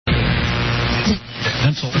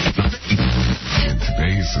mental. In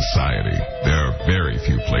today's society, there are very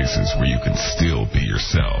few places where you can still be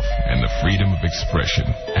yourself, and the freedom of expression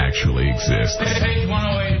actually exists. Page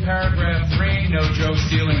 108, paragraph 3, no jokes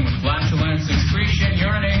dealing with flatulence, excretion,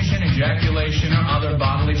 urination, ejaculation, or other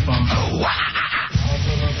bodily functions.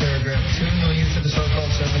 Also on paragraph 2, no use of the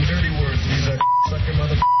so-called 7 dirty words. These are suck your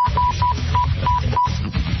mother.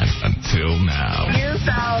 Until now. You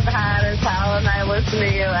sound hot as hell, and I listen to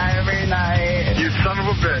you every night. You son of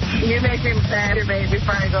a bitch. You make me masturbate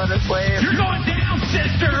before I go to sleep. You're going down,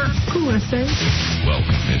 sister! Cool, sir.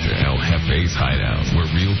 Welcome into El Jefe's Hideout, where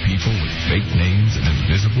real people with fake names and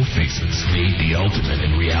invisible faces create the ultimate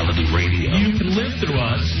in reality radio. You can live through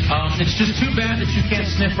us. It's just too bad that you can't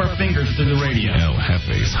sniff our fingers through the radio. El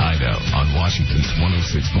Jefe's Hideout on Washington's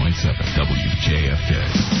 106.7 WJFK.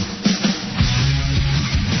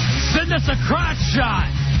 Send us a crotch shot.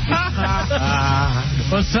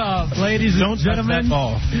 What's up, ladies and gentlemen?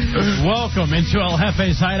 Welcome into El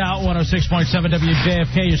Jefe's Hideout, 106.7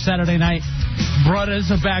 WJFK. Your Saturday night brothers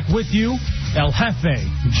are back with you. El Jefe,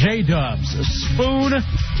 J-Dubs, Spoon,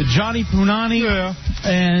 Johnny Punani,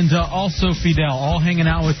 and also Fidel, all hanging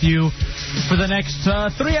out with you for the next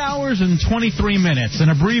 3 hours and 23 minutes. An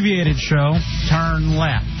abbreviated show, Turn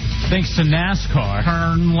Left. Thanks to NASCAR,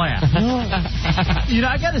 Turn Left. You know,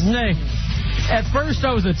 I got to say, at first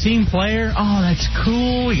I was a team player. Oh, that's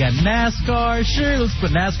cool. We got NASCAR. Sure, let's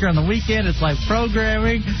put NASCAR on the weekend. It's like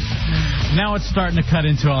programming. Now it's starting to cut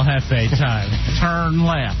into El Jefe time. Turn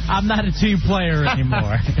left. I'm not a team player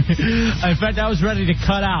anymore. In fact, I was ready to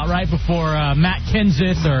cut out right before Matt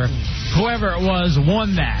Kenseth or whoever it was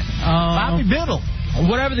won that. Bobby Biddle.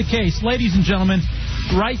 Whatever the case, ladies and gentlemen,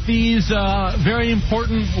 write these very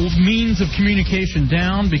important means of communication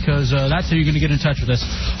down, because that's how you're going to get in touch with us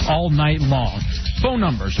all night long. Phone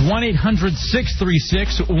numbers,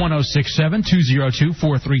 1-800-636-1067,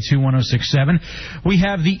 202-432-1067. We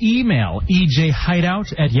have the email,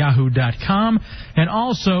 ejhideout@yahoo.com, and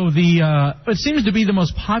also the it seems to be the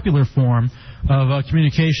most popular form of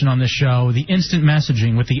communication on this show, the instant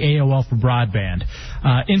messaging with the AOL for broadband.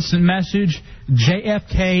 Instant message,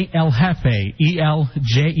 JFK El Jefe,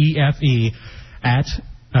 ELJEFE, at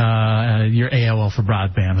your AOL for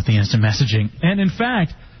broadband with the instant messaging. And in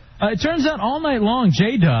fact, it turns out all night long,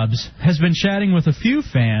 J-Dubs has been chatting with a few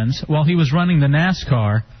fans while he was running the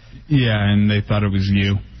NASCAR. Yeah, and they thought it was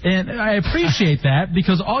you. And I appreciate that,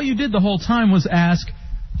 because all you did the whole time was ask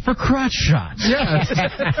for crotch shots. Yes.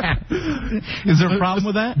 Is there a problem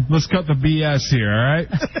with that? Let's cut the BS here, all right?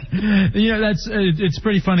 You know, it's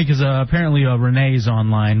pretty funny, because apparently Renee's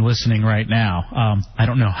online listening right now. I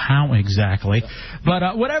don't know how exactly,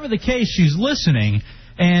 but whatever the case, she's listening.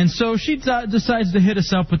 And so she decides to hit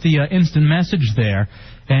us up with the instant message there.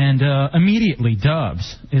 And immediately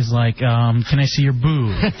Dubs is like, can I see your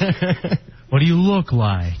boob? What do you look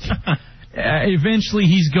like? Eventually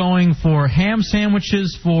he's going for ham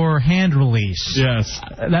sandwiches for hand release. Yes.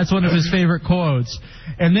 That's one of his favorite quotes.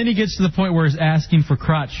 And then he gets to the point where he's asking for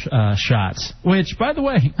crotch shots, which, by the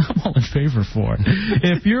way, I'm all in favor for.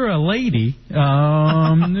 If you're a lady,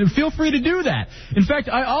 feel free to do that. In fact,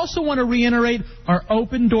 I also want to reiterate our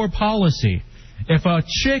open door policy. If a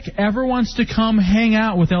chick ever wants to come hang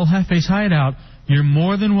out with El Jefe's Hideout, you're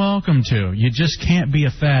more than welcome to. You just can't be a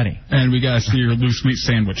fatty. And we got to see your loose meat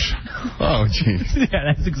sandwich. Oh, jeez.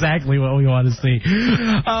 Yeah, that's exactly what we want to see.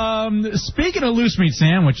 Speaking of loose meat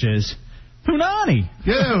sandwiches, Punani.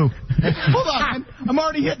 Yo. Hold on. I'm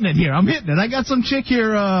already hitting it here. I'm hitting it. I got some chick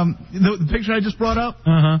here, the picture I just brought up.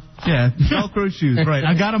 Uh-huh. Yeah, Velcro shoes. Right.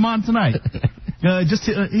 I got them on tonight. I'm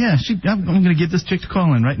going to get this chick to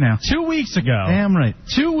call in right now. 2 weeks ago. Damn right.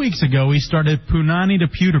 2 weeks ago, we started Punani to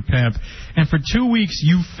Pewter Pimp, and for 2 weeks,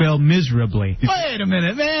 you failed miserably. Wait a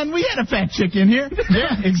minute, man. We had a fat chick in here.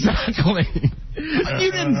 Yeah, exactly.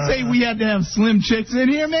 You didn't say we had to have slim chicks in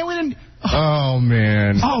here, man. We didn't. Oh,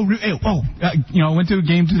 man. I went to a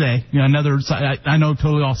game today. You know, I know,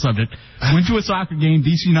 totally off subject. Went to a soccer game.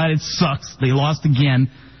 DC United sucks. They lost again,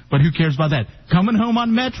 but who cares about that? Coming home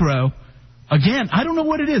on Metro. Again, I don't know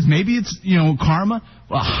what it is. Maybe it's, karma.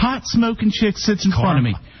 A hot smoking chick sits in front of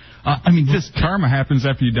me. Just karma happens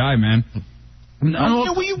after you die, man.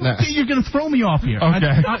 You're going to throw me off here.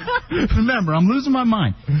 Okay. Remember, I'm losing my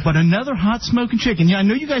mind. But another hot smoking chick. And I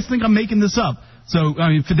know you guys think I'm making this up. So,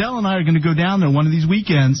 Fidel and I are going to go down there one of these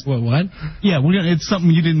weekends. What? Yeah, it's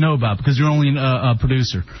something you didn't know about because you're only a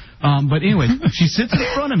producer. But anyway, she sits in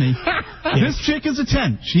front of me. This chick is a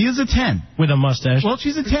 10. She is a 10. With a mustache. Well,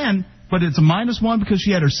 she's a 10. But it's a -1 because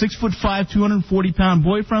she had her 6'5", 240-pound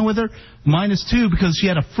boyfriend with her. -2 because she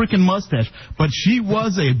had a freaking mustache. But she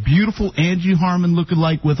was a beautiful Angie Harmon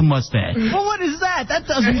lookalike with a mustache. Well, what is that? that?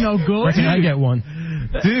 That does me no good. Where can I get one?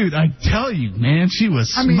 Dude, I tell you, man, she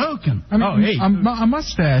was smoking. A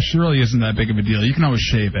mustache really isn't that big of a deal. You can always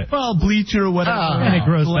shave it. Well, bleach or whatever. And it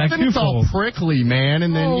grows back Then it's all prickly, man,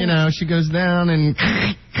 and then, she goes down and...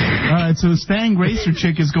 All right, so Stang Racer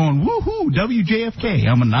chick is going, woohoo, WJFK.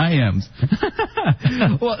 I'm an IMs.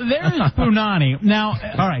 Well, there's Punani. Now,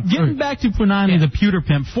 all right, getting back to Punani, the pewter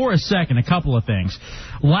pimp, for a second, a couple of things.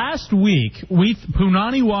 Last week,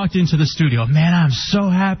 Punani walked into the studio. Man, I'm so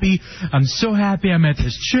happy. I met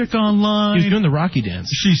this chick online. He was doing the Rocky dance.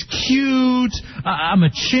 She's cute. I'm a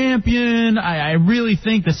champion. I really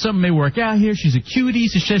think that something may work out here. She's a cutie.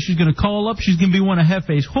 She says she's going to call up. She's going to be one of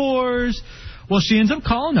Jefe's whores. Well, she ends up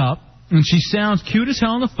calling up, and she sounds cute as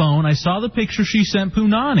hell on the phone. I saw the picture she sent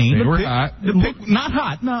Punani. They were hot. Not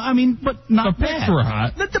hot. No, I mean, but not the bad. pics were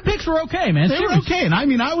hot. The pics were okay, man. They were okay, and I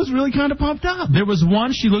was really kind of pumped up. There was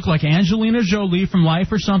one, she looked like Angelina Jolie from Life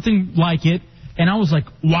or something like it, and I was like,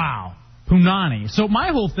 wow, Punani. So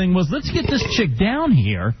my whole thing was, let's get this chick down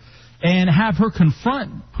here and have her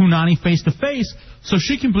confront Punani face to face so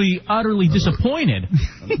she can be utterly disappointed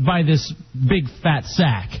by this big fat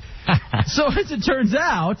sack. So as it turns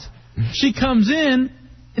out, she comes in.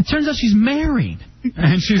 It turns out she's married.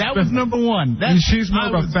 And that was number one. And she's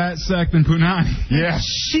more of a fat sack than Punani. Yeah.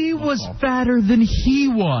 She was fatter than he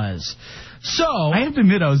was. So I have to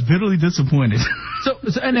admit, I was bitterly disappointed.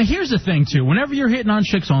 And here's the thing, too. Whenever you're hitting on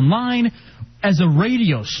chicks online, as a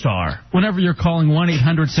radio star, whenever you're calling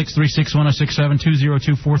 1-800-636-1067,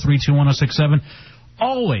 202-432-1067,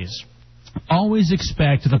 always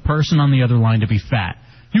expect the person on the other line to be fat.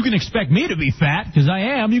 You can expect me to be fat, because I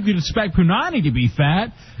am. You can expect Punani to be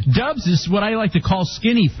fat. Dubs is what I like to call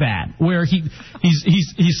skinny fat, where he's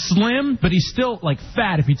slim, but he's still, like,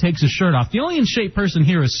 fat if he takes his shirt off. The only in-shape person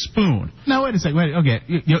here is Spoon. No, wait a second. Wait, okay.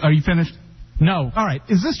 Are you finished? No. All right.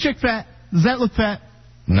 Is this chick fat? Does that look fat?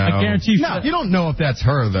 No. I guarantee you. No, you don't know if that's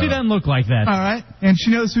her, though. She doesn't look like that. All right. And she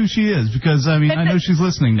knows who she is, because, I know she's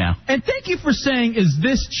listening now. And thank you for saying, is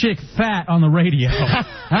this chick fat on the radio?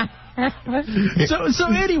 So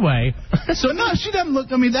anyway, no, she doesn't look.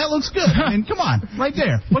 I mean, that looks good. I mean, come on, right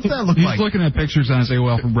there. What's that look like? He's looking at pictures on his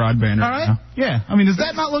AOL for broadband. All right. Now. Yeah. I mean, does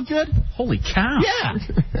that not look good? Holy cow. Yeah.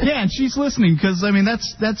 Yeah, and she's listening because I mean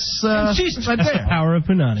that's she's right there. The power of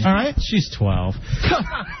Punani. All right. She's 12.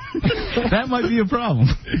 That might be a problem.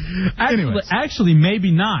 Actually,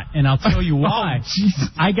 maybe not, and I'll tell you why.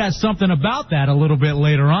 I got something about that a little bit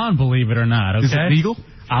later on. Believe it or not. Okay. Is it legal?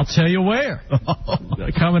 I'll tell you where.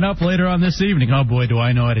 Coming up later on this evening. Oh, boy, do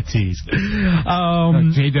I know how to tease.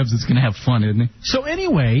 J-Dubs is going to have fun, isn't he? So,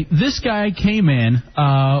 anyway, this guy came in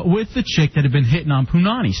with the chick that had been hitting on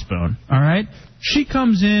Punani Spoon, all right? She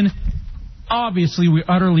comes in. Obviously, we're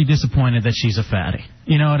utterly disappointed that she's a fatty.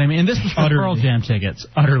 You know what I mean? And this was for Pearl Jam tickets.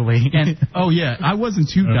 Utterly. And yeah, I wasn't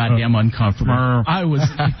too goddamn uncomfortable. I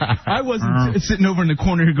wasn't sitting over in the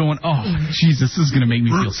corner here going, oh, Jesus, this is going to make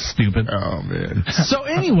me feel stupid. Oh, man. So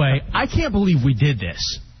anyway, I can't believe we did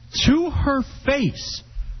this. To her face,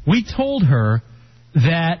 we told her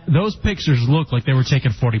that those pictures looked like they were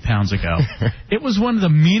taken 40 pounds ago. It was one of the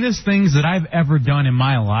meanest things that I've ever done in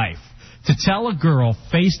my life, to tell a girl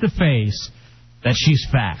face to face that she's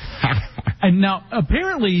fat. And now,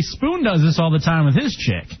 apparently, Spoon does this all the time with his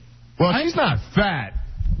chick. Well, she's not fat.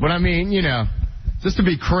 But, I mean, just to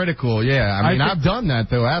be critical, yeah. I mean, I've done that,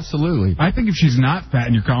 though, absolutely. I think if she's not fat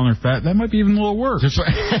and you're calling her fat, that might be even a little worse.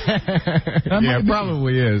 Yeah, it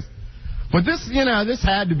probably is. But this, this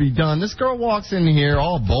had to be done. This girl walks in here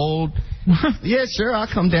all bold. Yeah, sure, I'll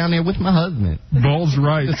come down there with my husband. Bold's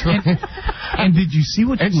right. That's right. And did you see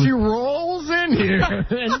what she rolls in here. And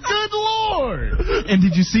good Lord. And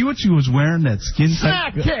did you see what she was wearing? That skin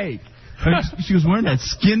tight snack cake. She was wearing that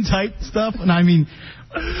skin tight stuff, and I mean,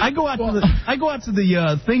 I go out to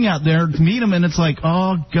the thing out there to meet him, and it's like,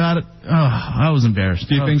 oh God, I was embarrassed.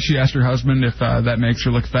 Do you think she asked her husband if that makes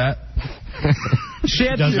her look fat? She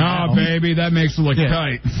had baby, that makes her look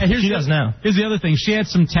tight. And she does now. Here's the other thing. She had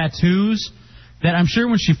some tattoos that I'm sure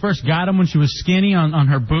when she first got them, when she was skinny, on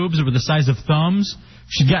her boobs, they were the size of thumbs.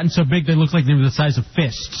 She'd gotten so big they looked like they were the size of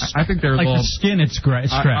fists. I think they're like little, the skin had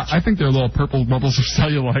scratched. I think they're little purple bubbles of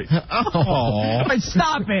cellulite. Oh, right,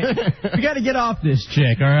 stop it! We got to get off this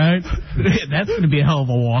chick, all right? That's going to be a hell of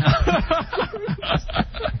a walk.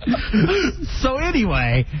 So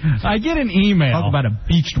anyway, I get an email. Talk about a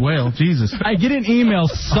beached whale, Jesus! I get an email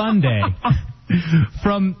Sunday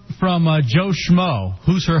from Joe Schmo,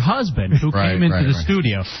 who's her husband, who came into the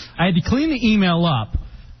studio. I had to clean the email up,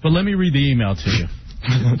 but let me read the email to you.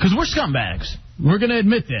 Because we're scumbags. We're going to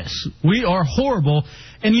admit this. We are horrible.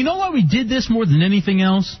 And you know why we did this more than anything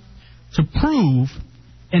else? To prove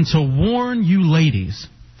and to warn you ladies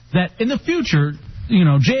that in the future, you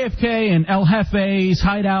know, JFK and El Jefe's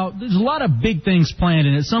Hideout, there's a lot of big things planned,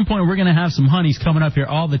 and at some point we're going to have some honeys coming up here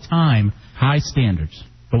all the time. High standards.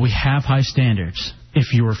 But we have high standards.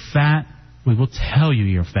 If you are fat, we will tell you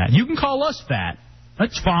you're fat. You can call us fat.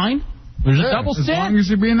 That's fine. There's a double standard. As long as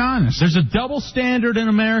you're being honest. There's a double standard in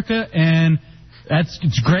America, and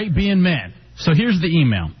it's great being men. So here's the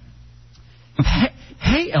email.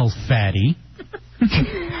 Hey, El Fatty.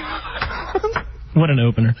 What an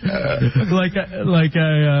opener.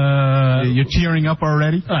 You're cheering up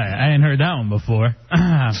already? I hadn't heard that one before.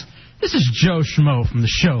 This is Joe Schmo from the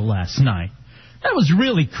show last night. That was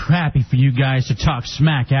really crappy for you guys to talk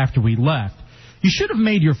smack after we left. You should have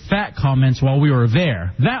made your fat comments while we were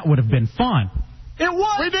there. That would have been fun. It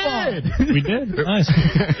was fun. We did. Nice.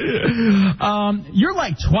 You're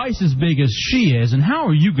like twice as big as she is, and how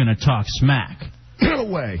are you going to talk smack? No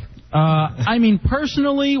way. I mean,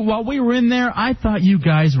 personally, while we were in there, I thought you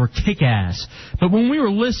guys were kick-ass. But when we were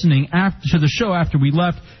listening to the show after we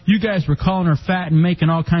left, you guys were calling her fat and making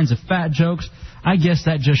all kinds of fat jokes. I guess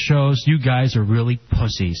that just shows you guys are really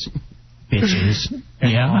pussies. Bitches.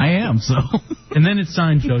 Yeah, I am, so. And then it's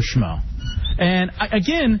signed Joe Schmo. And,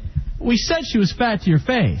 again, we said she was fat to your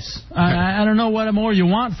face. I don't know what more you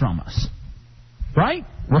want from us. Right?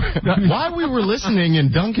 While we were listening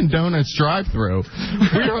in Dunkin' Donuts drive-thru,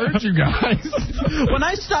 we heard you guys. When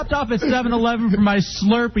I stopped off at 7-Eleven for my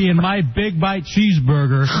Slurpee and my Big Bite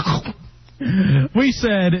cheeseburger, we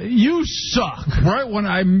said, you suck. Right when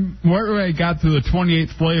I got to the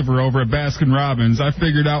 28th flavor over at Baskin-Robbins, I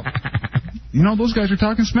figured out, you know, those guys are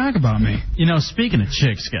talking smack about me. You know, speaking of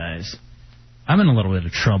chicks, guys, I'm in a little bit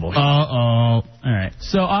of trouble here. Uh-oh. All right.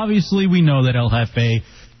 So, obviously, we know that El Jefe...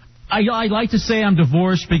 I like to say I'm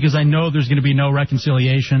divorced because I know there's going to be no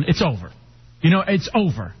reconciliation. It's over. You know, it's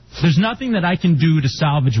over. There's nothing that I can do to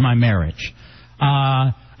salvage my marriage.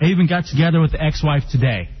 I even got together with the ex-wife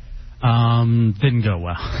today. Didn't go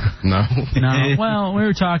well. No? No. Well, we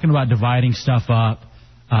were talking about dividing stuff up,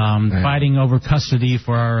 fighting over custody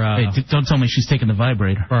for our... Hey, don't tell me she's taking the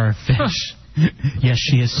vibrator. For our fish. Yes,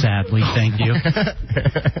 she is, sadly. Thank you.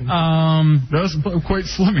 That was quite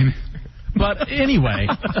slimming. But anyway,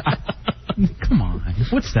 come on,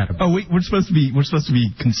 what's that about? Oh, we're supposed to be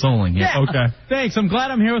consoling. Yeah. Okay. Thanks. I'm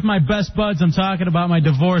glad I'm here with my best buds. I'm talking about my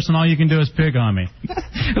divorce, and all you can do is pick on me.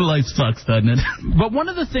 Life sucks, doesn't it? But one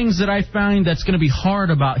of the things that I find that's going to be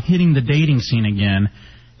hard about hitting the dating scene again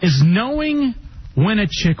is knowing when a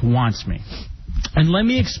chick wants me. And let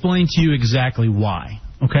me explain to you exactly why.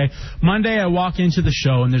 Okay. Monday, I walk into the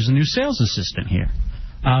show, and there's a new sales assistant here.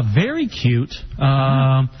 Very cute.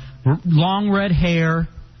 Long red hair,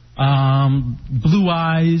 blue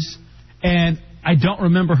eyes, and I don't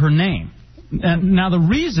remember her name. And now the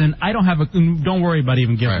reason I don't have don't worry about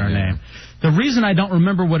even giving her name. The reason I don't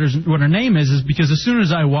remember what her name is because as soon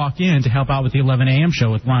as I walk in to help out with the 11 a.m.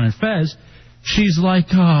 show with Ron and Fez, she's like,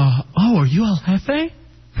 oh, are you El Jefe?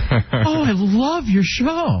 Oh, I love your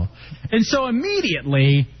show. And so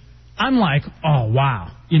immediately I'm like, oh,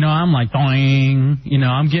 wow. You know, I'm like, doing. You know,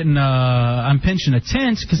 I'm pinching a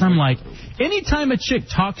tent because I'm like, anytime a chick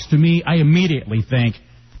talks to me, I immediately think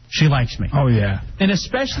she likes me. Oh, yeah. And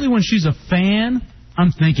especially when she's a fan,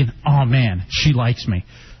 I'm thinking, oh, man, she likes me.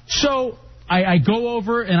 So I go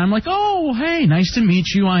over and I'm like, oh, hey, nice to meet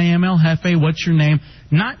you. I am El Jefe. What's your name?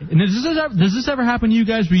 Does this ever happen to you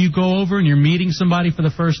guys where you go over and you're meeting somebody for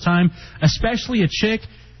the first time, especially a chick?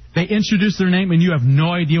 They introduce their name, and you have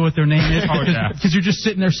no idea what their name is because you're just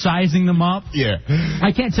sitting there sizing them up. Yeah.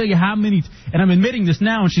 I can't tell you how many, and I'm admitting this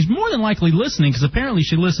now, and she's more than likely listening because apparently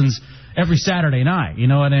she listens every Saturday night. You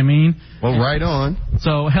know what I mean? Well, right on.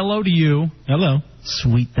 So, hello to you. Hello.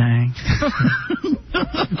 Sweet thing.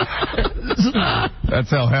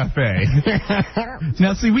 That's El Jefe.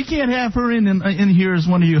 Now, see, we can't have her in here as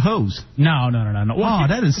one of your hosts. No. Wow,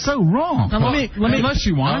 that is so wrong. Now, let me. Unless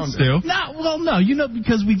she wants to. No, you know,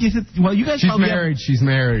 because we get hit. Well, you guys She's married.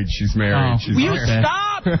 She's married. Will you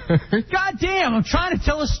stop? God damn, I'm trying to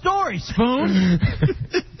tell a story, Spoon.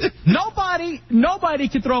 Nobody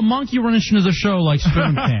can throw a monkey wrench into the show like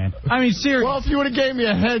Spoon can. I mean, seriously. Well, if you would have gave me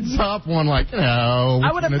a heads up one, like, you know,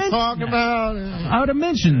 I would have mentioned talk that. about. I would have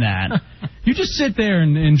mentioned that. You just sit there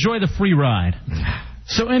and enjoy the free ride.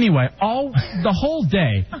 So anyway, the whole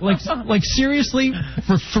day, like seriously,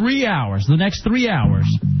 for 3 hours, the next 3 hours,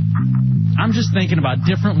 I'm just thinking about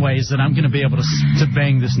different ways that I'm going to be able to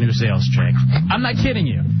bang this new sales chick. I'm not kidding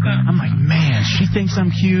you. I'm like, man, she thinks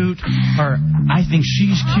I'm cute, or I think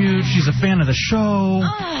she's cute. She's a fan of the show.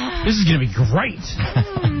 This is going to be great.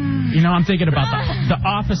 You know, I'm thinking about the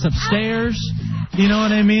office upstairs. You know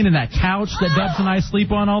what I mean? And that couch that Dubs and I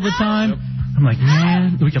sleep on all the time. I'm like,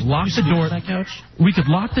 man, we could lock the door. That couch? We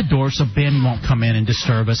could lock the door so Ben won't come in and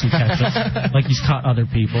disturb us and catch us like he's caught other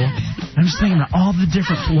people. I'm just thinking about all the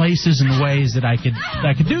different places and ways that I could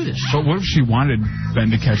do this. But what if she wanted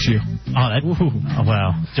Ben to catch you? Oh,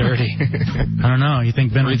 well, dirty. I don't know. You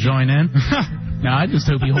think Ben would join in? No, I just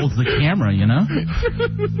hope he holds the camera, you know?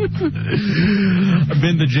 I've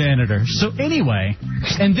been the janitor. So anyway,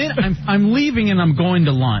 and then I'm leaving and I'm going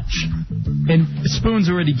to lunch. And Spoon's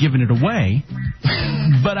already given it away.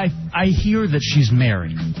 But I hear that she's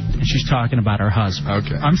married. And she's talking about her husband.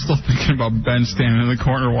 Okay. I'm still thinking about Ben standing in the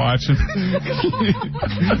corner watching.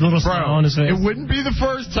 Little smile on his face. It wouldn't be the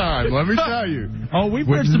first time, let me tell you. Oh, we've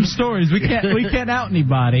heard some stories. We can't out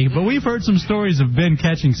anybody, but we've heard some stories of Ben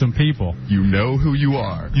catching some people. You know who you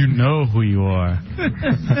are. You know who you are.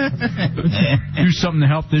 Do something to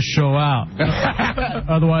help this show out.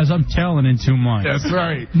 Otherwise, I'm telling in 2 months. That's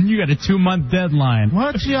right. You got a 2-month deadline.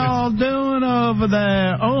 What y'all doing over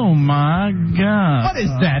there? Oh, my God. What is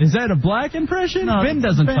that? Is that a black impression? No, Ben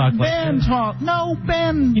doesn't talk like that.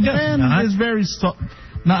 Ben is very soft.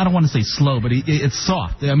 No, I don't want to say slow, but it's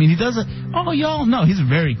soft. I mean, he doesn't. Oh, y'all know he's a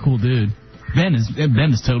very cool dude. Ben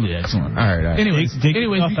is totally excellent. All right. Anyways,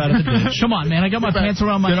 out of the ditch. Come on, man. I got my pants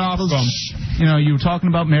around my ankles. You know, you were talking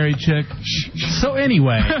about married chick. So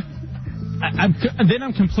anyway,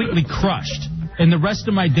 I'm completely crushed, and the rest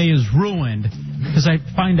of my day is ruined because I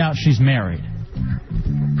find out she's married.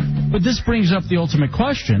 But this brings up the ultimate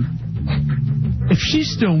question: if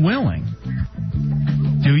she's still willing,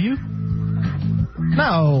 do you?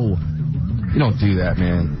 No. You don't do that,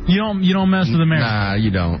 man. You don't mess with a marriage. Nah, you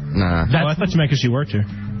don't. Nah. I thought you meant because she worked here.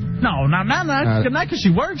 No, not because she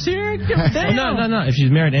works here. No. If she's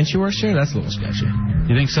married and she works here, that's a little sketchy.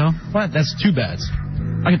 You think so? What? That's 2 bads.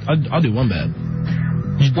 I'll do 1 bad.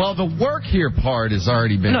 Well, the work here part has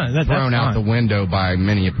already been thrown out the window by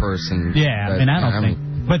many a person. Yeah, I don't think.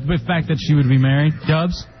 But the fact that she would be married,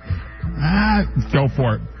 Dubs? Go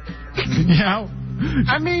for it. Yeah.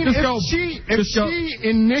 I mean, if she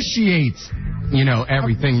initiates,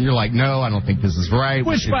 everything, you're like, no, I don't think this is right.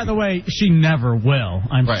 Which, by the way, she never will,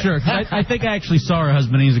 I'm sure. I think I actually saw her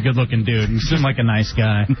husband. He's a good-looking dude. He seemed like a nice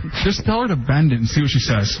guy. Just tell her to bend it and see what she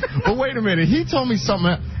says. Well, wait a minute. He told me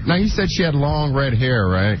something. Now, you said she had long red hair,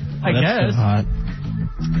 right? I guess. So hot.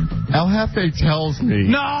 El Jefe tells me.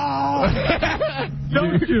 No!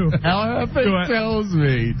 Don't you? El Jefe tells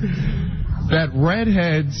me that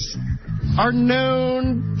redheads are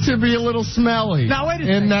known to be a little smelly. Now, wait a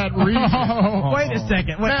second. In that region. Wait a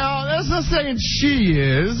second. Now, that's not saying she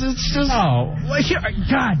is. It's just... Oh.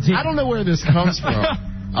 God damn. I don't know where this comes from.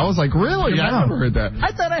 I was like, really? I never heard that.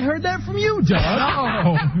 I thought I heard that from you,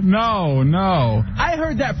 Doug. No. I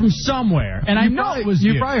heard that from somewhere, and I know it was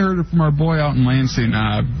you. You probably heard it from our boy out in Lansing,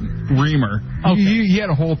 Reamer. Okay. He had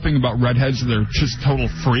a whole thing about redheads. They're just total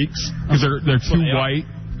freaks because they're too white.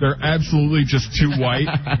 They're absolutely just too white.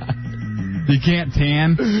 You can't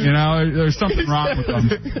tan. There's something wrong with them.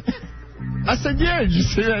 I said, yeah, did you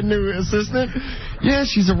see that new assistant? Yeah,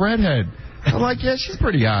 she's a redhead. I'm like, yeah, she's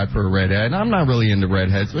pretty odd for a redhead. I'm not really into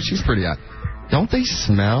redheads, but she's pretty odd. Don't they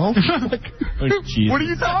smell? I'm like, what are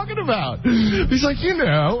you talking about? He's like,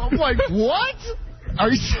 I'm like, what? Are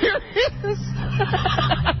you serious?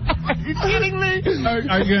 Are you kidding me?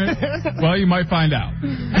 Are you gonna, well, you might find out.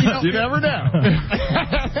 You never know.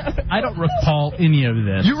 I don't recall any of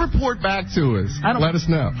this. You report back to us. Let us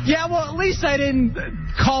know. Yeah, well, at least I didn't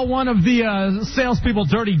call one of the salespeople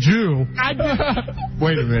Dirty Jew.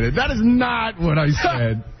 Wait a minute. That is not what I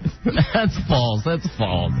said. That's false. That's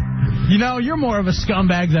false. You're more of a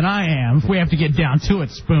scumbag than I am, if we have to get down to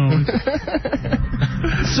it, Spoon.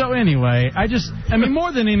 So anyway, I mean,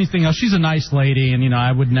 more than anything else, she's a nice lady, and,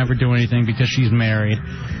 I would never do anything because she's married.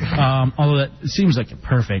 Although that seems like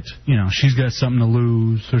perfect. She's got something to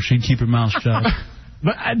lose, so she'd keep her mouth shut.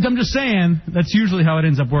 But I'm just saying, that's usually how it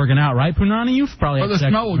ends up working out, right, Punani? You've probably... Well, the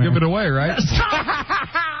smell will give it away, right?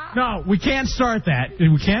 No, we can't start that.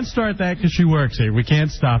 We can't start that because she works here. We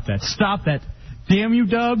can't stop that. Stop that. Damn you,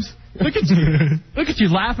 Dubs. Look at you. Look at you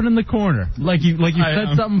laughing in the corner. Like you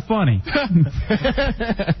said something funny.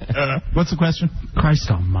 What's the question? Christ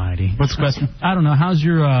almighty. What's the question? I don't know. How's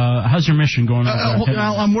your mission going on?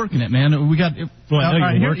 I'm working it, man. We got... Here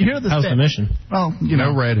How's the mission? Well,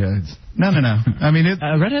 No redheads. No. I mean,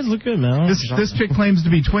 redheads look good, man. This chick claims to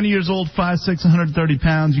be 20 years old, 5'6", 130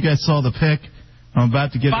 pounds. You guys saw the pic. I'm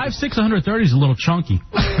about to get 5'6", 130 is a little chunky.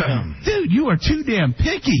 Dude, you are too damn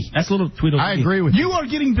picky. That's a little Tweedledee. I agree with you. You are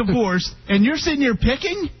getting divorced, and you're sitting here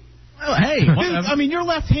picking? Well, hey, dude, I mean, your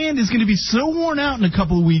left hand is going to be so worn out in a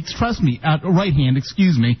couple of weeks. Trust me. Right hand,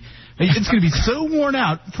 excuse me. It's going to be so worn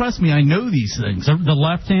out. Trust me, I know these things. The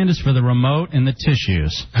left hand is for the remote and the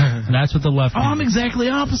tissues. That's what the left hand I'm exactly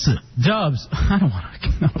opposite. Dubs, I don't want to...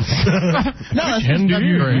 No, that's just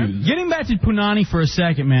getting back to Punani for a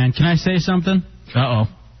second, man. Can I say something? Uh-oh.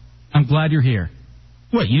 I'm glad you're here.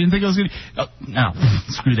 What, you didn't think I was going to... Oh, no,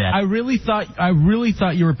 screw that. I really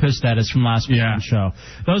thought you were pissed at us from last weekend's show.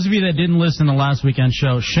 Those of you that didn't listen to last weekend's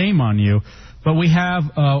show, shame on you. But we have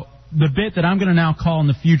the bit that I'm going to now call in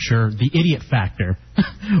the future the idiot factor,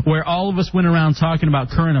 where all of us went around talking about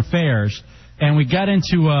current affairs, and we got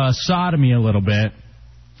into sodomy a little bit.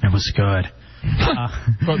 It was good.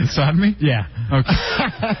 About the sodomy? Yeah. Okay.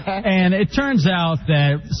 And it turns out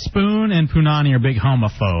that Spoon and Punani are big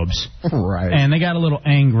homophobes. Right. And they got a little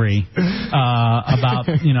angry about,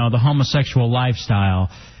 the homosexual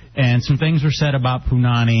lifestyle. And some things were said about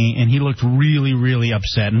Punani, and he looked really, really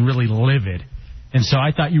upset and really livid. And so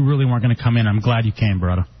I thought you really weren't going to come in. I'm glad you came,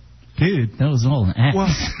 brother. Dude, that was all an act.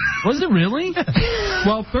 Well, was it really?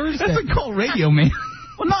 Well, Thursday. That's a cold radio, man.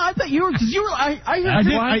 Well, no, I thought you were, because you were,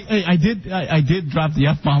 I did drop the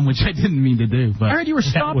F-bomb, which I didn't mean to do. But I heard you were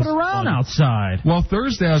stomping around outside. Well,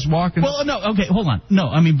 Thursday I was walking. Well, no, okay, hold on. No,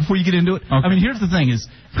 I mean, before you get into it, okay. I mean, here's the thing is,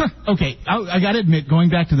 okay, I got to admit, going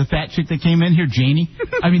back to the fat chick that came in here, Janie,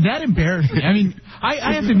 I mean, that embarrassed me. I mean,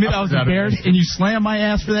 I have to admit I was embarrassed, and you slammed my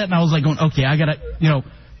ass for that, and I was like going, okay, I got to,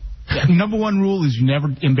 number one rule is you never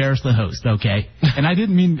embarrass the host, okay? And I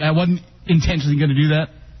wasn't intentionally going to do that,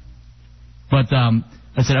 but,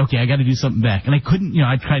 I said, okay, I got to do something back. And I couldn't,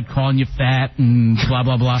 I tried calling you fat and blah,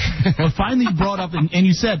 blah, blah. But finally you brought up, and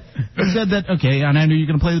you said that, okay, and I knew you were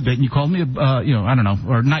going to play the bit, and you called me, I don't know,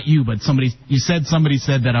 or not you, but somebody said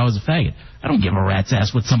that I was a faggot. I don't give a rat's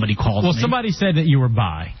ass what somebody calls me. Well, somebody said that you were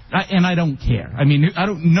bi. And I don't care. I mean,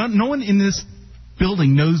 no one in this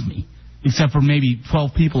building knows me. Except for maybe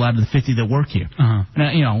 12 people out of the 50 that work here. Uh-huh.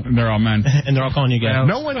 And they're all men. And they're all calling you guys.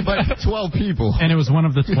 No one but 12 people. And it was one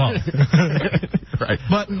of the 12. Right.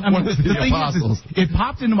 But I mean, the thing is, it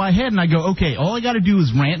popped into my head, and I go, okay, all I got to do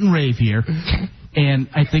is rant and rave here, and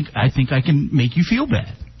I think I can make you feel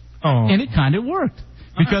bad. Oh. And it kind of worked.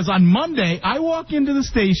 Because on Monday, I walk into the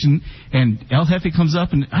station, and El Jefe comes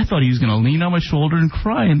up, and I thought he was going to lean on my shoulder and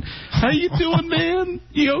cry, and, how you doing, man?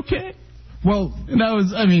 You okay? Well, that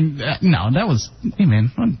was, hey,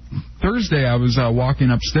 man. Thursday I was walking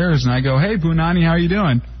upstairs, and I go, hey, Punani, how you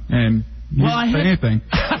doing? And he didn't say anything.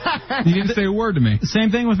 He didn't say a word to me. Same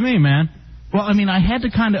thing with me, man. Well, I mean, I had to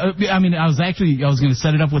kind of, I was going to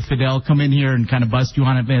set it up with Fidel, come in here and kind of bust you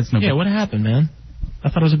on it. Yeah, what happened, man? I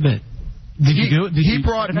thought it was a bit. Did you do it? He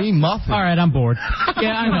brought me muffins. All right, I'm bored.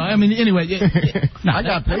 Yeah, I know. I mean, anyway. I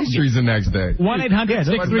got pastries the next day.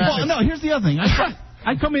 1-800-633. Well, no, here's the other thing.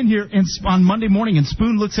 I come in here and on Monday morning, and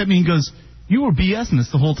Spoon looks at me and goes, you were BSing us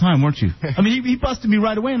the whole time, weren't you? I mean, he busted me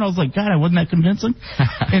right away, and I was like, God, I wasn't that convincing.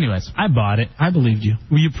 Anyways, I bought it. I believed you.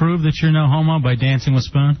 Will you prove that you're no homo by dancing with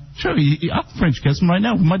Spoon? Sure. I'll French kiss him right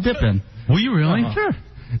now with my dip in. Will you really? Sure.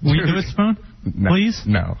 Will you do it, Spoon? No. Please?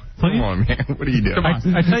 No. Please? Come on, man. What are you doing? Come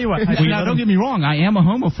on. I tell you what. Now, don't get me wrong. I am a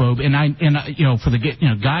homophobe, and for the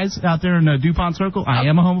guys out there in the DuPont circle, I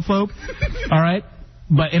am a homophobe. All right.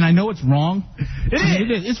 And I know it's wrong.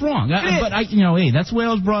 It is. It's wrong. But hey, that's the way I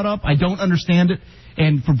was brought up. I don't understand it.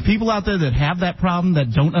 And for people out there that have that problem,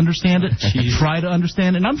 that don't understand it, try to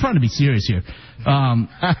understand it. And I'm trying to be serious here.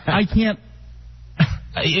 I can't.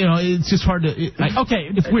 It's just hard to. Okay,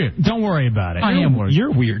 it's weird. Don't worry about it. I am worried.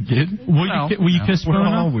 You're weird, kid. Will you kiss Spoon? We're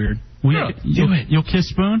all weird. Do it. You'll kiss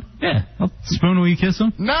Spoon? Yeah. Spoon, will you kiss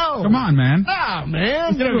him? No. Come on, man. Ah,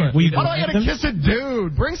 man. Do it. Why do I got to kiss a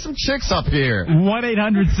dude? Bring some chicks up here.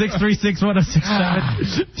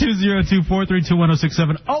 1-800-636-1067,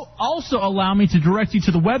 202-432-1067. Oh, also allow me to direct you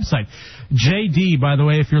to the website. JD, by the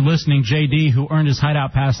way, if you're listening, JD, who earned his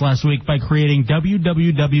Hideout pass last week by creating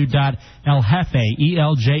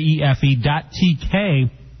www.eljefe.tk.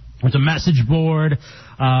 It's a message board.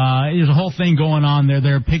 There's a whole thing going on there.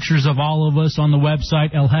 There are pictures of all of us on the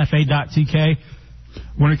website, eljefe.tk.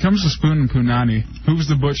 When it comes to Spoon and Punani, who's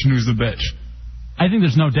the butch and who's the bitch? I think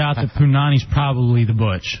there's no doubt that Punani's probably the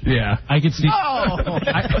butch. Yeah. I could see.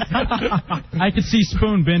 I could see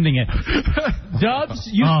Spoon bending it. Dubs,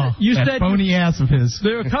 you said phony ass of his.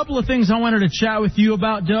 There are a couple of things I wanted to chat with you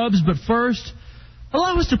about, Dubs, but first,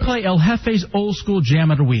 allow us to play El Jefe's Old School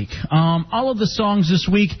Jam of the Week. All of the songs this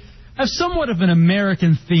week have somewhat of an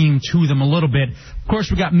American theme to them a little bit. Of course,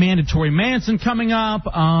 we got Mandatory Manson coming up.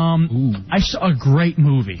 I saw a great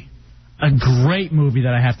movie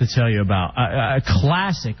that I have to tell you about. A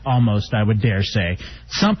classic, almost, I would dare say.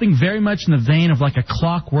 Something very much in the vein of like a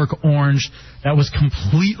Clockwork Orange that was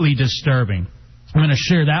completely disturbing. I'm going to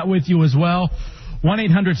share that with you as well.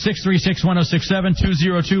 1-800-636-1067,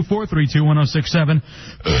 202-432-1067.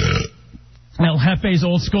 El Jefe's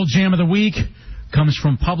Old School Jam of the Week comes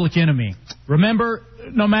from Public Enemy. Remember,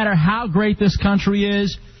 no matter how great this country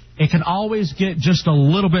is, it can always get just a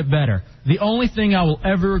little bit better. The only thing I will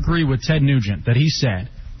ever agree with Ted Nugent that he said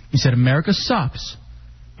America sucks,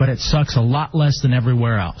 but it sucks a lot less than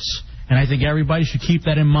everywhere else. And I think everybody should keep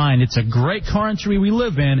that in mind. It's a great country we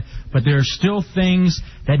live in, but there are still things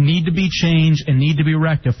that need to be changed and need to be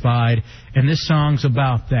rectified, and this song's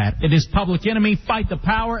about that. It is Public Enemy, Fight the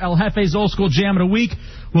Power, El Jefe's Old School Jam of the Week.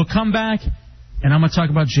 We'll come back, and I'm going to talk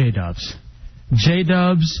about J-Dubs.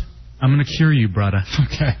 J-Dubs, I'm going to cure you, brother.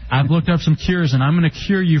 Okay. I've looked up some cures, and I'm going to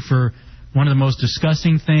cure you for one of the most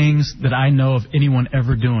disgusting things that I know of anyone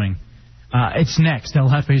ever doing. It's next, El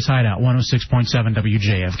Jefe's Hideout, 106.7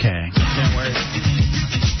 WJFK. Can't wait.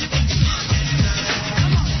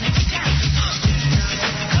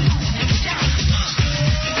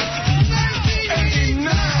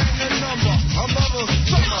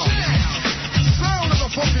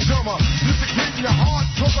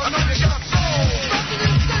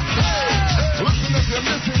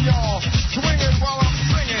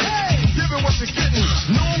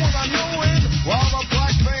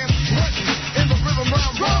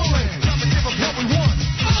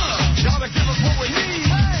 Gotta give us what we need.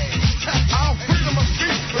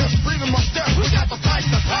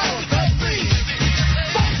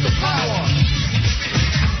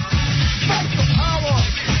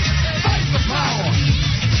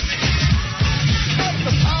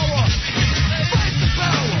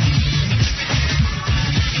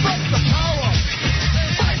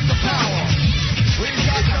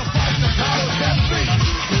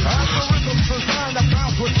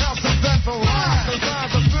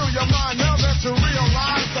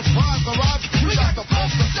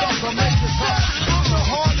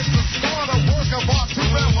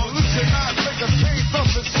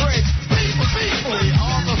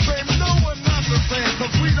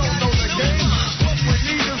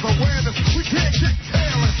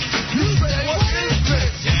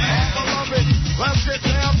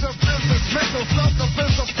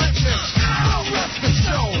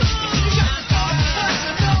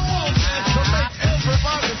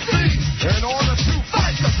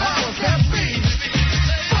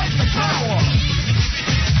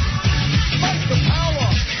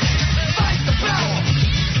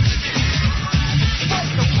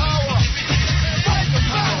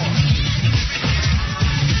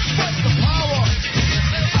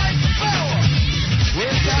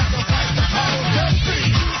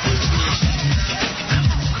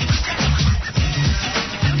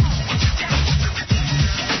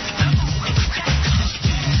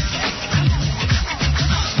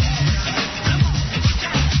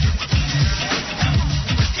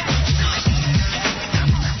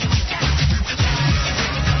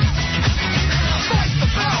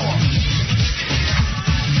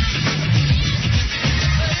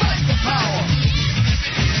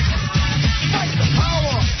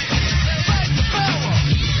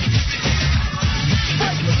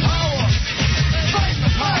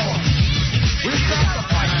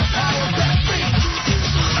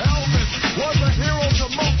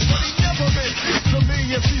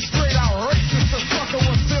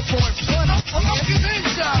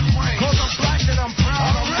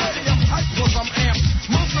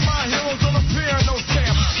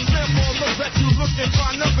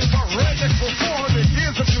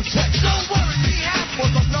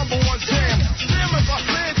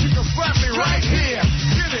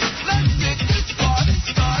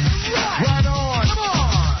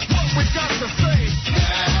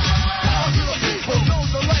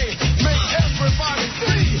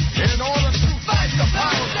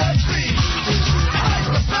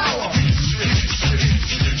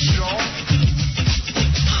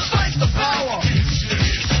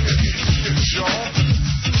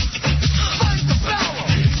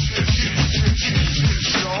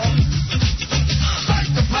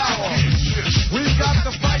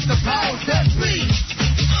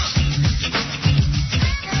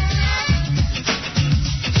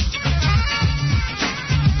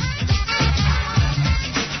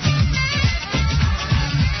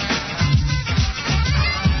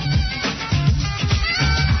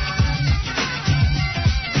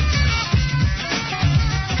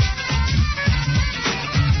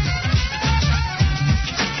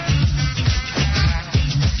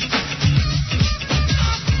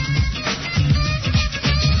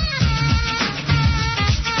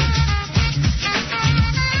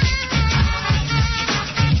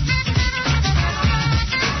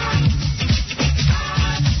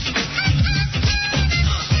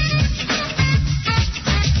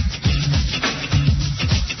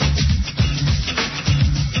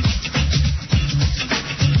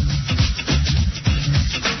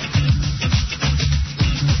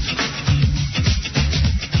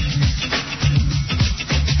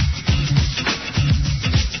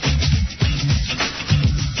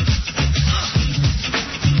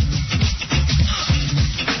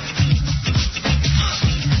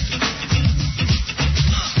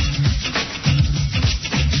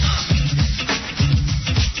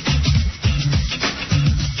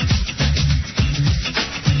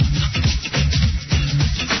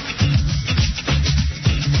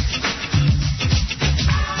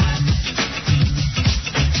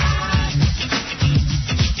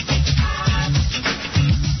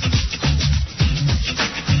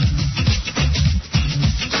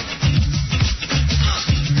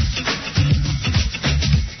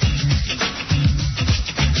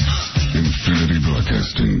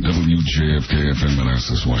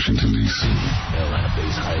 versus Washington, D.C. El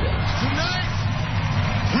Jefe's Hideout.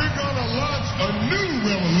 Tonight, we're going to launch a new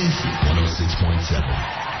revolution. 106.7.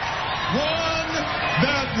 One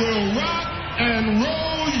that will rock and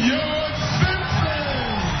roll your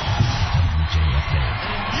senses.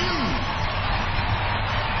 You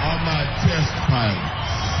are my test pilots.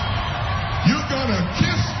 You're going to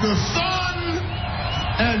kiss the sun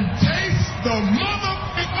and taste the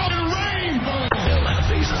motherfucking rainbow. El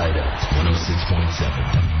Jefe's Hideout. 106.7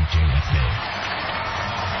 WJFK.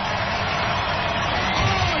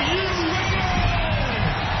 Are you ready?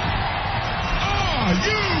 Are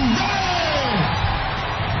you ready?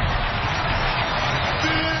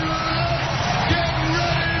 Then let's get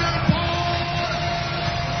ready to party!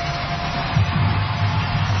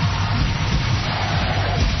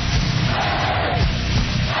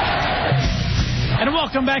 And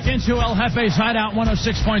welcome back into El Jefe's Hideout,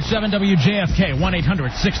 106.7 WJFK,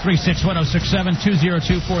 1-800-636-1067,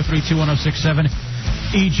 202-432-1067,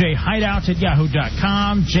 EJ Hideout at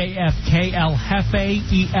yahoo.com, JFK El Jefe,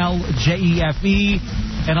 ELJEFE,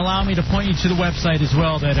 and allow me to point you to the website as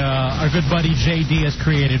well that our good buddy JD has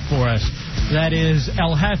created for us. That is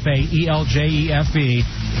El Jefe, ELJEFE,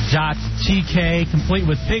 .tk, complete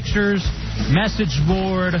with pictures, message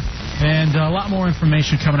board, and a lot more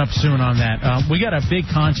information coming up soon on that. We got a big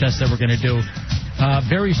contest that we're going to do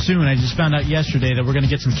very soon. I just found out yesterday that we're going to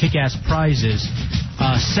get some kick-ass prizes,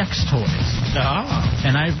 sex toys.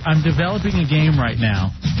 And I'm developing a game right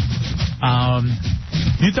now.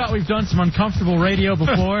 You thought we've done some uncomfortable radio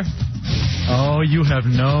before? Oh, you have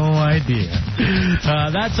no idea.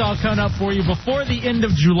 That's all coming up for you before the end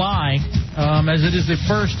of July, as it is the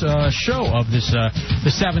first show of this the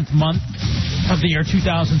 7th month of the year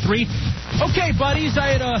 2003. Okay, buddies,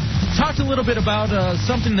 I had talked a little bit about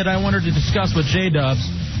something that I wanted to discuss with J-Dubs.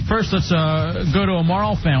 First, let's go to a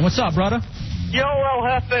Marl fan. What's up, brother? Yo, El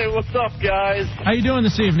Jefe, what's up, guys? How you doing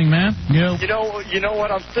this evening, man? Yo. You know what?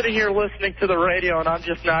 I'm sitting here listening to the radio, and I'm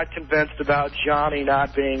just not convinced about Johnny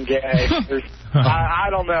not being gay. I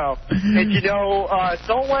don't know. And,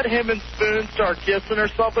 don't let him and Spoon start kissing or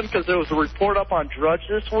something, because there was a report up on Drudge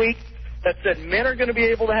this week that said men are going to be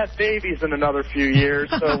able to have babies in another few years,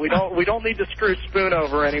 so we don't need to screw Spoon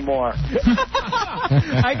over anymore.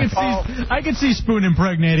 I could see Spoon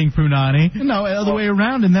impregnating Punani. No, other way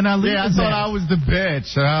around, and then I leave. Yeah, I thought I was the bitch,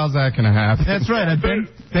 so how's that going to happen? That's right. I bend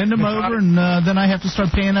him over, and then I have to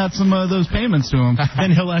start paying out some of those payments to him.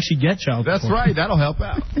 Then he'll actually get child support. That's right. That'll help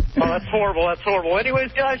out. Oh, that's horrible. That's horrible.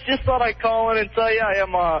 Anyways, guys, just thought I'd call in and tell you I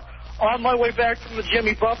am on my way back from the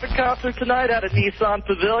Jimmy Buffett concert tonight at a Nissan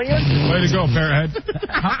Pavilion. Way to go, Bearhead.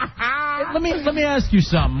 Let me ask you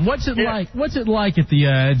something. What's it like? What's it like at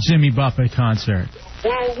the Jimmy Buffett concert?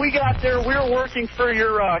 Well, we got there. We were working for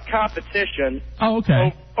your competition. Oh,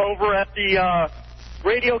 okay. Over at the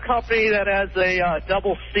radio company that has a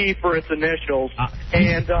double C for its initials.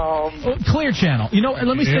 And Clear Channel.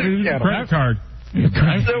 Let me say Credit card.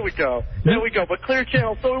 There we go. But Clear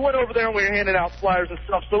Channel. So we went over there and we were handing out flyers and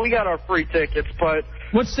stuff. So we got our free tickets. But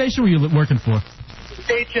what station were you working for?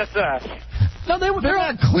 HSS. No, they're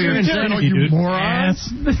not Clear Channel, you morons.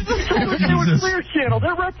 They were Clear Channel.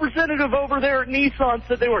 Their representative over there at Nissan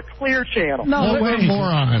said they were Clear Channel. No, we're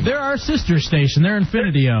morons. They're our sister station. They're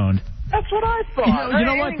Infinity owned. That's what I thought. You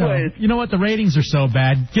know what, though? You know what? The ratings are so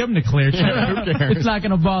bad. Give them to Clear Channel. It's not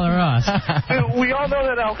going to bother us. Dude, we all know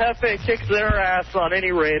that El Jefe kicks their ass on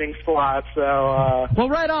any rating slot, so... Well,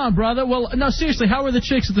 right on, brother. Well, no, seriously, how were the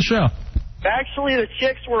chicks at the show? Actually, the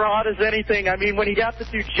chicks were hot as anything. I mean, when you got the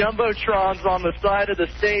two jumbotrons on the side of the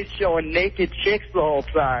stage showing naked chicks the whole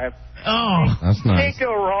time. Oh. That's nice. Can't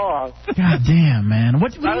go wrong. God damn, man.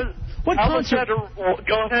 What concert?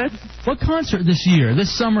 Go ahead. What concert this year, this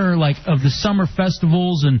summer, of the summer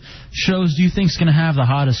festivals and shows, do you think is going to have the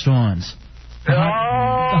hottest ones? The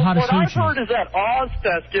hottest what I've heard is that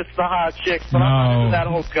Ozfest gets the hot chicks, but I'm not into that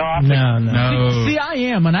whole gothic. No. See, I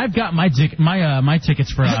am, and I've got my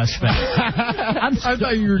tickets for Ozfest. I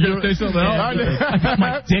thought you were going to say something else. I got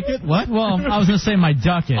my ticket? What? Well, I was going to say my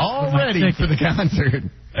ducket. All ready for the concert.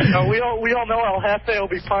 We all know El Jefe will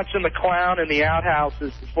be punching the clown in the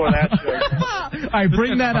outhouses before that show. All right,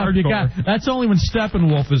 bring that up. That's only when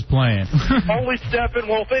Steppenwolf is playing. Only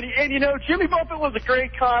Steppenwolf. And Jimmy Buffett was a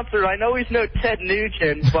great concert. I know he's no Ted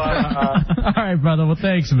Nugent, but... All right, brother. Well,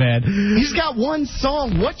 thanks, man. He's got one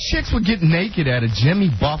song. What chicks would get naked at a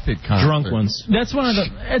Jimmy Buffett concert? Drunk ones. It's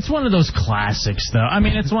one of those classics, though. I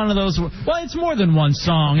mean, it's one of those... Well, it's more than one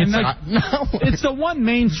song. It's the one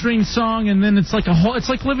mainstream song, and then it's like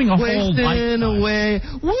living a whole life. Wasting away.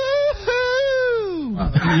 Woohoo!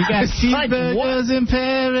 You got cheeseburgers in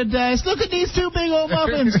paradise. Look at these 2 big old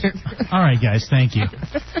muffins. All right, guys, thank you.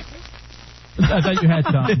 I thought you had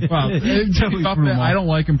Tom. Well, I don't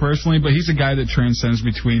like him personally, but he's a guy that transcends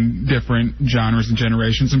between different genres and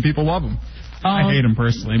generations, and people love him. I hate him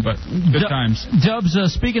personally, but good times. Dubs,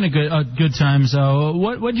 speaking of good times,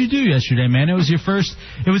 what'd you do yesterday, man? It was your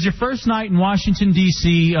first night in Washington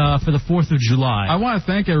D.C. For the 4th of July. I want to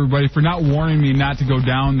thank everybody for not warning me not to go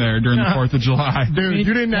down there during the 4th of July. Dude,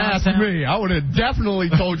 you didn't ask me. I would have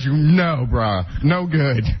definitely told you no, bro. No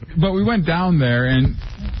good. But we went down there and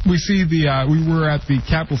we see we were at the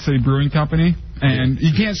Capital City Brewing Company, and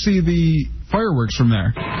you can't see the fireworks from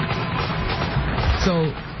there.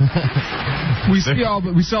 So we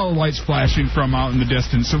saw the lights flashing from out in the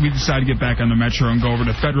distance, so we decided to get back on the Metro and go over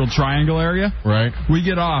to Federal Triangle area. Right. We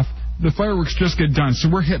get off. The fireworks just get done, so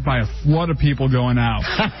we're hit by a flood of people going out,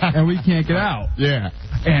 and we can't get out. Yeah.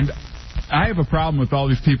 And I have a problem with all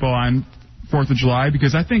these people on 4th of July,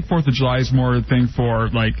 because I think 4th of July is more a thing for,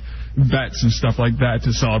 like, vets and stuff like that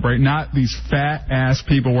to celebrate, not these fat-ass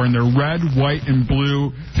people wearing their red, white, and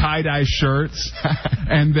blue tie-dye shirts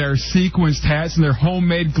and their sequenced hats and their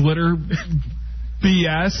homemade glitter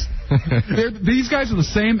BS. These guys are the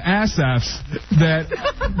same ass-offs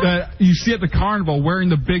that you see at the carnival wearing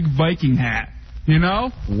the big Viking hat. You know?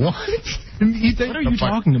 What? What are you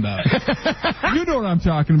talking about? You know what I'm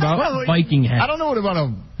talking about. Well, Viking hat. I don't know what about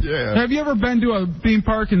a... Yeah. Have you ever been to a theme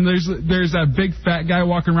park and there's that big fat guy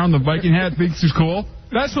walking around with the Viking hat thinks he's cool?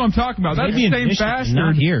 That's what I'm talking about. That's the same bastard.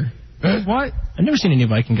 Not here. What? I've never seen any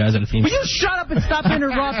Viking guys at a theme park. Will you shut up and stop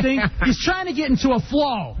interrupting? He's trying to get into a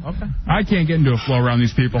flow. Okay. I can't get into a flow around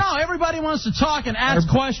these people. No, everybody wants to talk and ask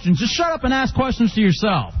questions. Just shut up and ask questions to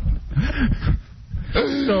yourself.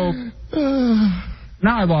 So...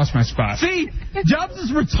 Now I lost my spot. See, Dubs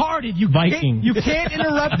is retarded. You Viking. You can't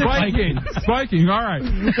interrupt the Viking. Viking. All right.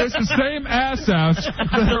 It's the same ass-offs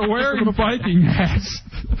that are wearing Viking hats.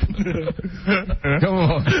 Come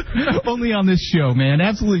on. Only on this show, man.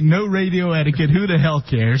 Absolutely no radio etiquette. Who the hell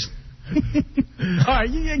cares? All right,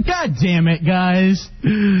 God damn it, guys.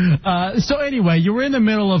 So anyway, you were in the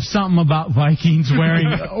middle of something about Vikings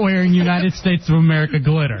wearing United States of America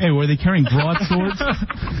glitter. Hey, were they carrying broadswords?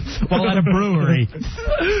 Well, at a brewery.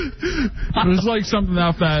 It was like something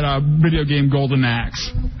off that video game Golden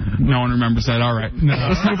Axe. No one remembers that. All right. No.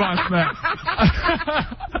 Let's move on from that.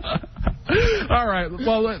 All right.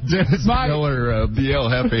 Well, Dennis Miller, BL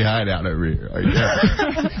Jefe Hideout over here.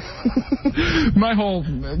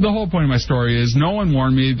 The whole point of my story is no one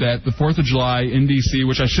warned me that the 4th of July in D.C.,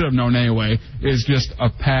 which I should have known anyway, is just a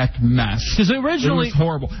packed mess. Because originally... It was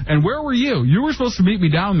horrible. And where were you? You were supposed to meet me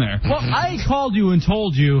down there. Well, I called you and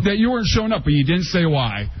told you... that you weren't showing up, but you didn't say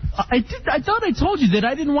why. I thought I told you that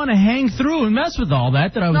I didn't want to hang through and mess with all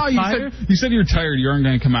that I was tired. You said you were tired, you weren't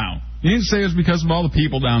going to come out. You didn't say it was because of all the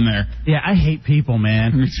people down there. Yeah, I hate people,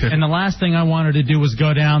 man. Me too. And the last thing I wanted to do was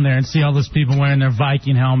go down there and see all those people wearing their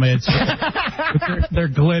Viking helmets, with their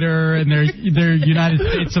glitter and their United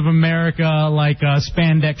States of America, like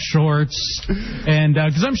spandex shorts. And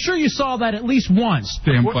because I'm sure you saw that at least once.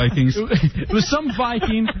 Damn Vikings. It was some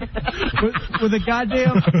Viking with a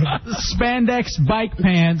goddamn spandex bike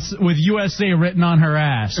pants with USA written on her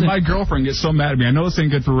ass. And my girlfriend gets so mad at me. I know this ain't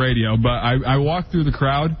good for radio, but I walk through the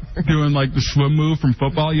crowd doing like the swim move from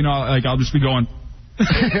football, you know, like I'll just be going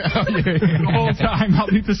the whole time. I'll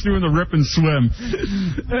be just doing the rip and swim.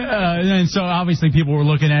 And so obviously people were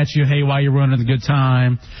looking at you, hey, why you running a good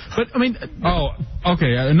time? But I mean,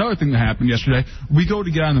 okay. Another thing that happened yesterday, we go to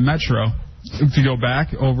get on the Metro to go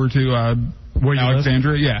back over to where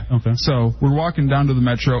Alexandria. Yeah. Okay. So we're walking down to the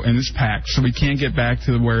Metro and it's packed, so we can't get back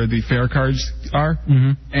to where the fare cards are.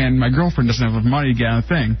 Mm-hmm. And my girlfriend doesn't have enough money to get on the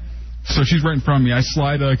thing. So she's right in front of me. I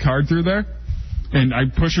slide a card through there, and I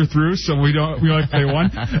push her through so we only pay one.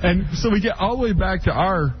 And so we get all the way back to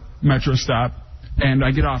our Metro stop, and I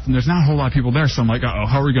get off, and there's not a whole lot of people there. So I'm like, uh-oh,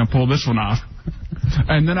 how are we going to pull this one off?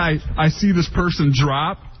 And then I see this person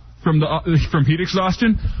drop from heat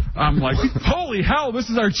exhaustion. I'm like, holy hell, this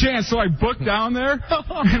is our chance. So I book down there,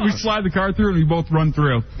 and we slide the card through, and we both run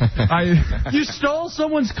through. You stole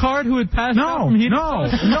someone's card who had passed out from heat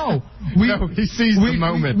exhaustion? No. He seized the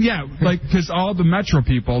moment. Because all the Metro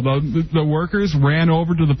people, the workers, ran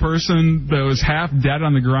over to the person that was half dead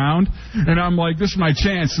on the ground, and I'm like, this is my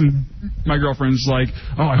chance. And my girlfriend's like,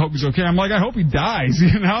 oh, I hope he's okay. I'm like, I hope he dies.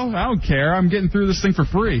 You know, I don't care. I'm getting through this thing for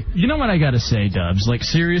free. You know what I got to say, Dubs? Like,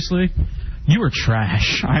 seriously? You were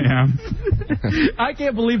trash. I am. I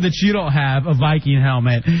can't believe that you don't have a Viking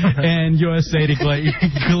helmet and USA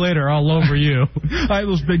glitter all over you. I have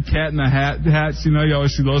those big cat in the hat hats. You know, you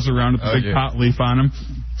always see those around with the big pot leaf on them.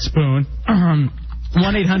 Spoon.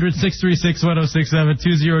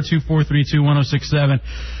 1-800-636-1067, 202-432-1067.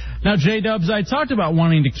 Now, J-Dubs, I talked about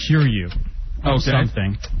wanting to cure you of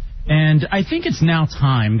something, and I think it's now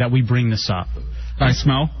time that we bring this up. I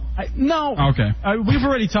smell? No. Okay. We've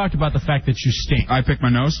already talked about the fact that you stink. I pick my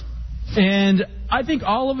nose? And I think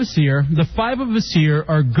all of us here, the 5 of us here,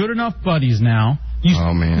 are good enough buddies now.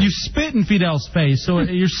 Oh, man. You spit in Fidel's face, so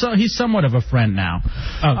he's somewhat of a friend now.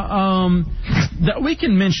 That we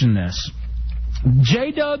can mention this.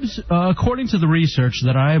 J-Dubs, according to the research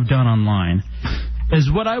that I have done online,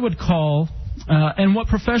 is what I would call, and what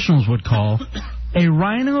professionals would call, a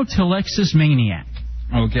rhinotelexis maniac.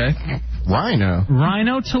 Okay.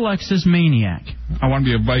 Rhinotelexis maniac. I want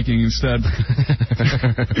to be a Viking instead.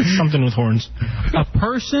 Something with horns. A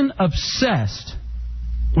person obsessed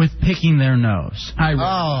with picking their nose.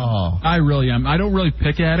 I really am. I don't really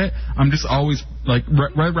pick at it. I'm just always, like,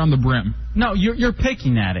 right around the brim. No, you're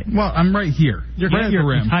picking at it. Well, I'm right here. You're right at the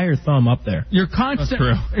rim. Entire thumb up there. You're constant.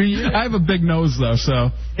 That's true. I have a big nose, though,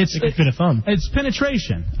 so... It could fit a thumb. It's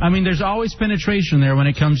penetration. I mean, there's always penetration there when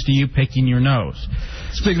it comes to you picking your nose.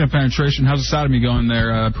 Speaking of penetration, how's the sodomy going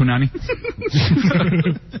there, Punani?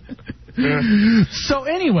 So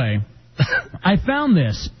anyway... I found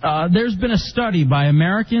this. There's been a study by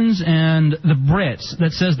Americans and the Brits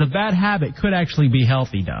that says the bad habit could actually be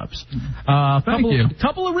healthy, Dubs.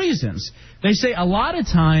 Couple of reasons. They say a lot of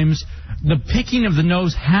times the picking of the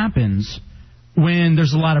nose happens when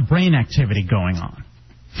there's a lot of brain activity going on.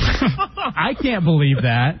 I can't believe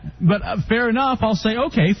that, but fair enough. I'll say,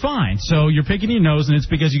 okay, fine. So you're picking your nose, and it's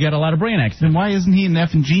because you got a lot of brain activity. Then why isn't he an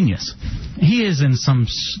effing genius? He is in some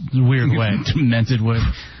weird way. Demented way.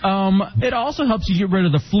 It also helps you get rid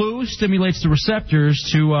of the flu, stimulates the receptors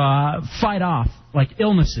to fight off, like,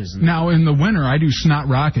 illnesses. Now, in the winter, I do snot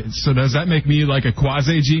rockets, so does that make me, like, a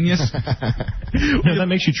quasi-genius? Yeah, that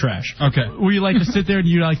makes you trash. Okay. Will you like to sit there and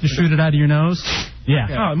you like to shoot it out of your nose?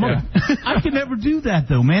 Yeah. I can never do that,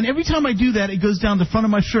 though, man. Every time I do that, it goes down the front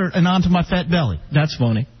of my shirt and onto my fat belly. That's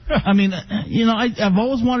funny. I mean, I've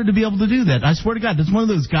always wanted to be able to do that. I swear to God, that's one of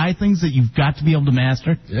those guy things that you've got to be able to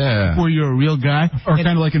master. Yeah. Before you're a real guy. Or kind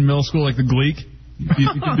of like in middle school, like the gleek. You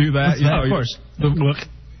can do that. Of course.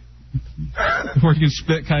 Or you can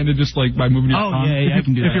spit kind of just like by moving your tongue. Yeah, I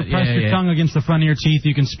can do that. If you press your tongue against the front of your teeth,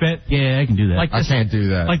 you can spit. Yeah, I can do that. Like this, I can't do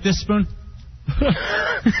that. Like this spoon.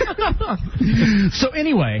 So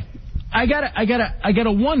anyway, I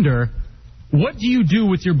gotta wonder, what do you do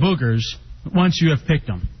with your boogers once you have picked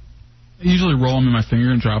them? I usually roll them in my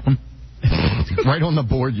finger and drop them. Right on the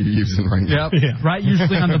board you're using right now. Yep. Yeah. Right,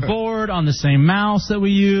 usually on the board, on the same mouse that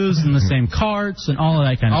we use, and the same carts, and all of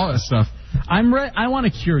that kind of stuff. I want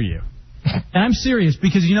to cure you. And I'm serious,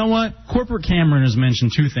 because you know what? Corporate Cameron has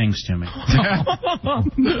mentioned 2 things to me.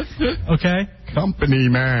 Okay? Company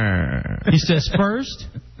man. He says, first,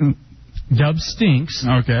 Dubs stinks.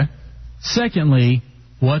 Okay. Secondly,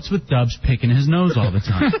 what's with Dubs picking his nose all the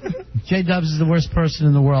time? J-Dubs is the worst person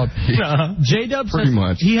in the world. J-Dubs Pretty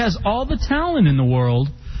much. He has all the talent in the world,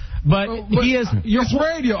 but he has... It's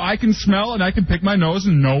radio. I can smell and I can pick my nose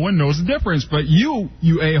and no one knows the difference. But you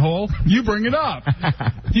a-hole, you bring it up.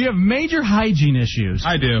 You have major hygiene issues.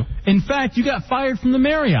 I do. In fact, you got fired from the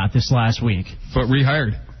Marriott this last week. But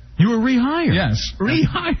rehired. You were rehired? Yes.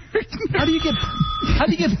 Rehired? How do you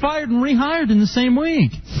get fired and rehired in the same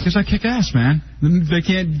week? Because I kick ass, man.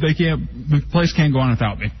 The place can't go on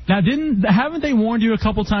without me. Now, haven't they warned you a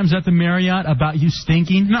couple times at the Marriott about you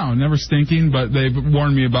stinking? No, never stinking, but they've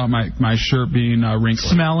warned me about my shirt being wrinkly.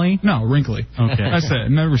 Smelly? No, wrinkly. Okay. That's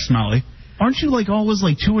it. Never smelly. Aren't you always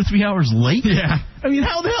 2 or 3 hours late? Yeah. I mean,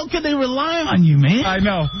 how the hell can they rely on you, man? I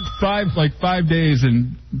know. 5 days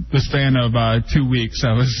in the span of 2 weeks,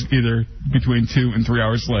 I was either between 2 and 3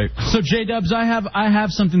 hours late. So, J-Dubs, I have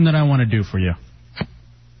something that I want to do for you.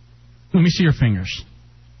 Let me see your fingers.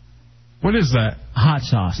 What is that? Hot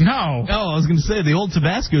sauce. No. Oh, I was going to say the old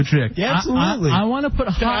Tabasco trick. Yeah, absolutely. I want to put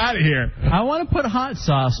Get out of here. I want to put hot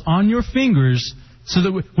sauce on your fingers so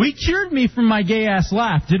that we cured me from my gay ass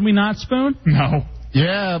laugh. Did we not, Spoon? No.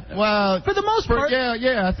 Yeah, well, for the most part,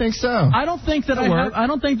 yeah, I think so. I don't think that I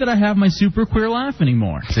don't think that I have my super queer laugh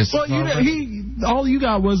anymore. Well, all you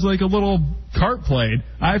got was a little cart plate.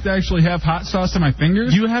 I have to actually have hot sauce on my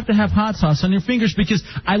fingers. You have to have hot sauce on your fingers because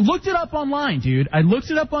I looked it up online, dude. I looked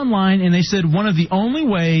it up online, and they said one of the only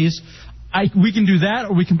ways we can do that,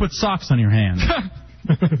 or we can put socks on your hands.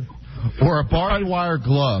 or a barbed wire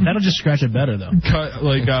glove. That'll just scratch it better, though. Cut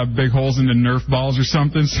like big holes into Nerf balls or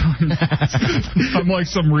something. So I'm like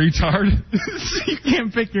some retard. You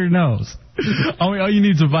can't pick your nose. All you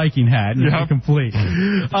need is a Viking hat and you're complete.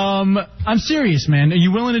 I'm serious, man. Are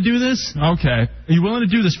you willing to do this? Okay. Are you willing to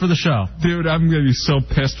do this for the show? Dude, I'm going to be so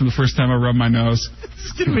pissed for the first time I rub my nose.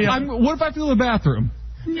 What if I feel the bathroom?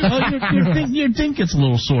 Your dink gets a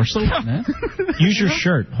little sore. So what, man? Use your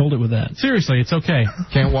shirt. Hold it with that. Seriously, it's okay.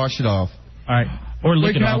 Can't wash it off. All right. Or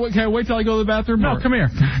lick it off. Can I wait till I go to the bathroom? No, come here.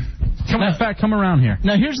 Come around here.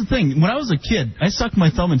 Now, here's the thing. When I was a kid, I sucked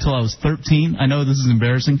my thumb until I was 13. I know this is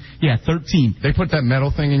embarrassing. Yeah, 13. They put that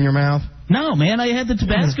metal thing in your mouth? No, man, I had the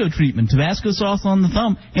Tabasco treatment, Tabasco sauce on the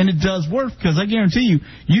thumb, and it does work because I guarantee you,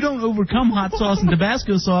 you don't overcome hot sauce and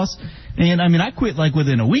Tabasco sauce. And, I mean, I quit like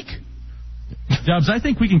within a week. Dubs, I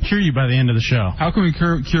think we can cure you by the end of the show. How can we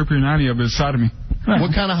cure Piranani of his sodomy?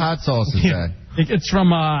 What kind of hot sauce is that? It's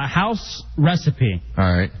from a house recipe.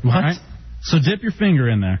 All right. What? All right? So dip your finger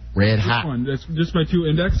in there. Red Which hot. one? That's just my 2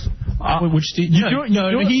 index? He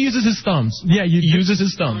uses his thumbs. Yeah, he uses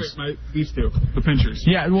his thumbs. These 2, the pinchers.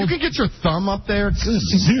 Yeah, well, you can get your thumb up there.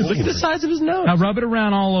 Dude, look at the size of his nose. Now rub it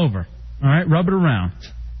around all over. All right, rub it around.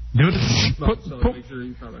 Do it.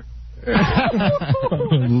 Oh,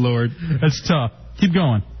 Lord. That's tough. Keep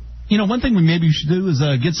going. You know, one thing we maybe should do is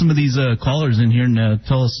get some of these callers in here and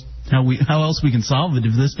tell us how else we can solve it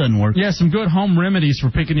if this doesn't work. Yeah, some good home remedies for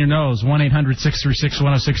picking your nose.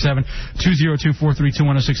 1-800-636-1067,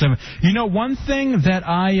 202-432-1067. You know, one thing that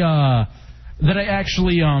I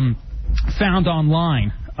actually found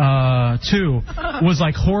online too was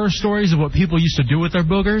like horror stories of what people used to do with their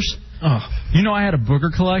boogers. Oh. You know, I had a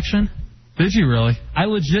booger collection. Did you really? I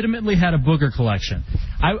legitimately had a booger collection.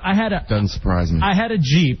 I had a. Doesn't surprise me. I had a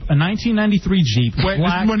Jeep, a 1993 Jeep. Wait, this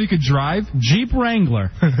is one you could drive? Jeep Wrangler.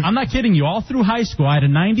 I'm not kidding you. All through high school, I had a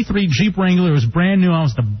 93 Jeep Wrangler. It was brand new. I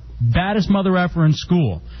was the baddest mother effer in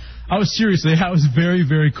school. I was very,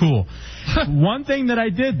 very cool. One thing that I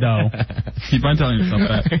did, though, keep on telling yourself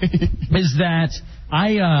that, is that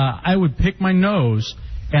I would pick my nose.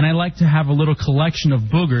 And I like to have a little collection of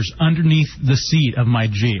boogers underneath the seat of my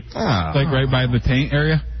Jeep. Like right by the taint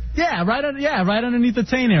area? Yeah, right underneath the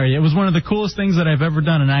taint area. It was one of the coolest things that I've ever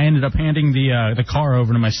done, and I ended up handing the car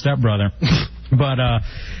over to my stepbrother. But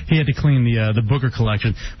he had to clean the booger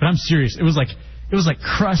collection. But I'm serious. It was like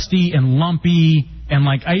crusty and lumpy, and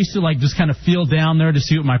like I used to like just kind of feel down there to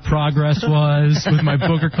see what my progress was with my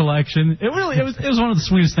booger collection. It was one of the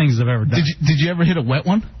sweetest things I've ever done. Did you ever hit a wet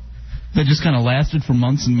one? That just kind of lasted for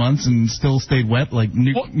months and months and still stayed wet, like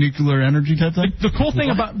nuclear energy type thing? The cool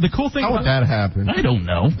thing about how would that happen? I don't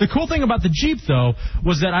know. The cool thing about the Jeep, though,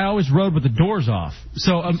 was that I always rode with the doors off.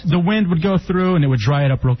 So the wind would go through and it would dry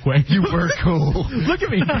it up real quick. You were cool. Look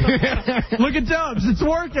at me. Look at Dubs. It's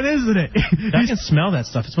working, isn't it? I can smell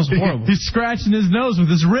that stuff. It smells horrible. He's scratching his nose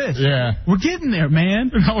with his wrist. Yeah. We're getting there,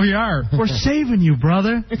 man. No, we are. We're saving you,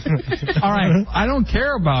 brother. All right. I don't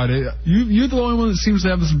care about it. You're the only one that seems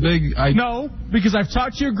to have this big... No, because I've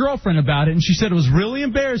talked to your girlfriend about it, and she said it was really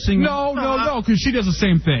embarrassing. No, because she does the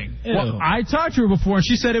same thing. Well, I talked to her before, and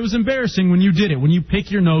she said it was embarrassing when you did it, when you pick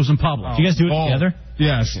your nose in public. Do you guys do it together?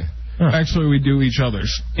 Yes. Actually, we do each other's.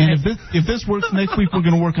 And if this works next week, we're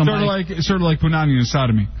going to work on sort of like Punani and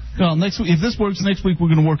sodomy. Well, next week, if this works next week, we're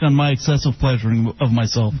going to work on my excessive pleasuring of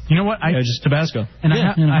myself. You know what? Just Tabasco. And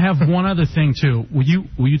I have one other thing too. Will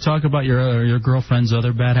you talk about your girlfriend's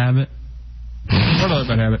other bad habit? What other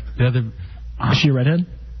bad habit? The other. Is she a redhead?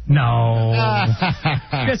 No.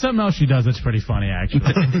 Yeah, something else she does that's pretty funny, actually.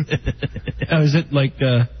 Oh, is it like?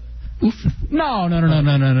 Oof. No.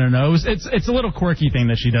 It's a little quirky thing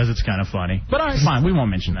that she does. It's kind of funny. But all right, fine. We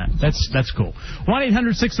won't mention that. That's cool.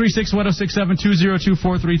 1-800-636-1067,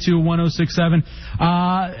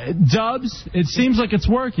 202-432-1067. Dubs, it seems like it's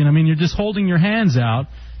working. I mean, you're just holding your hands out.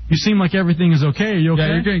 You seem like everything is okay. Are you okay?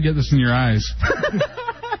 Yeah, you're going to get this in your eyes.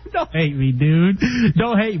 Don't hate me, dude.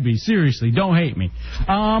 Don't hate me. Seriously, don't hate me.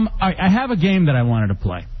 I have a game that I wanted to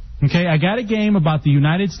play. Okay, I got a game about the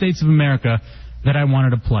United States of America that I wanted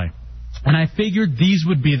to play. And I figured these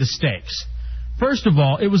would be the stakes. First of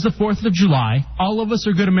all, it was the 4th of July. All of us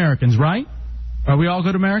are good Americans, right? Are we all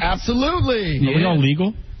good Americans? Absolutely. Are we all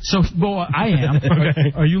legal? So, well, I am.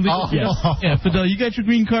 Okay. Are you legal? Yes. Yeah, Fidel, you got your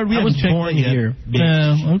green card? I was born here.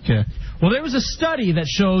 Okay. Well, there was a study that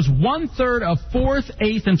shows 1/3 of 4th,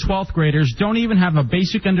 8th, and 12th graders don't even have a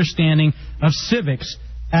basic understanding of civics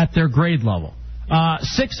at their grade level.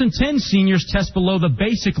 6 and 10 seniors test below the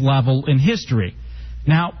basic level in history.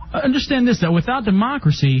 Now, understand this, that without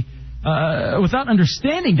democracy, without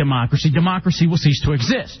understanding democracy will cease to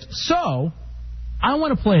exist. So, I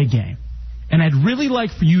want to play a game. and I'd really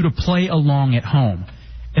like for you to play along at home.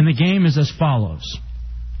 And the game is as follows.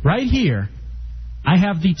 Right here, I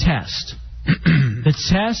have the test. The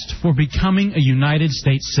test for becoming a United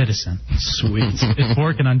States citizen. Sweet. It's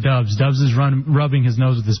working on Dubs. Dubs is rubbing his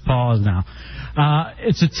nose with his paws now.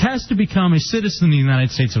 It's a test to become a citizen of the United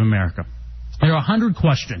States of America. There are 100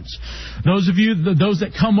 questions. Those of you, those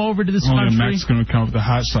that come over to this country... Only a Mexican would come up with a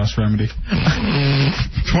hot sauce remedy.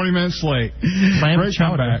 20 minutes late. Great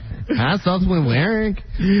comeback. Hot sauce with Eric.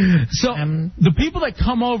 So, the people that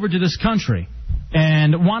come over to this country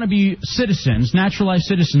and want to be citizens, naturalized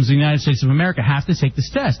citizens of the United States of America, have to take this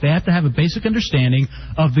test. They have to have a basic understanding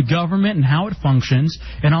of the government and how it functions,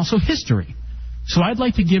 and also history. So I'd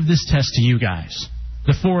like to give this test to you guys,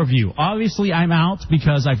 the four of you. Obviously, I'm out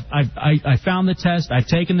because I found the test. I've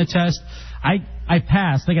taken the test. I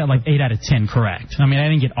passed. I got like 8 out of 10 correct. I mean, I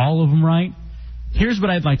didn't get all of them right. Here's what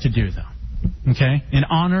I'd like to do, though, okay, in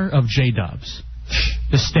honor of J-Dubs.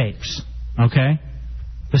 The stakes, okay?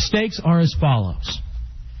 The stakes are as follows.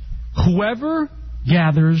 Whoever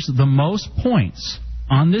gathers the most points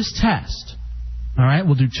on this test, all right,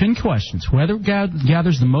 we'll do 10 questions. Whoever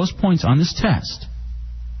gathers the most points on this test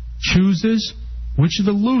chooses which of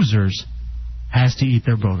the losers has to eat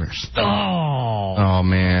their boogers. Oh,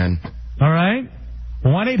 man. All right?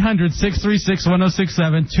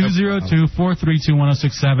 1-800-636-1067,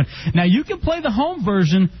 202-432-1067. Now, you can play the home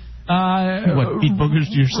version... eat boogers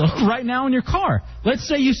to yourself? Right now in your car. Let's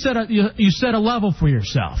say you set a level for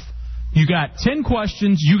yourself. You got 10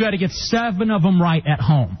 questions. You got to get 7 of them right at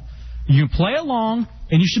home. You play along,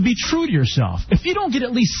 and you should be true to yourself. If you don't get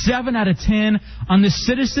at least 7 out of 10 on this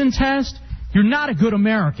citizen test, you're not a good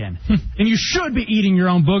American. And you should be eating your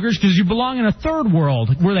own boogers because you belong in a third world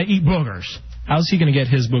where they eat boogers. How's he going to get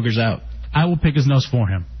his boogers out? I will pick his nose for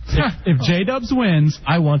him. If J-Dubs wins...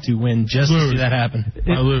 I want to win just to see that happen.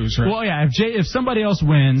 I lose, right? Well, yeah, if somebody else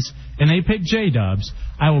wins and they pick J-Dubs,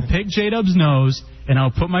 I will pick J-Dubs' nose and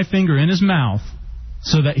I'll put my finger in his mouth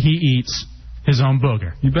so that he eats his own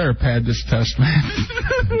booger. You better pad this test, man.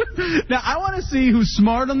 Now, I want to see who's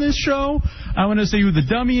smart on this show. I want to see who the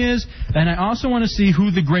dummy is. And I also want to see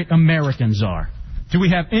who the great Americans are. Do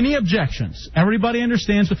we have any objections? Everybody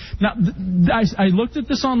understands. Now, I looked at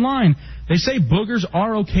this online. They say boogers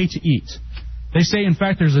are okay to eat. They say, in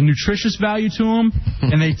fact, there's a nutritious value to them,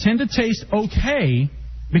 and they tend to taste okay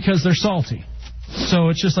because they're salty. So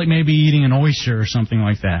it's just like maybe eating an oyster or something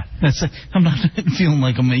like that. I'm not feeling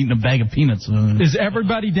like I'm eating a bag of peanuts. Is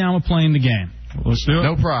everybody down with playing the game? Let's do it.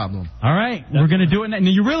 No problem. All right, we're going to do it now. Now,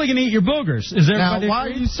 you're really going to eat your boogers. Is everybody? Now, why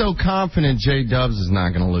are you so confident J-Dubs is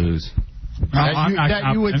not going to lose?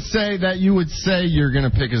 You would say you're going to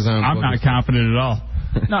pick his own. I'm not confident at all.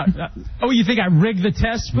 No. Oh, you think I rigged the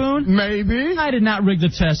test, Spoon? Maybe. I did not rig the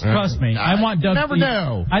test. Trust me. I want Dubs. Never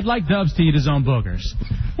know. I'd like Dubs to eat his own boogers.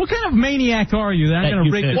 What kind of maniac are you that I'm going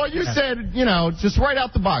to rig? Well, you said, just right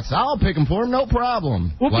out the box. I'll pick him for him, no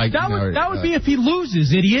problem. Well, that would be if he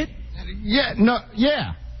loses, idiot. Yeah. No.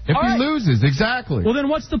 Yeah. If he loses, exactly. Well, then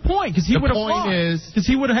what's the point? Because he would have lost. Because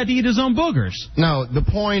he would have had to eat his own boogers. No, the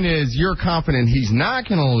point is you're confident he's not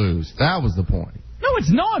going to lose. That was the point.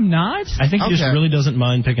 No, I'm not. I think he just really doesn't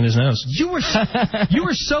mind picking his nose. You were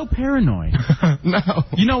so paranoid. No.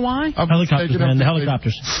 You know why? Helicopters, man. The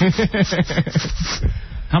helicopters.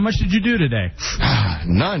 How much did you do today?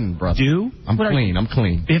 None, brother. I'm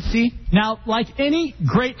clean. 50? Now, like any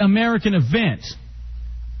great American event,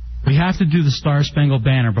 we have to do the Star-Spangled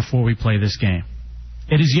Banner before we play this game.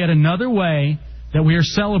 It is yet another way that we are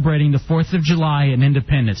celebrating the 4th of July and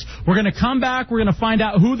independence. We're going to come back. We're going to find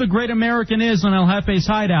out who the great American is on El Jefe's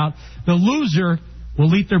Hideout. The loser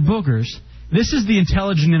will eat their boogers. This is the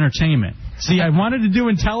intelligent entertainment. See, I wanted to do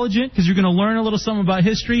intelligent because you're going to learn a little something about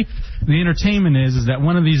history. The entertainment is that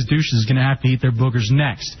one of these douches is going to have to eat their boogers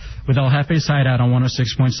next with El Jefe's Hideout on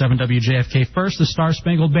 106.7 WJFK. First, the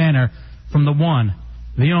Star-Spangled Banner from the one,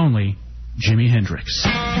 the only, Jimi Hendrix.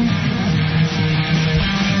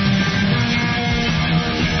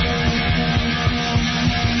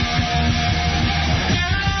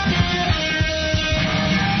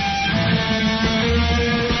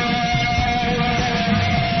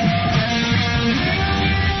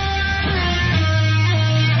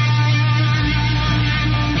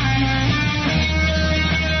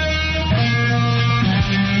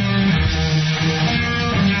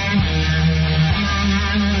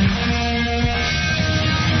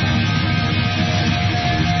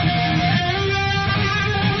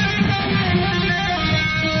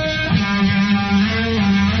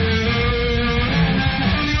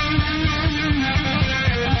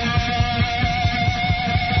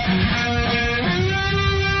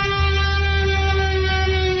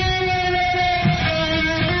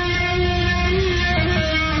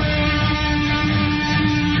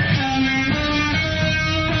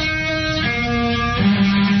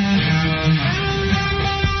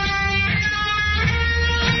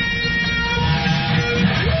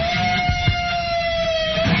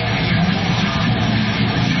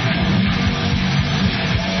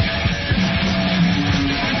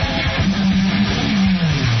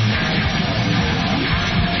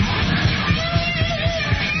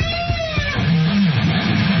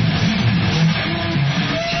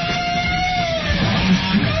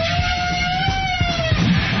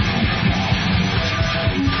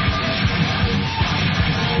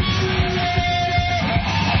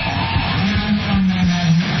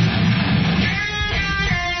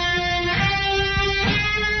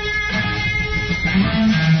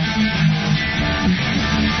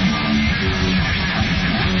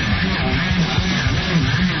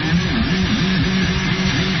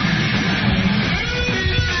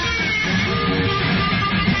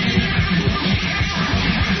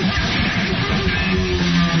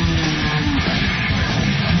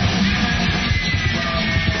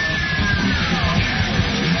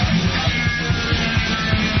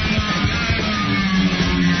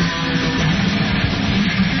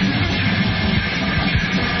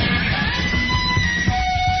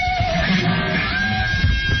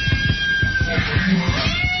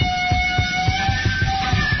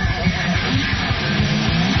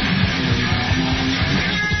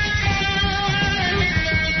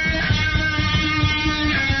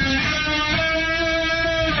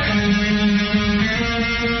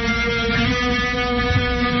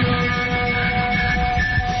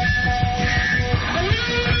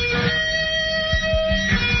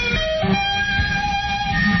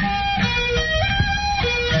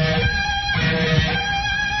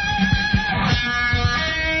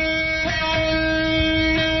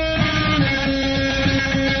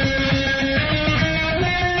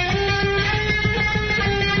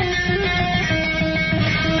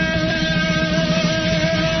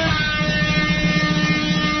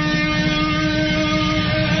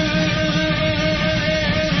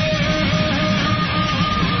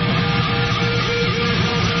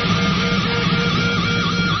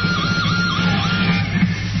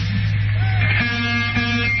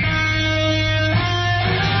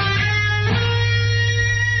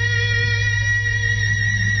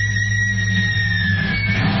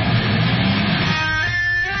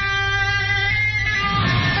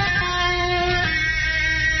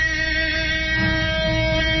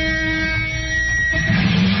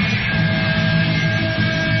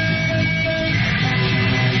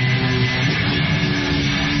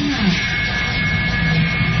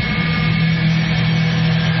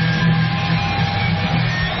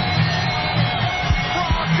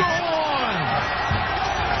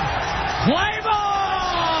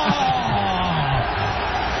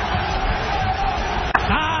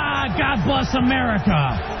 bless America.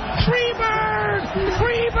 Freebird!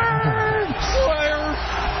 Freebird!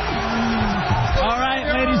 All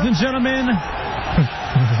right, ladies and gentlemen.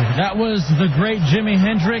 That was the great Jimi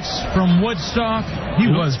Hendrix from Woodstock. He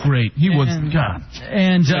was great. He was God.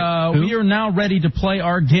 And we are now ready to play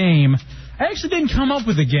our game. I actually didn't come up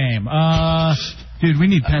with a game. Dude, we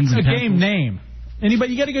need pens and pencils. A game name.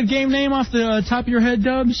 Anybody, you got a good game name off the top of your head,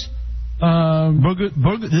 Dubs? Boogers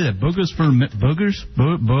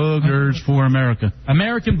for America.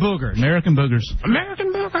 American boogers. American boogers.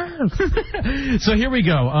 American boogers. So here we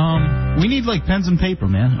go. We need like pens and paper,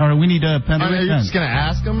 man. Or we need pen and Are you pens. just gonna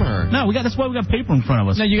ask them, or No, that's why we got paper in front of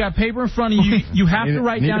us. No, you got paper in front of you. You have to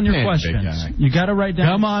write down your questions. You got to write down.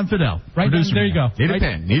 Come on, Fidel. Write down, there you go. Need a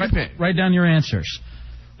pen. Need a pen. Write down your answers.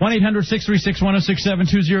 1-800-636-1067,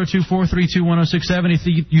 202-432-1067 if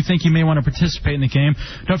you think you may want to participate in the game.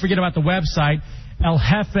 Don't forget about the website,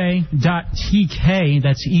 eljefe.tk,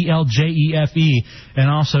 that's ELJEFE, and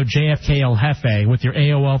also JFK El Jefe with your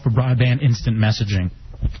AOL for broadband instant messaging.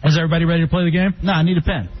 Is everybody ready to play the game? No, I need a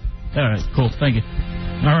pen. All right, cool. Thank you.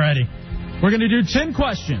 All righty. We're going to do 10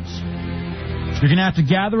 questions. You're going to have to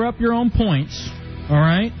gather up your own points, all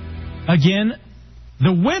right? Again,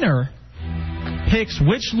 the winner picks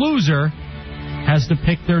which loser has to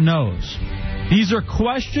pick their nose. These are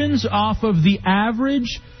questions off of the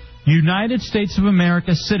average United States of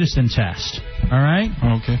America citizen test. All right?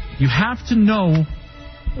 Okay. You have to know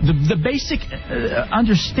the basic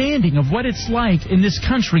understanding of what it's like in this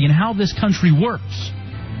country and how this country works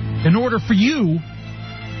in order for you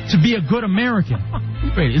to be a good American.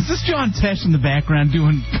 Wait, is this John Tesh in the background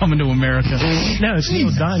doing Coming to America? No, it's Neil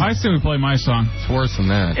Diamond. I say we play my song. It's worse than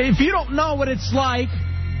that. If you don't know what it's like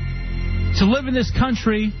to live in this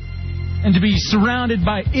country and to be surrounded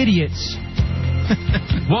by idiots,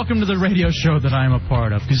 welcome to the radio show that I'm a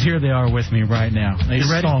part of, because here they are with me right now. They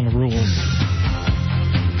song rules.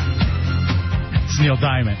 It's Neil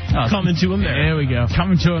Diamond. Coming to America. There we go.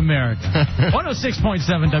 Coming to America. 106.7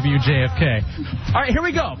 WJFK. All right, here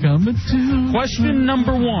we go. Question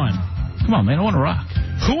number 1. Come on, man. I want to rock.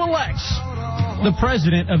 Who elects the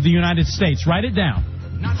President of the United States? Write it down.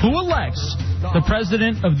 Who elects the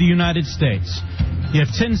President of the United States? You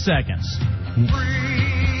have 10 seconds.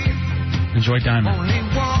 Enjoy Diamond.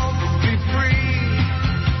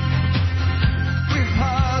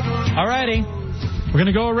 All righty. We're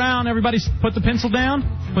going to go around. Everybody put the pencil down.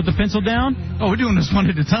 Put the pencil down. Oh, we're doing this one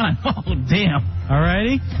at a time. Oh, damn. All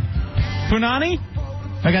righty. Punani?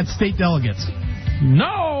 I got state delegates. No!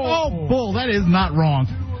 Oh, bull. That is not wrong.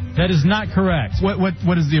 That is not correct. What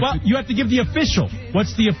is the... Well, you have to give the official.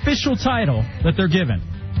 What's the official title that they're given?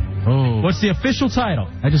 Oh. What's the official title?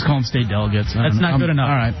 I just call them state delegates. That's not good enough.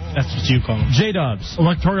 All right. That's what you call them. J-Dubs.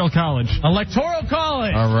 Electoral College. Electoral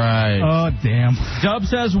College. All right. Oh, damn.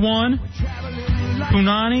 Dubs has 1.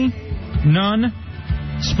 Punani, none.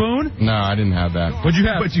 Spoon? No, I didn't have that. What'd you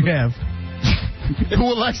have? What'd you have?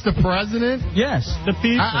 Who elects the president? Yes. The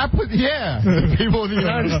people. I put, the people in the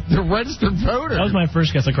United States, the registered voters. That was my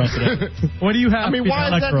first guess across the day. What do you have? I mean,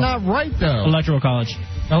 why is that not right, though? Electoral College.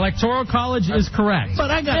 Electoral College is correct.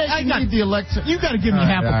 But I got the elector. You got to give me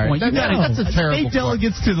half a point. That's a terrible state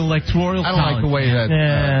delegates to the electoral college. I don't like the way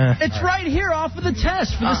that. It's right here off of the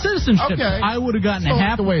test for the citizenship. Okay. I would have gotten the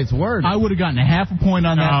way it's worded. I would have gotten a half a point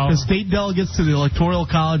on that. The state delegates to the electoral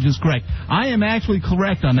college is correct. I am actually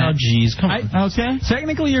correct on that. Oh, jeez, come on. Okay.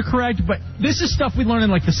 Technically, you're correct, but this is stuff we learned in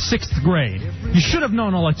like the 6th grade. You should have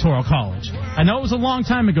known electoral college. I know it was a long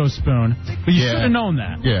time ago, Spoon, but you should have known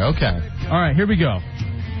that. Yeah. Okay. All right, here we go.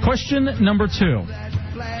 Question number 2.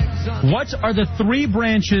 What are the 3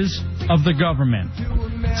 branches of the government?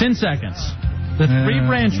 10 seconds. The 3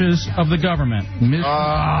 branches of the government.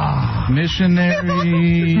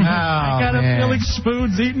 Missionary. I got a feeling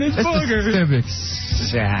Spoon's eating his boogers. Civics.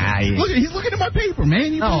 Look, he's looking at my paper,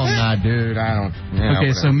 man. No, I'm not, dude. I don't. Yeah,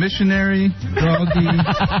 okay, so missionary, druggy.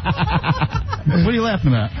 What are you laughing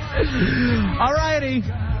about? All righty.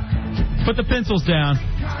 Put the pencils down.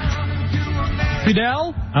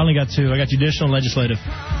 Fidel? I only got 2. I got judicial and legislative.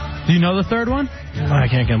 Do you know the 3rd one? I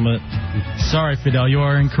can't come with it. Sorry, Fidel, you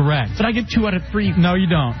are incorrect. But I get 2 out of 3. No, you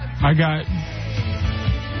don't. I got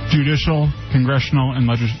judicial, congressional, and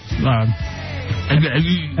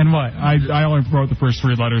and what? I only wrote the first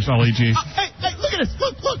 3 letters, LEG. Hey, look at this.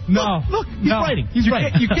 Look. No. Look. He's writing. He's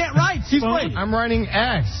writing. You can't write. He's writing. I'm writing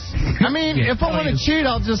X. I mean, if I want to cheat,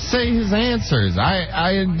 I'll just say his answers.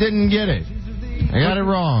 I didn't get it. I got it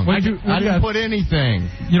wrong. I didn't put anything.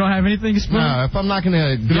 You don't have anything, Spoon? No, if I'm not going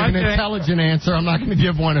to give an intelligent answer, I'm not going to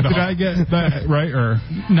give one at all. Did I get that right? Or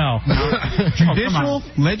No. Judicial,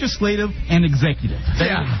 legislative, and executive.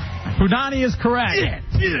 Yeah. Punani is correct.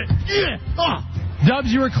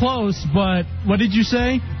 Dubs, you were close, but what did you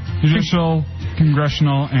say? judicial,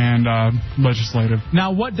 congressional, and legislative.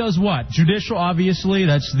 Now, what does what? Judicial, obviously,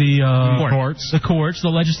 that's the courts. The courts. The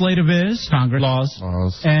legislative is Congress.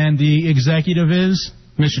 Laws. And the executive is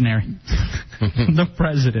missionary. The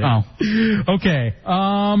president. Oh. Okay.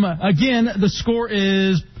 Again, the score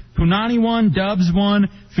is Punani 1, Dubs 1,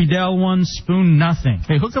 Fidel 1, Spoon nothing.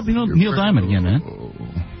 Hey, hook up Neil Diamond again, man. All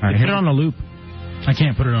right, hit it on a loop. I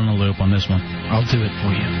can't put it on a loop on this one. I'll do it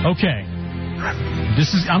for you. Okay.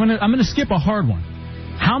 I'm gonna skip a hard one.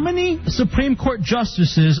 How many Supreme Court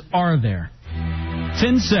justices are there?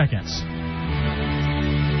 10 seconds.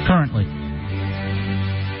 Currently.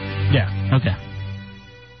 Yeah. Okay.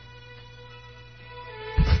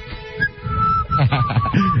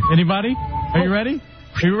 Anybody? Are you ready?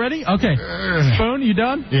 Are you ready? Okay. Spoon, you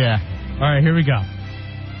done? Yeah. All right, here we go.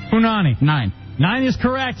 Punani. 9. 9 is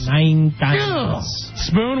correct. 9 times.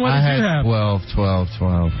 Spoon, what did you have? 12.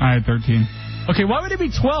 I had 13. Okay, why would it be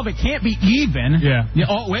 12? It can't be even. Yeah.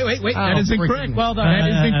 Oh, wait. That is incorrect. Well done. That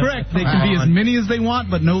is incorrect. They can be as many as they want,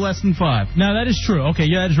 but no less than 5. No, that is true. Okay,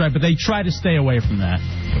 yeah, that is right, but they try to stay away from that.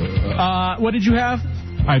 What did you have?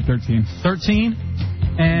 I had 13. 13?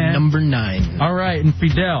 And number 9. All right, and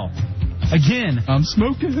Fidel. Again, I'm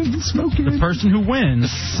smoking. The person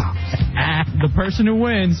who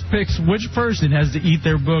wins, picks which person has to eat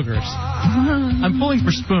their boogers. I'm pulling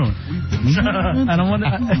for Spoon. I don't want to.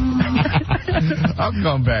 I'll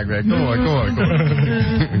come back, man. Go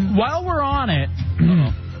on. While we're on it,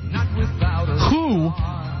 who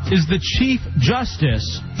is the Chief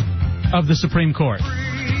Justice of the Supreme Court?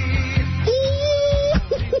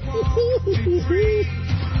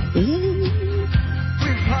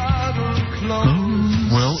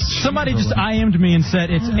 Well, somebody just IM'd me and said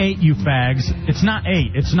it's 8, you fags. It's not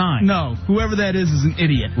 8, it's 9. No, whoever that is an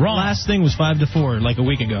idiot. Wrong. Last thing was 5-4, like a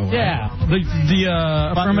week ago. Right? Yeah, the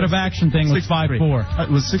affirmative action thing was 5-4.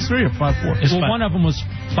 It was 6-3 or 5-4? Well, one of them was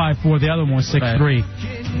 5-4, the other one was 6-3.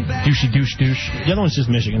 Douchey douche. The other one's just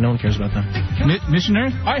Michigan. No one cares about that.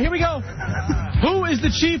 Missionary? All right, here we go. Who is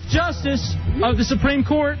the Chief Justice of the Supreme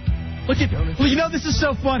Court? Well, you know, this is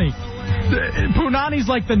so funny. Punani's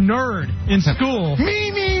like the nerd in school. Me.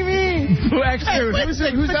 Who actually?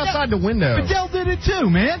 Who's outside the window? Fidel did it too,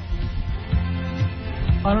 man.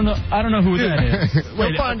 I don't know who that is.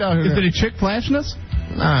 We'll find out who. Is it a chick flashing us?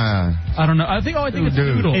 Nah. I don't know. I think it's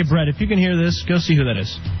Doodles. Hey, Brett, if you can hear this, go see who that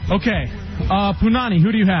is. Okay. Punani,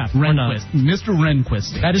 who do you have? Rehnquist. Mr.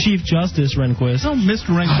 Rehnquist. That is Chief Justice Rehnquist. No,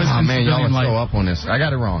 Mr. Rehnquist. Oh, man, y'all are so up on this. I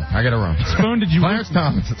got it wrong. Spoon, did you Clarence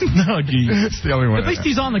Thomas. No, geez. It's the only one. At least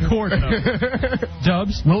he's on the court, though.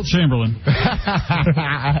 Dubs? Wilt Chamberlain.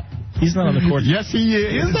 He's not on the court. Yes, he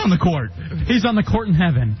is. He is on the court. He's on the court in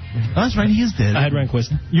heaven. Oh, that's right, he is dead. I had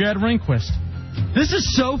Rehnquist. You had Rehnquist. This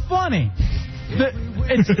is so funny.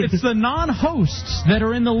 It's the non-hosts that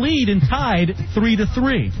are in the lead and tied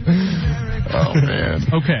 3-3. Oh, man.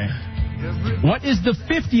 Okay. What is the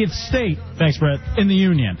 50th state? Thanks, Brett. In the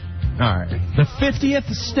Union. All right. The 50th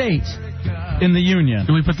state in the Union.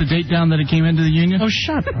 Did we put the date down that it came into the Union? Oh,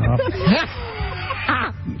 shut up.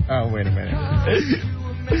 Oh, wait a minute.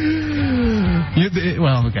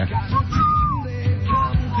 Well, okay.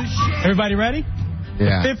 Everybody ready?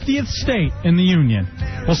 Yeah. The 50th state in the Union.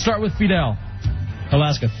 We'll start with Fidel.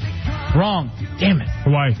 Alaska. Wrong. Damn it.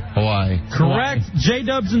 Hawaii. Correct.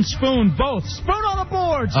 J-Dubs and Spoon, both. Spoon on the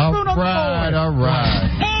board. Spoon on the board. All right.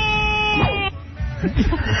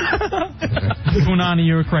 Punani,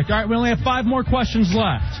 you were correct. All right, we only have 5 more questions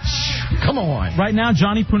left. Come on. Right now,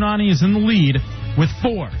 Johnny Punani is in the lead with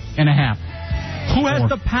 4.5. Who has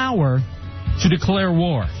the power to declare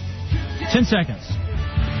war? 10 seconds.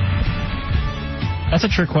 That's a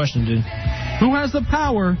trick question, dude. Who has the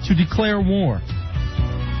power to declare war?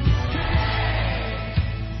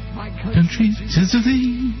 Country, tis of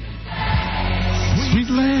thee, sweet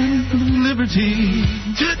land of liberty.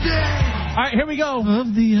 Today. All right, here we go.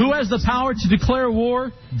 Who has the power to declare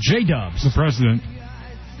war? J-Dubs. The president.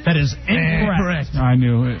 That is incorrect. I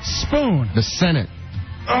knew it. Spoon. The Senate.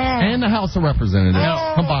 And the House of Representatives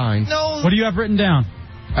combined. What do you have written down?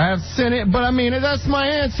 I have Senate, but I mean, that's my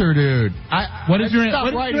answer, dude. What is your answer?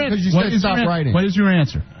 Stop writing because you said stop writing. What is your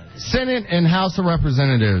answer? Senate and House of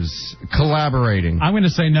Representatives collaborating. I'm going to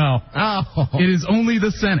say no. Oh. It is only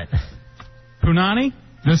the Senate. Punani?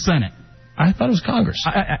 The Senate. I thought it was Congress.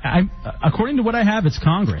 According to what I have, it's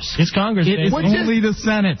Congress. It's Congress. It's only the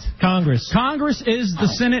Senate. Congress is the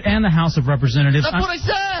Senate and the House of Representatives. That's what I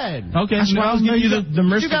said. Okay, I'll give you the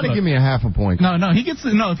mercy. You got to give me a half a point. No, he gets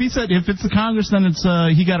no. If he said if it's the Congress, then it's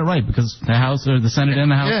he got it right because the House or the Senate and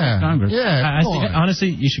the House is Congress. Yeah, I think, honestly,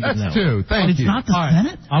 you should give that's that two. Thank it's you. not the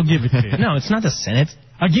Senate. I'll give it to you. No, it's not the Senate.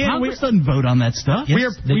 Again, Congress doesn't vote on that stuff.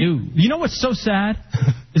 Yes, they do. You know what's so sad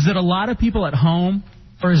is that a lot of people at home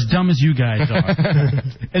are as dumb as you guys are.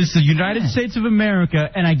 It's the United States of America,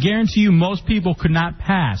 and I guarantee you most people could not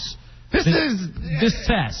pass this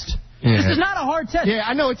test. Yeah. This is not a hard test. Yeah,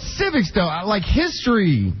 I know it's civics though. I like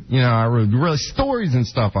history. You know, I really stories and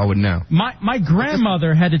stuff. I would know. My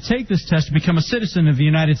grandmother had to take this test to become a citizen of the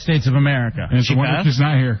United States of America. And she wonder she's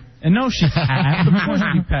not here. And no, she passed. Of course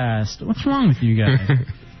she passed. What's wrong with you guys?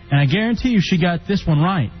 And I guarantee you she got this one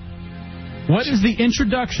right. What is the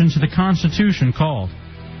introduction to the Constitution called?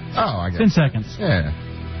 Oh, I got 10 seconds. Yeah.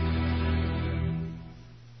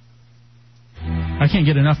 I can't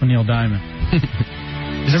get enough of Neil Diamond.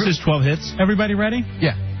 Is this 12 hits? Everybody ready?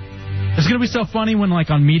 Yeah. It's going to be so funny when, like,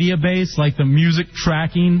 on Media Base, like the music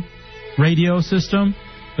tracking radio system,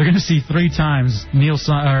 they're going to see 3 times Neil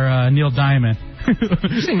Diamond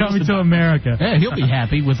coming to America. Yeah, he'll be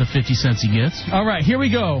happy with the 50 cents he gets. All right, here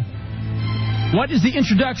we go. What is the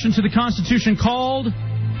introduction to the Constitution called?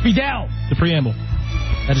 Fidel. The preamble.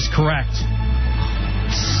 That is correct.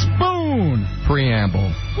 Spoon.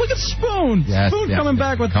 Preamble. Look at Spoon. Yes, Spoon coming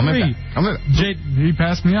back with 3. He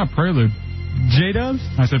passed me up. Prelude. J-Dubs?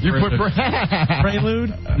 I said You prelude. put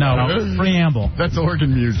Prelude? No, preamble. That's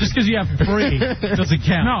organ music. Just because you have 3 doesn't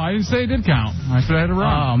count. No, I didn't say it did count. I said I had it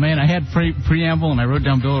wrong. Oh man, I had preamble and I wrote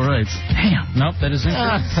down Bill of Rights. Damn. Nope, that is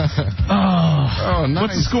incorrect. Oh, nice.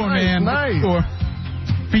 What's the score, man? Nice. What's the score?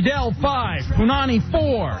 Fidel 5, Punani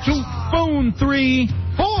 4, Spoon 3,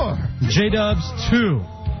 4. J-Dubs 2.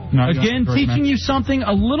 No, Again, teaching you something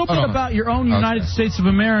a little bit about your own United States of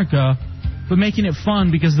America, but making it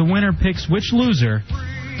fun because the winner picks which loser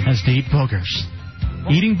has to eat boogers.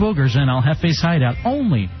 Eating boogers in El Jefe's Hideout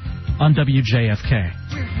only on WJFK.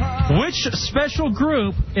 Which special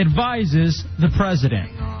group advises the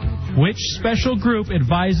president? Which special group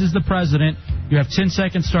advises the president? You have 10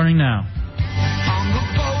 seconds starting now. On the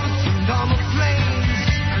boats and on the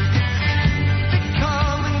planes, they're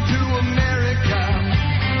coming to America,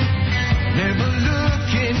 never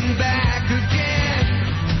looking back again.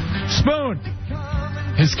 Spoon.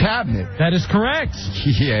 His cabinet. That is correct.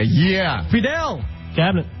 Yeah. Fidel.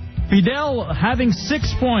 Cabinet. Fidel having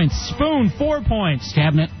 6 points. Spoon 4 points.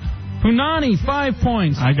 Cabinet. Punani 5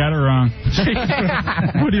 points. I got it wrong.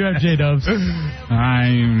 What do you have, J-Dubs? I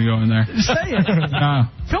ain't even going there. Say it. No.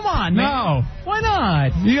 Come on, man. No. Why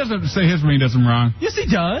not? He doesn't say his when he does them wrong. Yes, he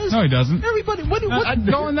does. No, he doesn't. Everybody, what Go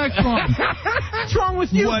on next one. what's wrong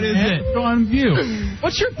with you? What is man? it? Go on you.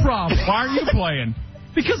 What's your problem? Why are you playing?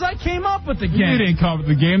 Because I came up with the You game. didn't come up with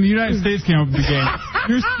the game. The United States came up with the game.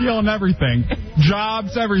 You're stealing everything.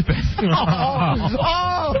 Jobs, everything.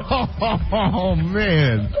 Oh,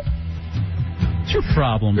 man. What's your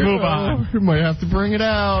problem? Move on. We might have to bring it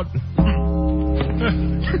out.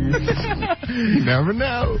 You never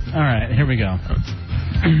know. All right, here we go.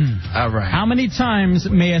 All right. How many times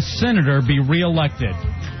may a senator be reelected?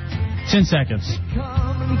 10 seconds.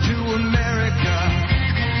 Coming to America.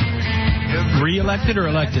 Re-elected or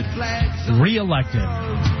elected? Reelected.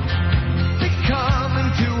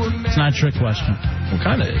 It's not a trick question. What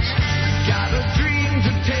kind of is? Got a dream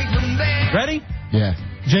to take them there. Ready? Yeah.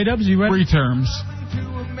 J-Dubs, you ready? 3 terms.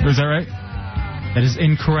 Is that right? That is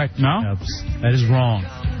incorrect. No? J-Dubs. That is wrong.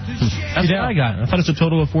 That's what I got. I thought it's a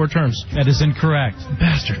total of 4 terms. That is incorrect.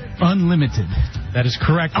 Bastard. Unlimited. That is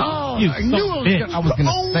correct. Oh, You I knew I was going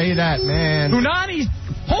to say that, man. Punani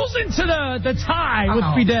pulls into the tie with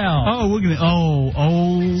Fidel. Oh, we're gonna.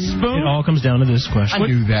 Spoon. It all comes down to this question. I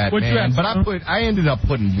knew that, what'd you man. have, But I ended up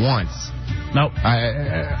putting once. Nope.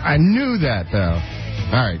 I knew that, though.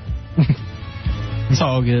 All right. It's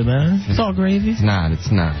all good, man. It's all gravy. It's not.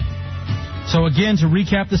 So again, to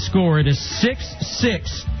recap the score, it is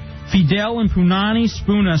 6-6. Fidel and Punani.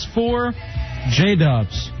 Spoon has 4.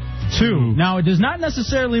 J-Dubs 2. Now, it does not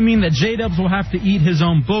necessarily mean that J-Dubs will have to eat his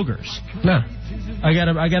own boogers. No. I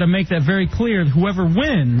gotta make that very clear. Whoever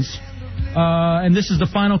wins, and this is the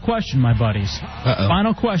final question, my buddies.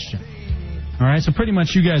 Final question. All right, so pretty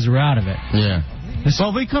much you guys are out of it. Yeah. So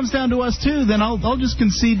if it comes down to us two, then I'll just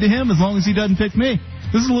concede to him as long as he doesn't pick me.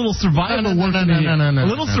 This is a little survivor working in here. A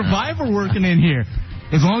little survivor working in here.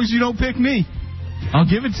 As long as you don't pick me, I'll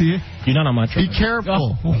give it to you. You're not on my track. Be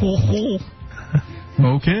careful.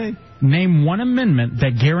 Okay. Name one amendment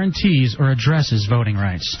that guarantees or addresses voting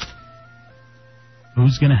rights.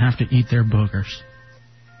 Who's going to have to eat their boogers?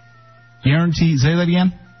 Guarantee. Say that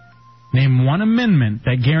again. Name one amendment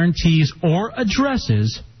that guarantees or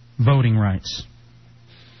addresses voting rights.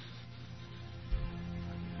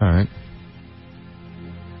 All right.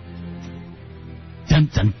 Dun,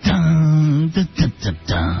 dun, dun, dun, dun, dun,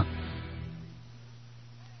 dun.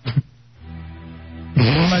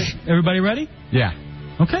 Everybody ready? Yeah.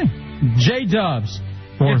 Okay. J-Dubs.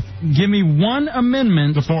 Fourth. Give me one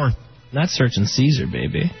amendment. The fourth. That's Searching Caesar,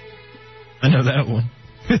 baby. I know that one.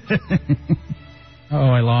 Oh,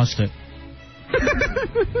 I lost it.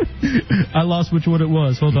 I lost which one it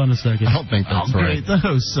was. Hold on a second. I don't think that's right. The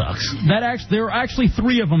host sucks. There are actually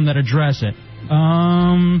 3 of them that address it.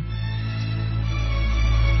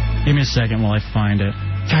 Give me a second while I find it.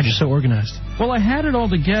 God, you're so organized. Well, I had it all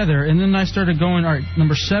together, and then I started going, all right,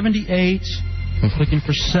 number 78. Looking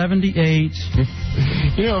for 78.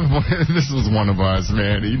 You know, if this was one of us,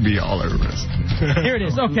 man, he'd be all over us. Here it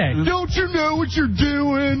is. Okay. Don't you know what you're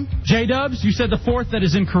doing? J-Dubs, you said the 4th. That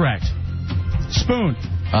is incorrect. Spoon.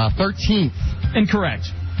 13th. Incorrect.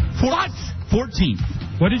 What?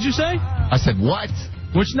 14th. What did you say? I said what?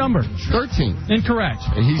 Which number? 13th. Incorrect.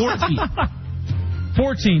 14th.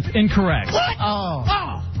 14th. Incorrect. What? Oh.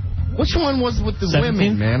 Which one was with the 17th?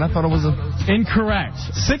 women, man? I thought it was a... Incorrect.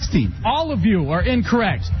 16th. All of you are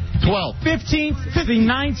incorrect. 12th. 15th, the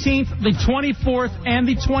 19th, the 24th, and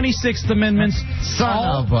the 26th Amendments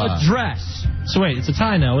all address. So wait, it's a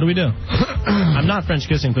tie now. What do we do? I'm not French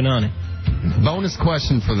kissing Punani. Bonus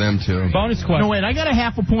question for them, too. Bonus question. No, wait, I got a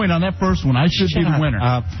half a point on that first one. I should be the winner.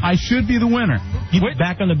 I should be the winner. Get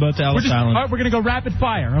back on the boat to Ellis Island. All right, we're going to go rapid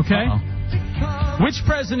fire, okay? Uh-oh. Which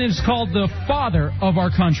president is called the father of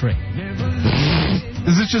our country?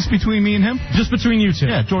 Is this just between me and him? Just between you two.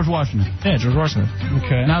 Yeah, George Washington. Yeah, George Washington.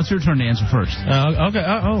 Okay. Now it's your turn to answer first. Okay.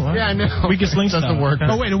 Yeah, I know. Weakest link doesn't style. work.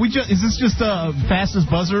 Oh, wait, is this just fastest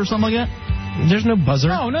buzzer or something like that? There's no buzzer.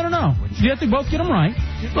 No. You have to both get them right.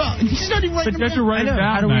 Well, he's not even writing You have to write it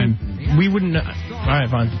down, man. We wouldn't know. All right,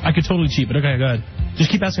 fine. I could totally cheat, but okay, go ahead.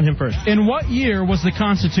 Just keep asking him first. In what year was the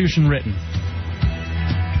Constitution written?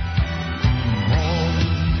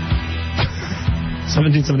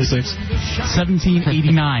 1776.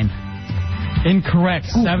 1789. Incorrect.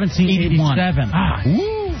 1787.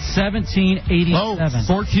 1787. Oh,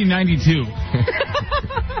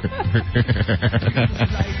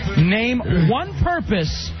 1492. Name one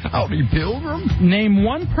purpose. Howdy, Pilgrim. Name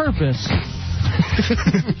one purpose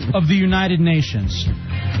of the United Nations.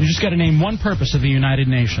 You just got to name one purpose of the United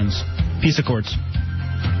Nations. Peace Accords.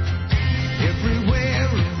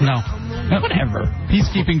 No. Whatever.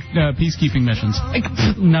 Peacekeeping missions.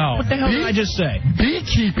 No. What the hell did I just say?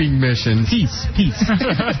 Beekeeping missions. Peace.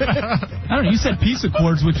 I don't know. You said peace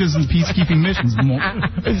accords, which isn't peacekeeping missions.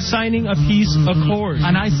 Signing a peace accord.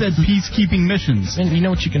 And I said peacekeeping missions. And you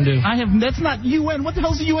know what you can do. That's not UN. What the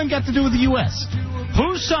hell's the UN got to do with the U.S.?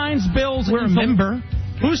 Who signs bills? We're a member.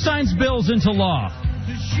 Who signs bills into law?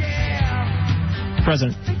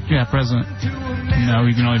 President. Yeah, president. No,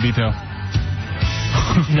 he can only veto.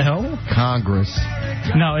 No? Congress.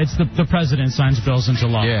 No, it's the president signs bills into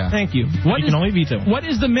law. Yeah. Thank you. You can only veto. What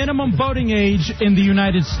is the minimum voting age in the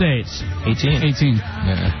United States? 18.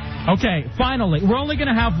 Yeah. Okay, finally, we're only going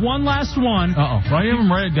to have one last one. Uh-oh. Why don't you have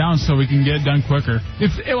them write it down so we can get it done quicker?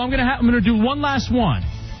 I'm going to do one last one.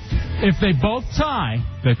 If they both tie,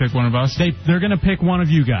 They pick one of us. they're going to pick one of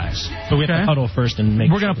you guys. But we have to huddle first and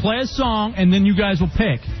make. We're going to play a song, and then you guys will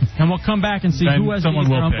pick, and we'll come back and see Then who has someone the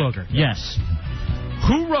will own pick. booger. Yes.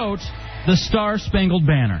 Who wrote the Star-Spangled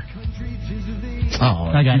Banner? Oh,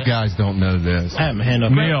 I got you it. guys don't know this. I have my hand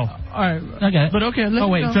up. Neil. All right. I got it. But okay. Oh,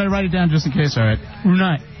 wait. Try to write it down just in case. All right.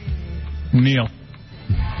 Brunei. Neil.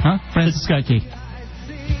 Huh? Francis Scott Key.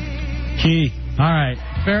 Key. All right.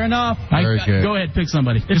 Fair enough. Very good. Go ahead. Pick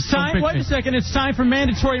somebody. It's Just don't time. pick Wait me. a second. It's time for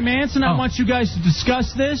Mandatory Manson. I Oh. want you guys to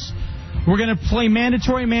discuss this. We're going to play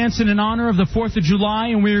Mandatory Manson in honor of the 4th of July,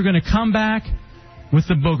 and we are going to come back with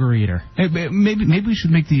the Booger Eater. Hey, maybe we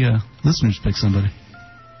should make the listeners pick somebody.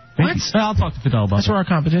 What? I'll talk to Fidel about That's for our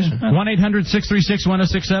competition.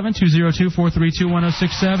 1-800-636-1067,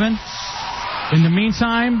 202-432-1067. In the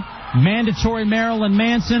meantime, Mandatory Marilyn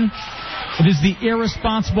Manson. It is the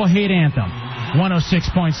irresponsible hate anthem.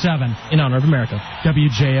 106.7 In honor of America.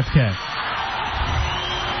 WJFK.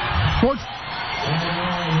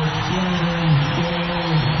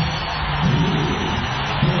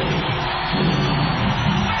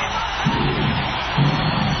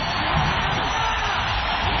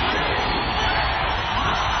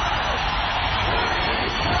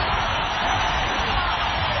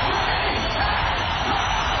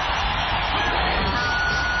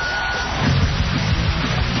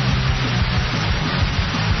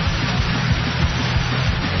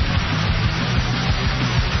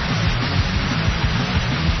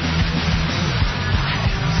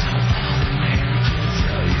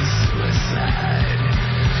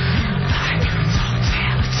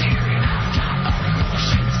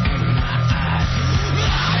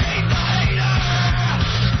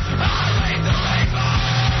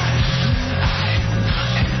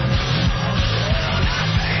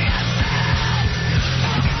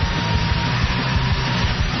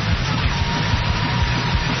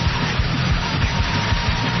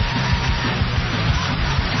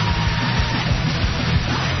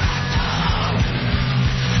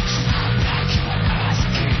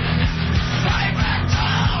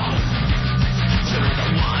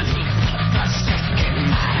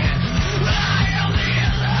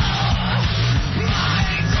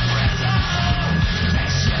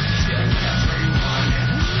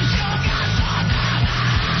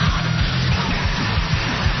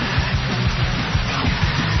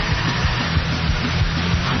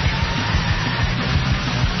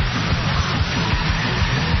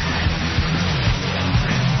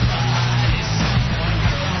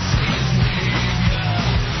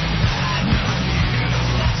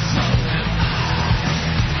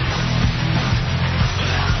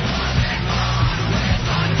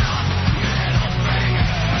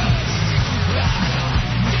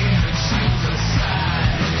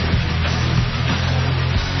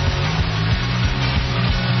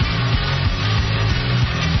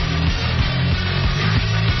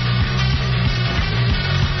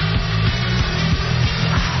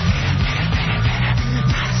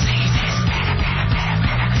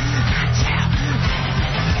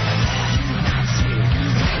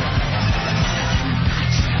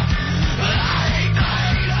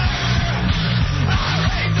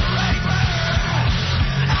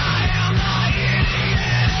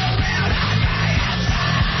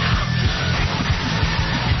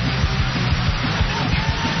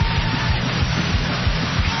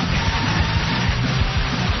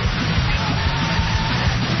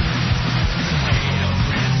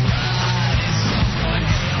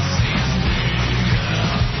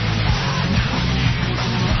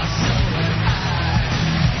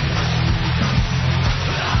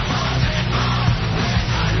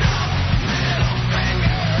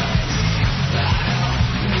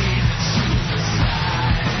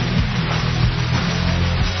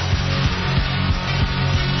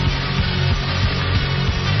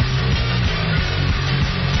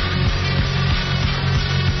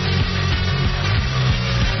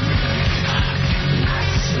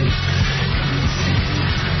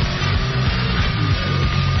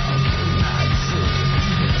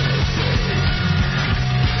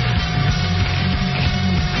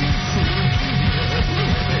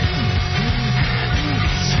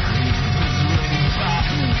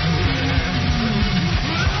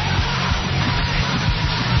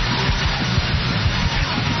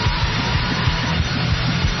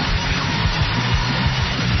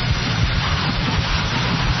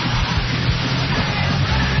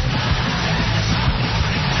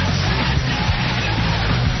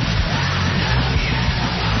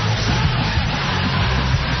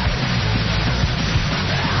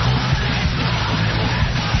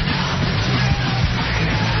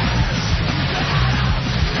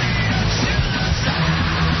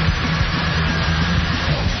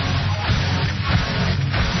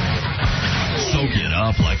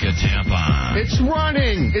 up like a tampon. It's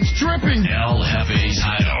running. It's dripping. El Jefe's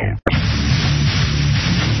Hideout.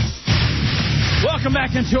 Welcome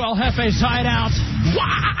back into El Jefe's Hideout.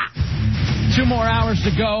 Wah! 2 more hours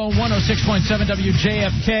to go. 106.7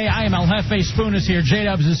 WJFK. I am El Jefe. Spoon is here.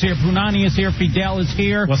 J-Dubs is here. Punani is here. Fidel is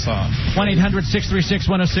here. What's up?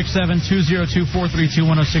 1-800-636-1067.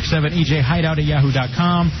 202-432-1067.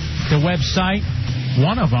 EJHideout@yahoo.com. The website.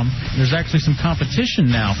 One of them, there's actually some competition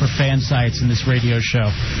now for fan sites in this radio show.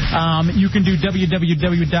 You can do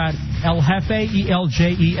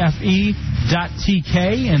www.eljefe.tk,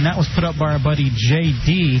 and that was put up by our buddy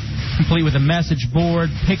JD, complete with a message board,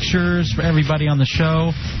 pictures for everybody on the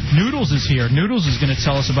show. Noodles is here. Noodles is going to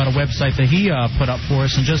tell us about a website that he put up for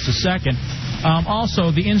us in just a second.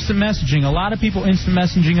 Also, the instant messaging. A lot of people instant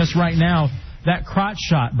messaging us right now. That crotch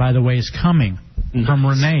shot, by the way, is coming. From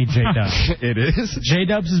Renee, J-Dubs. It is?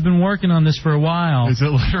 J-Dubs has been working on this for a while. Is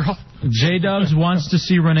it literal? J-Dubs wants to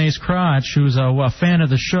see Renee's crotch, who's a fan of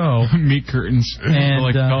the show. Meat curtains. And,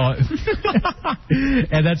 like to call it.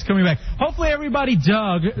 And that's coming back. Hopefully everybody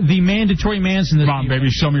dug the mandatory Manson. Come on, baby,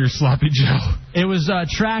 show me your sloppy Joe. It was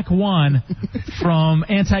track 1 from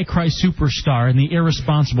Antichrist Superstar and the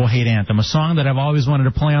Irresponsible Hate Anthem, a song that I've always wanted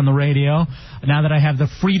to play on the radio. Now that I have the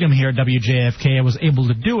freedom here at WJFK, I was able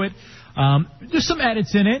to do it. There's some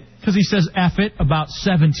edits in it, because he says F it about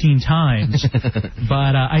 17 times.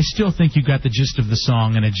 But I still think you got the gist of the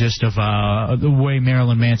song and a gist of the way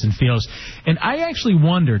Marilyn Manson feels. And I actually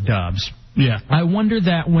wonder, Dubs. Yeah. I wonder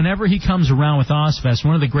that whenever he comes around with Ozfest,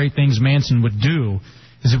 one of the great things Manson would do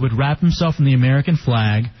is it would wrap himself in the American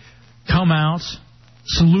flag, come out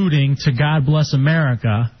saluting to God Bless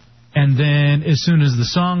America, and then as soon as the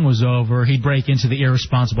song was over, he'd break into the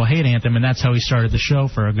Irresponsible Hate Anthem, and that's how he started the show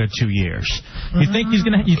for a good 2 years. You think he's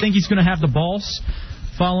gonna have the balls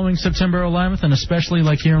following September 11th, and especially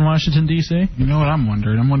like here in Washington, D.C.? You know what I'm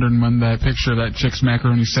wondering? I'm wondering when that picture of that chick's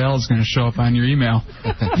macaroni salad is going to show up on your email.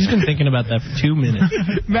 He's been thinking about that for 2 minutes.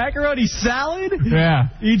 Macaroni salad? Yeah.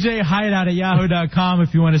 EJHideout@yahoo.com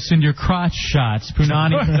if you want to send your crotch shots.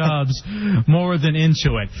 Punani and Dubs more than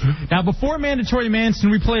into it. Now, before Mandatory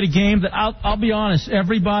Manson, we played a game that I'll be honest,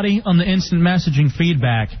 everybody on the instant messaging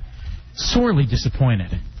feedback sorely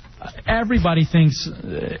disappointed. Everybody thinks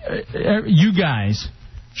you guys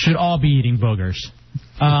should all be eating boogers.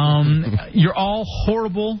 You're all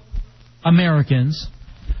horrible Americans.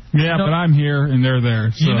 Yeah, but I'm here and they're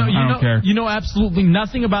there, so I don't care. You know absolutely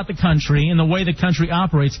nothing about the country and the way the country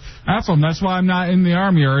operates. That's why I'm not in the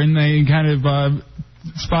Army or in the kind of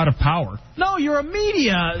spot of power. No, you're a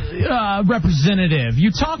media representative.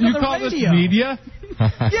 You talk on the radio. You call this media?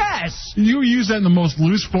 Yes. You use that in the most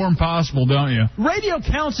loose form possible, don't you? Radio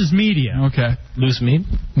counts as media. Okay. Loose meat?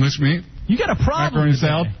 Loose meat? You got a problem. Macaroni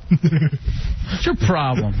salad? What's your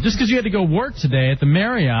problem? Just because you had to go work today at the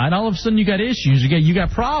Marriott, all of a sudden you got issues. You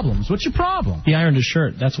got problems. What's your problem? He ironed his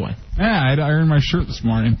shirt. That's why. Yeah, I had to iron my shirt this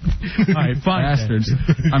morning. All right, fine. Bastards.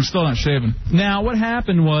 I'm still not shaving. Now, what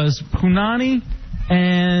happened was Punani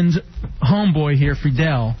and homeboy here,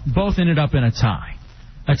 Fidel, both ended up in a tie.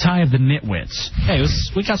 A tie of the nitwits. Hey,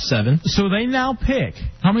 we got 7. So they now pick.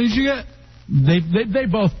 How many did you get? They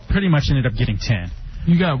both pretty much ended up getting 10.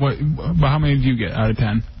 You got what? But how many did you get out of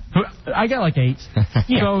 10? I got like 8.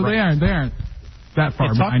 Yeah, so right. they aren't that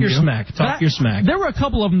far behind you. Talk your smack. There were a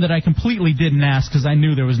couple of them that I completely didn't ask because I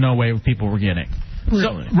knew there was no way people were getting. Really?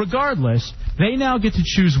 So regardless, they now get to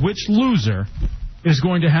choose which loser is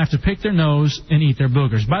going to have to pick their nose and eat their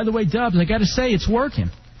boogers. By the way, Dubs, I got to say, it's working.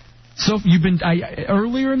 So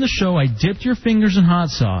earlier in the show, I dipped your fingers in hot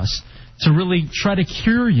sauce to really try to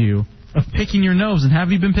cure you of picking your nose. And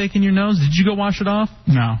have you been picking your nose? Did you go wash it off?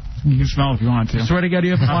 No. You can smell it if you want to. Swear to God,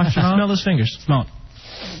 you haven't washed it off? Smell those fingers. Smell it.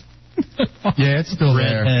 Yeah, it's still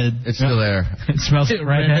redhead. there. It's still there. It smells like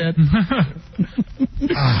redhead.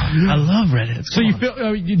 I love redheads. So you feel?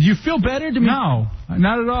 Do you feel better? No,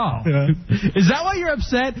 not at all. Is that why you're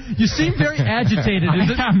upset? You seem very agitated.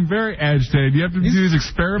 I'm very agitated. You have to do these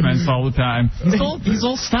experiments all the time. He's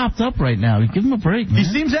all stopped up right now. Give him a break, man. He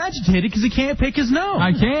seems agitated because he can't pick his nose.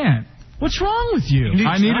 I can't. What's wrong with you?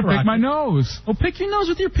 I need to pick my nose. Well, pick your nose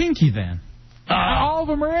with your pinky then. All of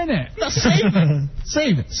them are in it. No,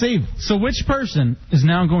 save it. So which person is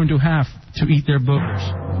now going to have to eat their boogers?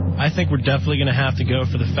 I think we're definitely going to have to go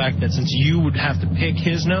for the fact that since you would have to pick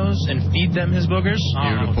his nose and feed them his boogers,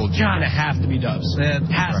 Beautiful. it's going to have to be Dubs. It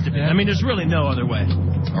has to be. I mean, there's really no other way.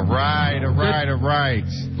 All right.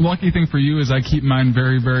 Lucky thing for you is I keep mine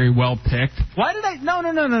very, very well picked. Why did I? No.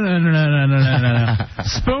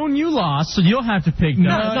 Spoon, you lost, so you'll have to pick.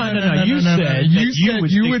 No. You said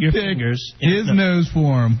you would pick his nose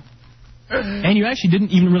for him. And you actually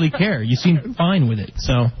didn't even really care. You seemed fine with it.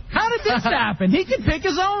 So How did this happen? He can pick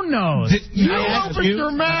his own nose. You opened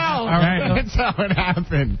your mouth. Right. That's how it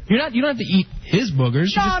happened. You don't have to eat his boogers.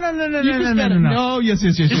 No. Oh, yes.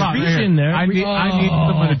 Just reach in there. I need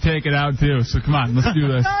someone to take it out, too. So come on, let's do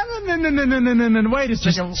this. No. Wait a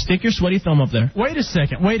second. Just stick your sweaty thumb up there. Wait a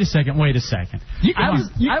second. You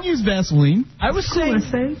can use Vaseline. I was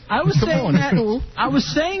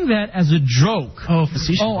saying that as a joke. Oh,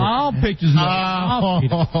 facetious. Oh, I'll pick his nose.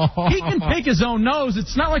 He can pick his own nose.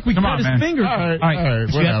 It's not like we cut his fingers. All right,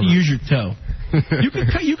 But you have to use your toe. You can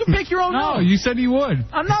pick your own nose. No, you said you would.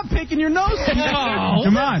 I'm not picking your nose. No.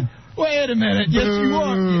 Come on. Wait a minute. Yes, you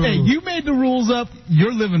are. Hey, you made the rules up.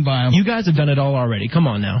 You're living by them. You guys have done it all already. Come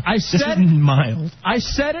on now. This is mild. I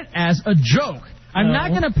said it as a joke. I'm not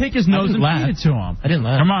going to pick his nose and feed it to him. I didn't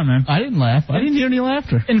laugh. Come on, man. I didn't laugh. I didn't hear any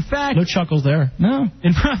laughter. In fact, No chuckles there. No.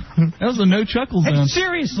 That was a no chuckle zone. hey,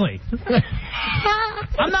 seriously.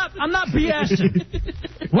 I'm not BSing.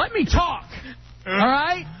 Let me talk. All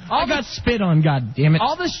right? I got spit on, God damn it.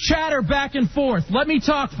 All this chatter back and forth. Let me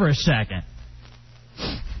talk for a second.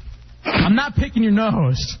 I'm not picking your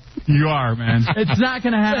nose. You are, man. It's not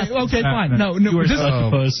going to happen. Okay, fine. No. You were such a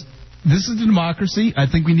puss. This is a democracy. I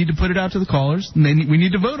think we need to put it out to the callers, and we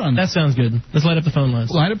need to vote on That this. sounds good. Let's light up the phone lines.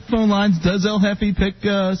 Light up the phone lines. Does El Jefe pick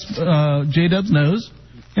J-Dub's nose?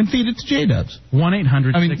 And feed it to J-Dubs.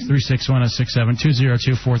 1-800-636-1067,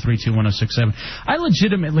 202-432-1067. I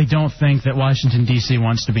legitimately don't think that Washington, D.C.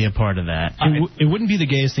 wants to be a part of that. It wouldn't be the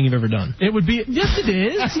gayest thing you've ever done. It would be... Yes, it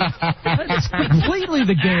is. It's completely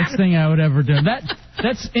the gayest thing I would ever do.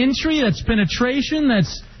 That's entry, that's penetration,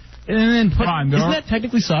 that's... And then put, isn't that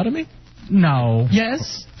technically sodomy? No.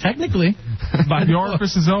 Yes, technically. But the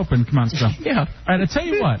orifice is open. Come on, let's go. Yeah. All right, I'll tell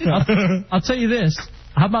you what. I'll tell you this.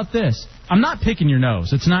 How about this? I'm not picking your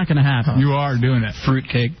nose. It's not going to happen. You are doing it.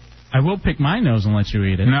 Fruitcake. I will pick my nose and let you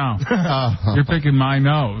eat it. No. You're picking my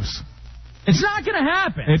nose. It's not going to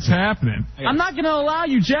happen. It's happening. I'm not going to allow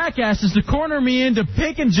you jackasses to corner me into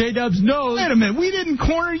picking J-Dub's nose. Wait a minute. We didn't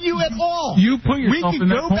corner you at all. You put yourself in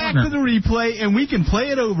that We can go back corner. to the replay, and we can play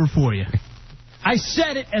it over for you. I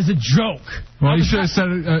said it as a joke. Well, you should have said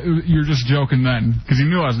it, you're just joking then, because you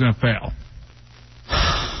knew I was going to fail.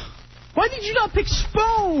 Why did you not pick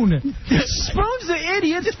Spoon? Spoon's the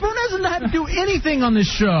idiot. Spoon hasn't had to do anything on this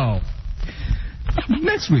show.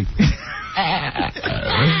 Next week.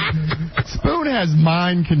 Spoon has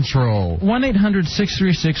mind control.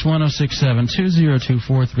 1-800-636-1067,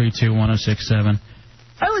 202-432-1067.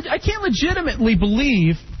 I can't legitimately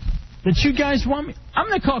believe that you guys want me. I'm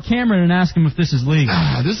going to call Cameron and ask him if this is legal.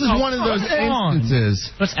 This is one of those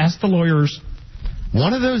instances. Let's ask the lawyers.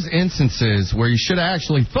 One of those instances where you should have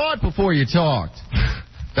actually thought before you talked.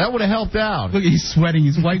 That would have helped out. Look, he's sweating.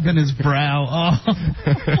 He's wiping his brow. Oh.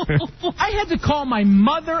 I had to call my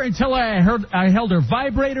mother until I held her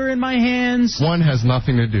vibrator in my hands. One has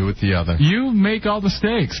nothing to do with the other. You make all the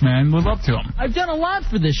stakes, man. Live up to them. I've done a lot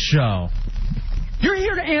for this show. You're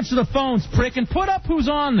here to answer the phones, prick, and put up who's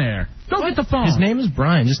on there. Go get the phone. His name is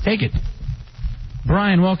Brian. Just take it.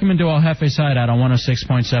 Brian, welcome into El Jefe's Hideout on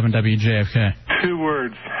 106.7 WJFK. 2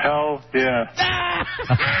 words. Hell yeah.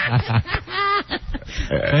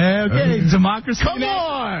 Okay, democracy. Come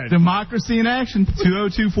on! Democracy in action.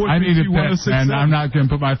 202-432-1067. I need to pick, and I'm not going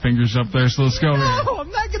to put my fingers up there, so let's go. No,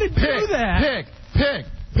 I'm not going to do that. Pick.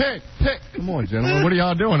 Come on, gentlemen. What are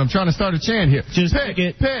y'all doing? I'm trying to start a chant here. Just pick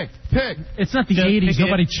it. Pick. It's not the 80s.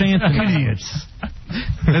 Nobody chanted. Idiots.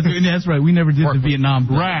 That's right. We never did the Vietnam.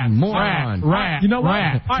 Rat. You know what?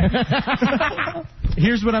 Rat.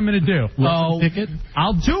 Here's what I'm going to do. Pick it.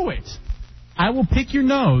 I'll do it. I will pick your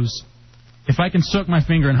nose if I can soak my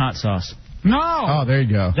finger in hot sauce. No. Oh, there you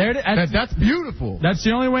go. There it is. That's beautiful. That's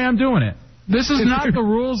the only way I'm doing it. This is not the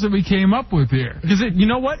rules that we came up with here. Because you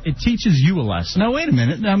know what? It teaches you a lesson. Now, wait a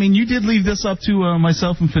minute. I mean, you did leave this up to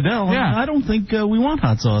myself and Fidel. Yeah. I don't think we want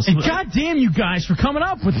hot sauce. And goddamn you guys for coming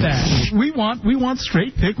up with that. We want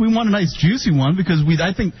straight pick. We want a nice juicy one because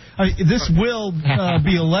I think this will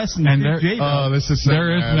be a lesson. And to J-Dub. this is so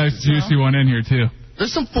there is a nice juicy one in here, too.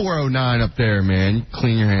 There's some 409 up there, man. You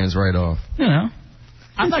clean your hands right off. You know.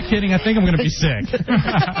 I'm not kidding. I think I'm going to be sick.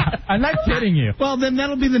 I'm not kidding you. Well, then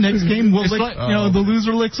that'll be the next game. We'll the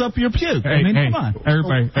loser licks up your puke. Hey, come on.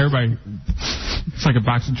 Everybody. It's like a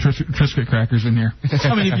box of Triscuit crackers in here.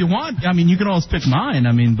 I mean, if you want, you can always pick mine.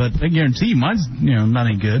 But I guarantee you mine's, not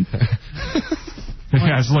any good.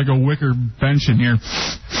 Yeah, it's like a wicker bench in here.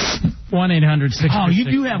 1-800-636. Oh, you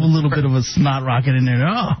do have a little bit of a snot rocket in there.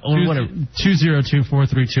 Oh, or whatever.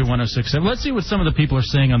 202-432-1067. Let's see what some of the people are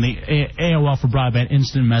saying on the AOL for broadband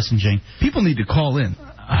instant messaging. People need to call in.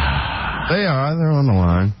 They are. They're on the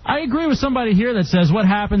line. I agree with somebody here that says, what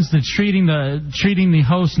happens to treating the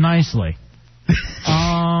host nicely?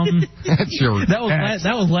 That's your... That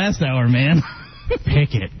was last hour, man.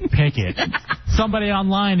 Pick it. Somebody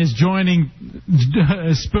online is joining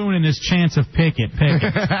Spoon in his chance of pick it.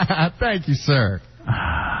 Thank you, sir.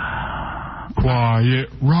 Quiet,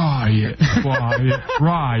 riot.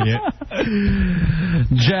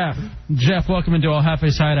 Jeff, welcome into El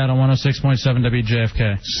Jefe's Hideout on 106.7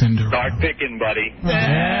 WJFK. Start picking, buddy.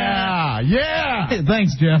 Yeah. Hey,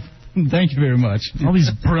 thanks, Jeff. Thank you very much. All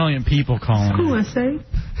these brilliant people calling. Who I say?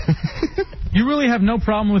 You really have no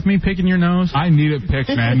problem with me picking your nose? I need it picked,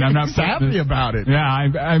 man. I'm not happy about it. Yeah,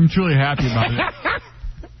 I'm truly happy about it.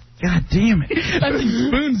 God damn it! I think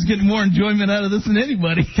Spoon's getting more enjoyment out of this than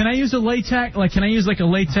anybody. Can I use a latex? Can I use like a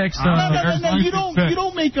latex? No. You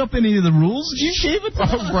don't make up any of the rules. You shave it.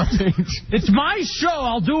 Right. It's my show.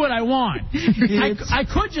 I'll do what I want. I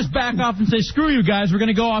could just back off and say, screw you guys. We're going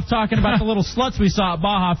to go off talking about the little sluts we saw at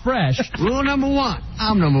Baja Fresh. Rule number 1.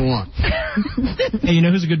 I'm number 1. Hey, you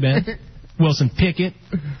know who's a good band? Wilson Pickett.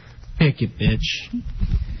 Pick it, bitch.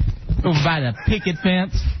 Over by the picket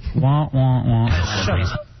fence. Wah. Sorry.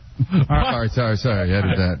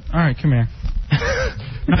 Edit that. All right, come here.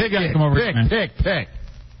 Pick.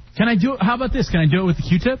 Can I do it? How about this? Can I do it with the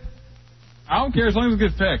Q-tip? I don't care as long as it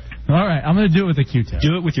gets picked. All right, I'm going to do it with the Q-tip.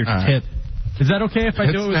 Do it with your tip. Is that okay if I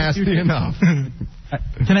do it with the Q-tip? Nasty enough.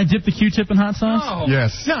 Can I dip the Q-tip in hot sauce? No.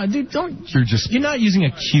 Yes. No, dude, don't. You're not using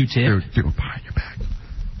a Q-tip. Dude, do it behind your back.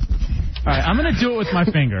 All right, I'm going to do it with my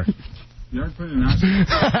finger. You aren't putting hot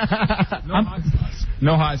sauce.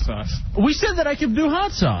 No hot sauce. We said that I could do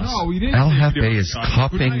hot sauce. No, we didn't. El Jefe is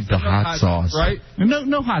cupping the hot sauce. Right?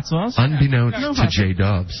 No hot sauce. Unbeknownst to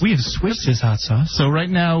J-Dubs. We have switched his hot sauce. So right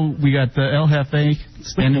now we got the El Jefe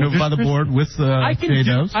standing over by the board with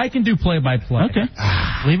J-Dubs. I can do play-by-play. Okay.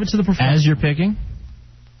 Leave it to the professional. As you're picking.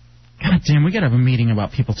 God damn, we got to have a meeting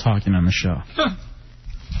about people talking on the show.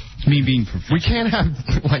 Me being professional. We can't have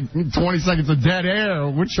 20 seconds of dead air.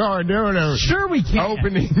 Which are doing? Sure we can.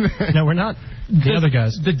 Opening. No, we're not. The other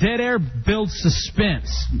guys. The dead air builds suspense.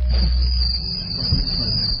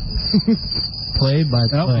 Play by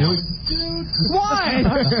play. Why?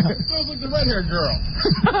 Sounds like the red-haired girl.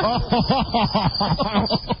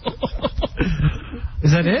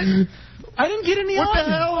 Is that it? I didn't get any. What the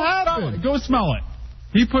hell happened? Go smell it.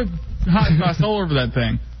 He put hot sauce all over that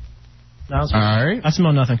thing. All right. I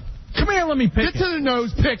smell nothing. Come here, let me pick. Get to the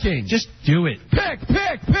nose picking. Just do it. Pick.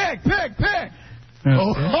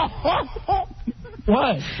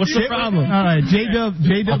 What? What's the problem? All right,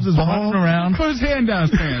 J-Dubs is running around. Put his hand down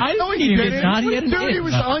his pants. I know he did not. Dude, he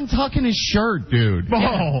was untucking his shirt, dude.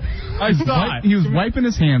 Oh, I saw it. He was wiping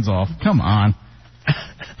his hands off. Come on.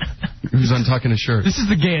 He was untucking his shirt. This is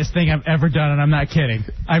the gayest thing I've ever done, and I'm not kidding.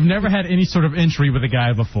 I've never had any sort of entry with a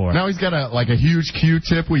guy before. Now he's got a huge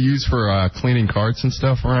Q-tip we use for cleaning carts and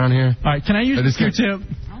stuff around here. All right, can I use the Q-tip?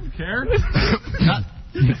 I don't care.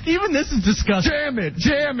 Even this is disgusting.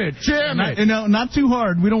 Jam it. Not too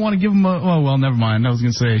hard. We don't want to give him a... Oh, well, never mind. I was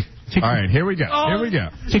going to say... All right, here we go.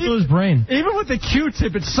 Tickle his brain. Even with the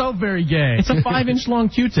Q-tip, it's so very gay. It's a 5-inch long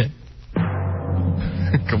Q-tip.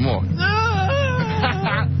 Come on.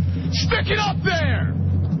 Stick it up there!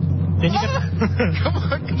 Then you got...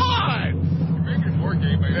 Come on! You're making it more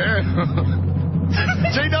gay, man.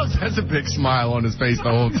 J-Dubs has a big smile on his face the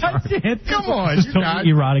whole time. Come on, It's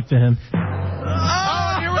totally erotic to him.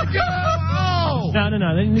 Oh, here we go! Oh!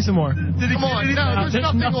 No, they need some more. Come on, no, there's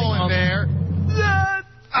nothing on there.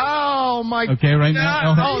 Oh, my God. Okay, right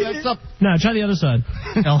now, Oh, that's up. No, try the other side.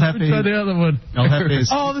 El Jefe. Try the other one. El Jefe is...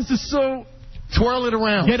 Oh, this is so... Twirl it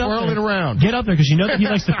around. Get up there, because you know that he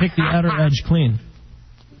likes to pick the outer edge clean.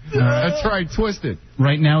 That's right, twist it.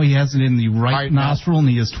 Right now, he has it in the right nostril, and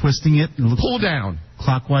he is twisting it. Pull down.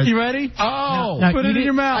 Clockwise. You ready? Oh! Now, put it in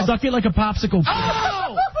your mouth. Suck it like a popsicle.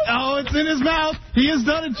 Oh! Oh, it's in his mouth. He has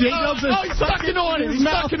done it. J-Dubs has he's sucking on it. He's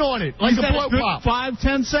sucking on it. Like a blow pop.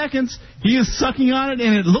 5-10 seconds. He is sucking on it,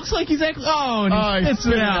 and it looks like he's actually... Oh, and he spits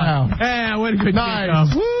it out. Yeah, what a good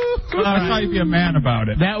nice. Woo! I thought you'd be a man about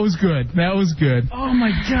it. That was good. Oh,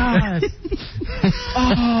 my God.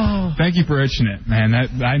 Oh. Thank you for itching it, man.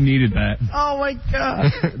 I needed that. Oh, my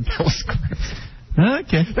God. That was great.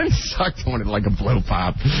 Okay. Then he sucked on it like a blow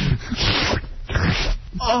pop.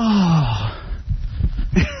 Oh.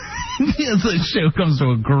 The show comes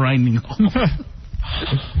to a grinding halt.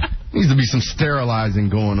 Needs to be some sterilizing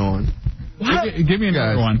going on. Give me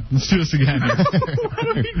another one. Let's do this again.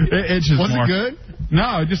 It itches Was more. it good?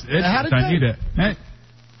 No, it just itches. How did I need it.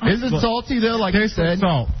 Is it salty, though, like you said?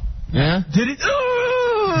 Salt. Yeah? Did it?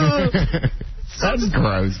 That's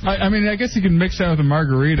gross. I mean, I guess you can mix that with a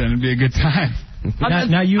margarita and it'd be a good time.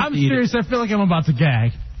 I'm serious. I feel like I'm about to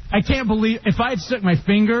gag. I can't believe if I had stuck my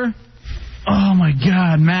finger. Oh my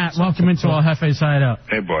God, Matt! Welcome into El Jefe's Hideout.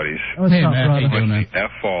 Hey, buddies. What's up, Matt, brother? how you doing, man? F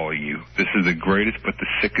all of you. This is the greatest but the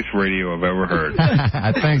sickest radio I've ever heard.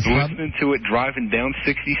 Thanks, bud. Listening to it, driving down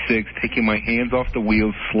 66, taking my hands off the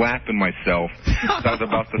wheels, slapping myself. I was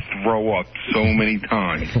about to throw up so many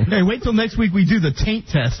times. Hey, wait till next week we do the taint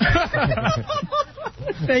test.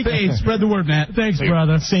 Hey, spread the word, Matt. Thanks,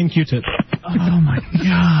 brother. Same Q-tip. Oh my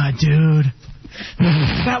God, dude.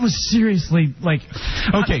 That was seriously, like,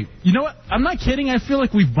 okay, you know what? I'm not kidding. I feel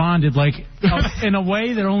like we've bonded, like, in a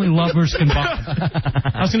way that only lovers can bond.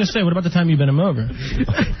 I was going to say, what about the time you bent him over?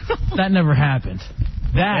 That never happened.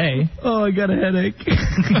 That. Oh, I got a headache.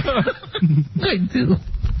 I do.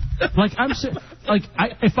 Like,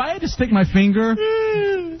 if I had to stick my finger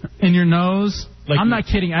in your nose, like, I'm not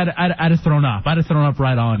kidding. I'd have thrown up. I'd have thrown up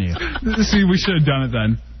right on you. See, we should have done it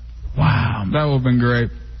then. Wow. That would have been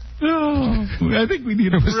great. Oh, I think we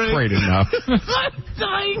need a break. Straight enough. I'm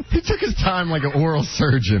dying. He took his time like an oral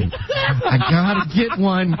surgeon. I gotta get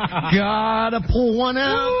one. Gotta pull one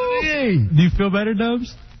out. Hey. Do you feel better,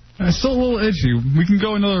 Dubs? It's still a little itchy. We can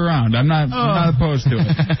go another round. I'm not opposed to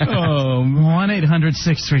it. Oh,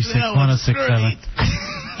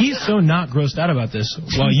 1-800-636-1067. He's so not grossed out about this.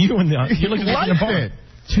 While you and you're looking at the bar.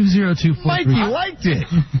 20243. Mikey liked it.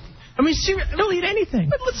 I mean, seriously, don't eat anything.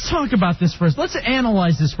 But let's talk about this first. Let's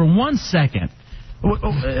analyze this for 1 second.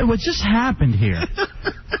 What just happened here?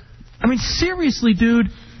 I mean, seriously, dude.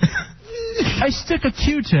 I stick a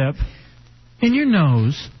Q-tip in your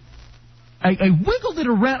nose. I wiggled it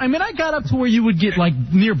around. I mean, I got up to where you would get, like,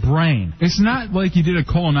 near brain. It's not like you did a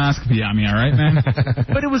colonoscopy on me, all right, man?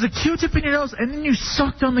 But it was a Q-tip in your nose, and then you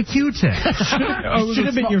sucked on the Q-tip. It should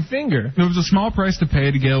have been your finger. It was a small price to pay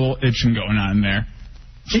to get a little itching going on there.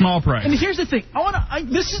 Small price. And here's the thing.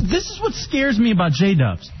 This is what scares me about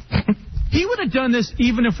J-Dubs. He would have done this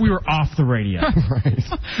even if we were off the radio. Right.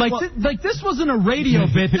 Like this wasn't a radio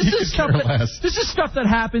bit. This is stuff that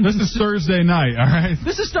happens. This is Thursday night, all right?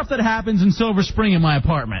 This is stuff that happens in Silver Spring in my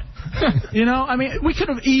apartment. You know, I mean, we could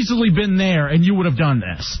have easily been there, and you would have done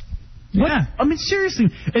this. Yeah. I mean, seriously.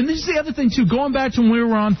 And this is the other thing too. Going back to when we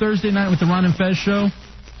were on Thursday night with the Ron and Fez show,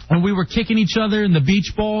 and we were kicking each other in the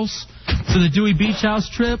beach balls to the Dewey Beach House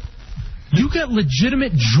trip, you got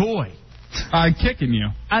legitimate joy. Kicking you.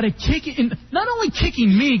 Out of kicking, not only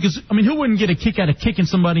kicking me, because, I mean, who wouldn't get a kick out of kicking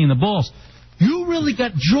somebody in the balls? You really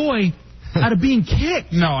got joy out of being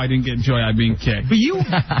kicked. No, I didn't get joy out of being kicked. But you...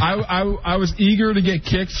 I was eager to get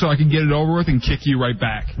kicked so I could get it over with and kick you right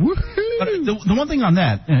back. But the one thing on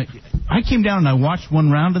that, I came down and I watched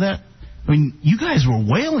one round of that. I mean, you guys were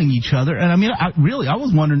wailing each other, and I mean, I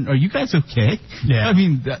was wondering, are you guys okay? Yeah. I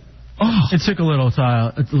mean, it took a little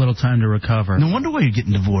time to recover. No wonder why you're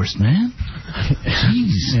getting divorced, man.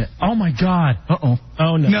 Jeez. Yeah. Oh my God. Uh-oh.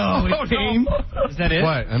 Oh no. No, it came. Is that it?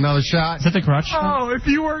 What? Another shot? Is that the crutch? Oh, if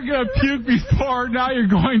you weren't going to puke before, now you're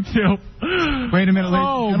going to. Wait a minute.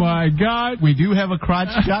 Oh my God. We do have a crotch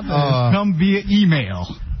shot that come via email.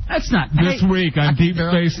 That's not this week on Deep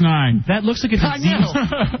Space Nine. That looks like a disease.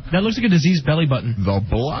 That looks like a diseased belly button. The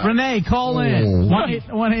blood. Renee, call in.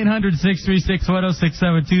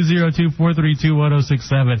 1-800-636-1067,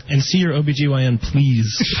 202-432-1067. And see your OBGYN,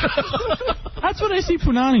 please. That's what I see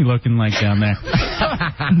Punani looking like down there.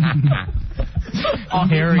 Oh,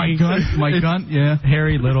 hairy. My gun, yeah.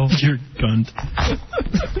 Hairy little. Your gunt.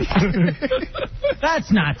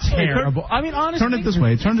 That's not terrible. I mean, honestly. Turn it this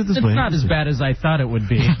way. It's not as bad as I thought it would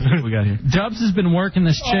be. What do we got here? Dubs has been working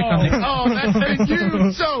this chick on the... Oh, that made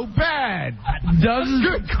you so bad.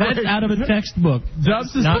 That's out of a textbook.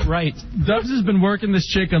 Dubs is not right. Dubs has been working this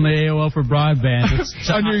chick on the AOL for broadband. It's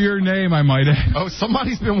under your name, I might add. Oh,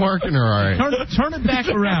 somebody's been working her, all right. Turn it back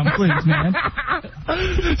around, please, man.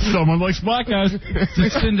 Someone likes black guys.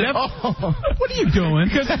 What are you doing?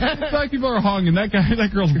 Because black people are hung, and that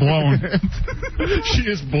girl's blown. She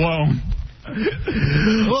is blown.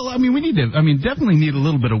 Well, I mean, definitely need a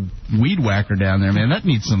little bit of weed whacker down there, man. That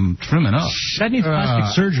needs some trimming up. That needs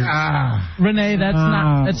plastic surgery. Renee,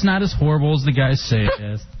 that's not as horrible as the guys say it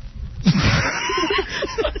is.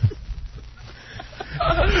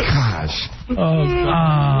 Gosh.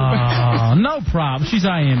 Oh, no problem. She's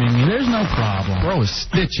IMing me. There's no problem. Throw a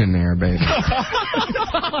stitch in there, baby.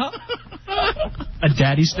 A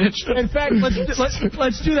daddy stitch? In fact, let's do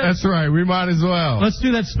that. That's right. We might as well. Let's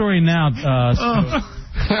do that story now.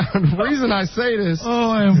 The reason I say this... Oh,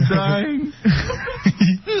 I am dying.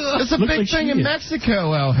 It's a big thing in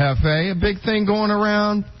Mexico, El Jefe. A big thing going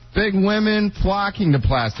around. Big women flocking to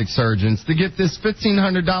plastic surgeons to get this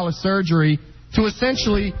 $1,500 surgery to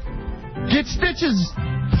essentially get stitches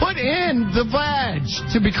put in the vag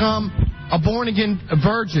to become a born-again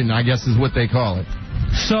virgin, I guess is what they call it.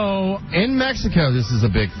 So in Mexico, this is a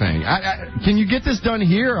big thing. Can you get this done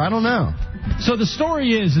here? I don't know. So the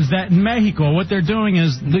story is that in Mexico, what they're doing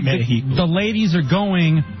is the ladies are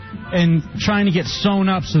going and trying to get sewn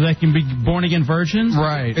up so they can be born-again virgins.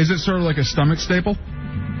 Right. Is it sort of like a stomach staple?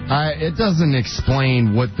 It doesn't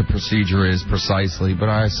explain what the procedure is precisely, but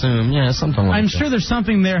I assume, something like that. I'm sure there's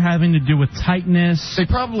something there having to do with tightness. They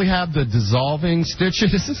probably have the dissolving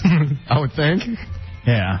stitches, I would think.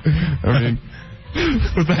 Yeah. I mean,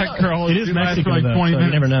 with that girl, it is Mexico, like 20 minutes.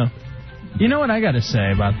 You never know. You know what I got to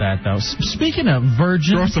say about that, though? Speaking of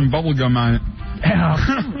virgin... Throw some bubble gum on it. Come on.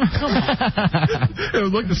 It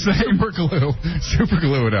would look the same. Super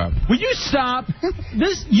glue it up. Will you stop?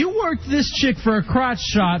 You worked this chick for a crotch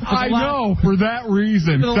shot. I know, for that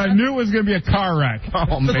reason. I knew it was going to be a car wreck.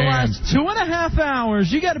 Oh, man. For the last 2.5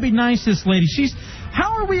 hours, you got to be nice to this lady.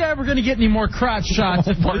 How are we ever going to get any more crotch shots?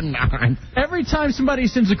 We're not. Every time somebody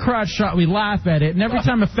sends a crotch shot, we laugh at it. And every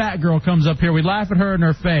time a fat girl comes up here, we laugh at her in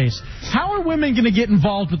her face. How are women going to get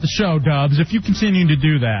involved with the show, Dubs, if you continue to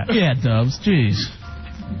do that? Yeah, Dubs, jeez.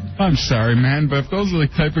 I'm sorry, man, but if those are the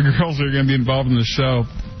type of girls that are going to be involved in the show,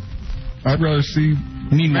 I'd rather see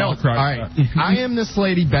male crotch shots. I am this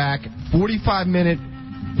lady back, 45-minute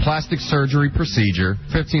plastic surgery procedure,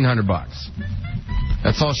 $1,500.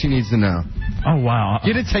 That's all she needs to know. Oh, wow.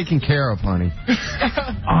 Get it taken care of, honey.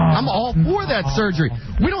 I'm all for that surgery.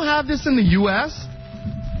 We don't have this in the U.S.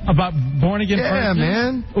 About born-again virgins? Yeah,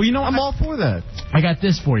 man. Well, you know, I'm all for that. I got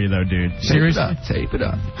this for you, though, dude. Seriously? Tape it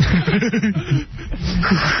up.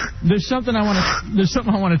 There's something I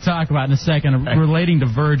want to talk about in a second relating to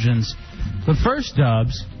virgins. But first,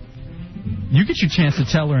 Dubs, you get your chance to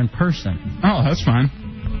tell her in person. Oh, that's fine.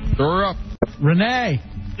 Throw her up. Renee.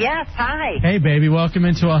 Yes, hi. Hey, baby. Welcome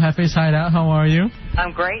into El Jefe's Hideout. How are you?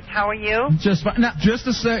 I'm great. How are you? Just fine. Now, just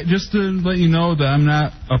to let you know that I'm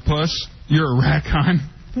not a puss, you're a wreck, hon.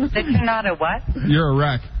 That you're not a what? You're a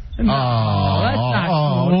wreck. No, that's not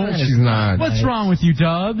cool. She's not. What's wrong with you,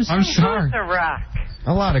 Dubs? I'm sorry. Who's a rock?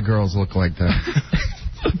 A lot of girls look like that.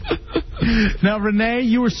 Now, Renee,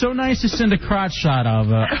 you were so nice to send a crotch shot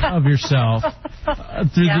of yourself.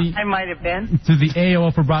 I might have been. Through the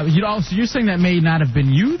AOL for Bob. You're saying that may not have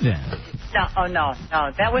been you then? No,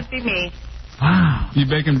 that would be me. Wow. You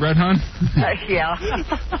baking bread, hon? Yeah.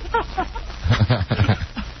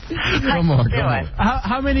 Come on.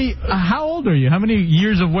 How old are you? How many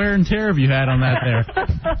years of wear and tear have you had on that there?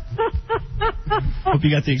 Hope you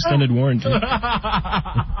got the extended warranty.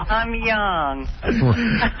 I'm young.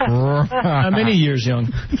 How many years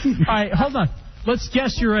young? All right, hold on. Let's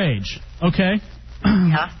guess your age, okay?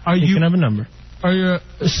 Yeah. You can have a number.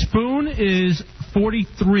 Spoon is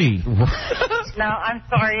 43. No, I'm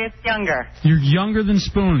sorry, it's younger. You're younger than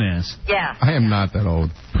Spoon is. Yeah. I am not that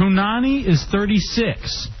old. Punani is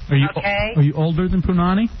 36. Okay. Are you older than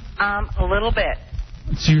Punani? A little bit.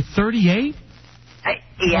 So you're 38?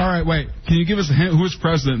 Yeah. All right, wait. Can you give us a hint? Who was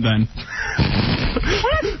president then?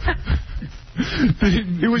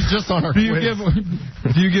 He was just on our quiz.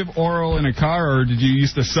 Do you give oral in a car, or did you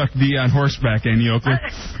used to suck D on horseback, Annie Oakley?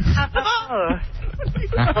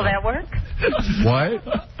 Will that work? What?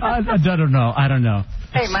 I don't know.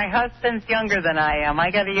 Hey, my husband's younger than I am.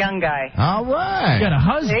 I got a young guy. All right. You got a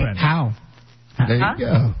husband. See? How? There you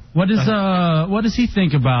go. What does he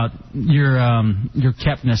think about your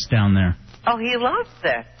keptness down there? Oh, he loves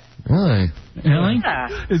it. Really? Really? Yeah.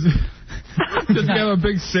 Does he have a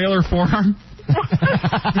big sailor forearm? You're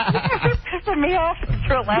pissing me off,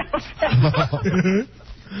 Mr. Laugh.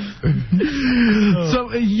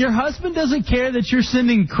 So your husband doesn't care that you're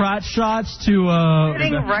sending crotch shots to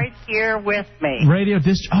Sitting right here with me. radio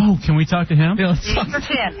disc. Oh, can we talk to him? He's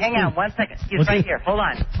pretend. Hang on 1 second. He's right here. Hold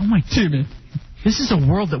on. Oh my God. This is a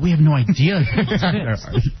world that we have no idea.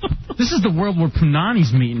 This is the world where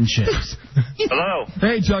Punani's meeting chicks. Hello.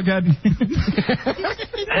 Hey, Jughead.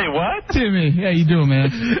 Hey, what? Timmy, how you doing, man?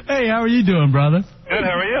 Hey, how are you doing, brother? Good,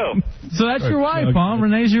 how are you? So that's your wife, huh?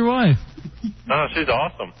 Renee's your wife. Oh, she's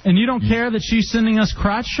awesome. And you don't care that she's sending us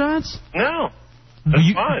crotch shots? No.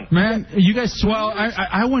 That's fine. Man, you guys... Well,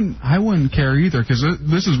 I wouldn't care either, because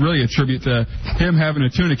this is really a tribute to him having a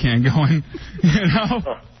tuna can going, you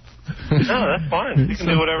know? No, that's fine. You can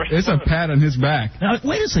do whatever she It's wants. a pat on his back. Now,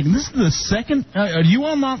 wait a second. This is the second... are you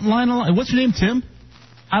online? What's your name, Tim?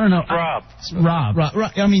 I don't know. Rob.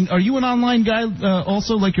 Rob. I mean, are you an online guy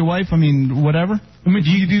also, like your wife? I mean, whatever? I mean,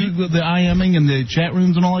 do you do the IMing and the chat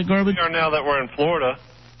rooms and all that garbage? We are now that we're in Florida.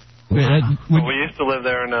 Well, we used to live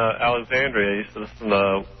there in Alexandria. I used to listen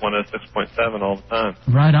to 106.7 all the time.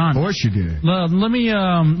 Right on. Of course you did. Let me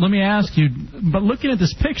ask you, but looking at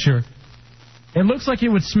this picture, it looks like it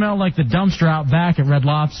would smell like the dumpster out back at Red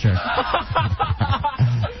Lobster.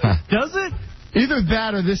 Does it? Either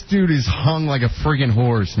that or this dude is hung like a friggin'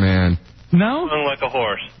 horse, man. No? Hung like a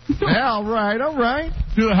horse. Yeah, all right.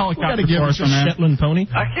 Do a helicopter for us, man. Shetland pony.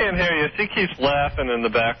 I can't hear you. She keeps laughing in the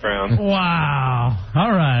background. Wow.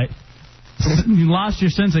 All right. You lost your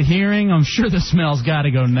sense of hearing? I'm sure the smell's got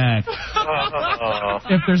to go next.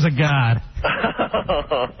 If there's a God.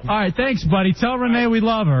 All right, thanks, buddy. Tell Renee we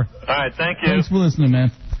love her. All right, thank you. Thanks for listening,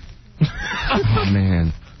 man. Oh,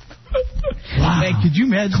 man. Wow. Hey, could you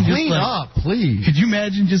imagine Clean up, please. Could you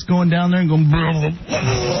imagine just going down there and going...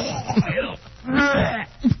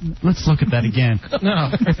 Let's look at that again.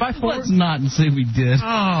 No. Let's not and say we did.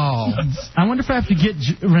 Oh. I wonder if I have to get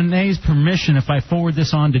Renee's permission if I forward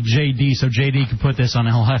this on to JD so JD can put this on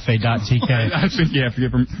eljefe.tk. I think you have to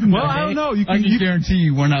get permission. Well, I don't know. I can guarantee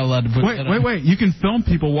you we're not allowed to put that on. Wait. You can film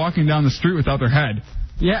people walking down the street without their head.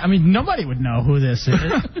 Yeah, I mean, nobody would know who this is.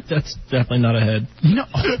 That's definitely not a head. You know...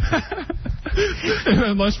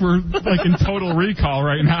 Unless we're, like, in total recall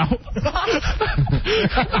right now.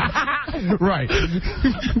 Right.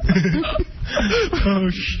 Oh,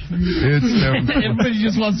 shit. Everybody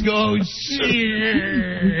just wants to go, oh,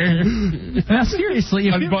 shit. Now, seriously,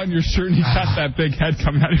 if unbutton your shirt and you got that big head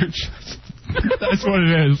coming out of your chest. That's what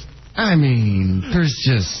it is. I mean, there's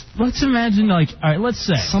just... Let's imagine, like, all right, let's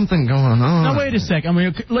say... something going on. Now, wait a sec. I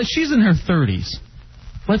mean, she's in her 30s.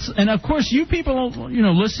 And, of course, you people,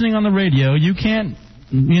 listening on the radio, you can't,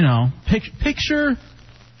 picture...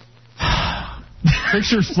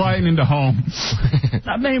 Picture sliding into home.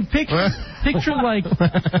 I mean, picture,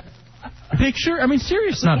 I mean,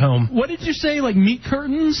 seriously. Not home. What did you say, like, meat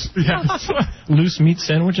curtains? Yes. Loose meat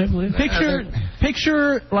sandwich, I believe.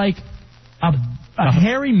 Picture like, a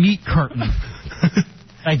hairy meat curtain,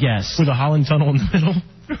 I guess. With a Holland tunnel in the middle.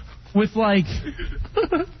 With, like,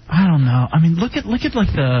 I don't know. I mean, look at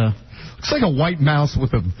like the... Looks like a white mouse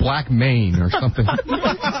with a black mane or something. Right.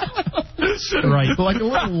 Like a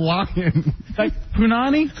little lion. Like,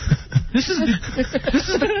 Punani, this is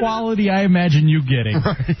the quality I imagine you getting.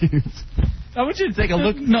 Right. I want you to take a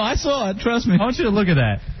look. No, I saw it. Trust me. I want you to look at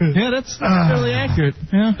that. Yeah, that's fairly accurate.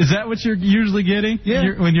 Yeah. Is that what you're usually getting? Yeah.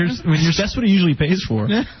 That's what he usually pays for.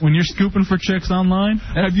 Yeah. When you're scooping for chicks online?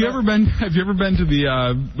 Have you ever been to the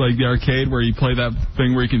the arcade where you play that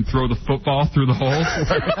thing where you can throw the football through the holes?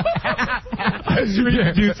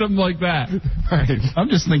 Do something like that. Right. I'm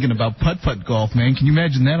just thinking about putt-putt golf, man. Can you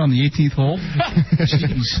imagine that on the 18th hole?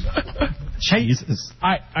 Jeez. Jesus.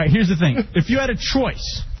 All right, here's the thing. If you had a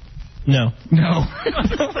choice... No.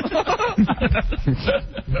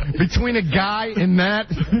 Between a guy and that,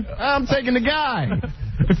 I'm taking the guy.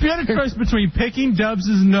 If you had a choice between picking Dubs'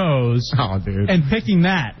 nose and picking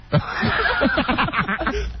that,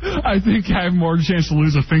 I think I have more chance to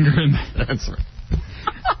lose a finger in that. That's right.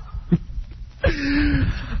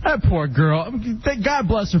 That poor girl. God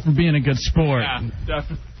bless her for being a good sport. Yeah,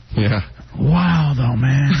 definitely. Yeah. Wow, though,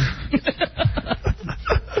 man.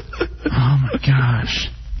 Oh, my gosh.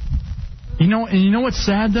 You know what's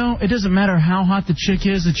sad, though? It doesn't matter how hot the chick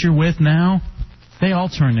is that you're with now. They all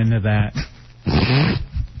turn into that.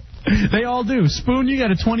 They all do. Spoon, you got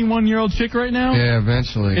a 21-year-old chick right now? Yeah,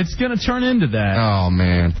 eventually. It's going to turn into that. Oh,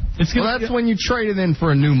 man. That's when you trade it in for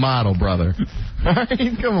a new model, brother. All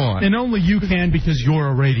right, come on. And only you can because you're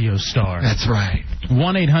a radio star. That's right.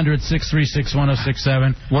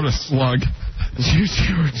 1-800-636-1067. What a slug.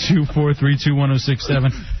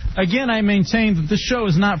 202-432-1067. Again, I maintain that this show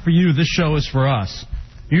is not for you. This show is for us.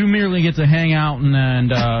 You merely get to hang out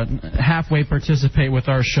and halfway participate with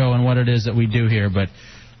our show and what it is that we do here. But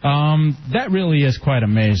that really is quite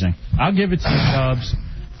amazing. I'll give it to you, Dubs.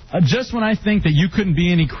 Just when I think that you couldn't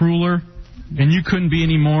be any crueler and you couldn't be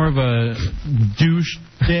any more of a douche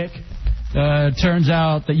dick, turns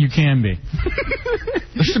out that you can be.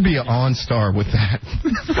 There should be an OnStar with that.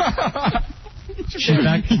 You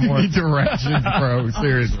need directions, bro.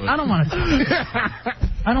 Seriously. I don't want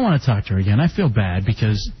to talk to her again. I feel bad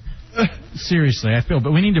because, seriously, I feel.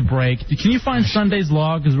 But we need to break. Can you find Sunday's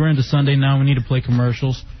log? Because we're into Sunday now. We need to play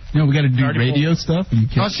commercials. We got to do radio stuff.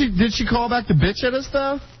 Did she call back to bitch at us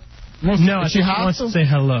though? No, she wants to say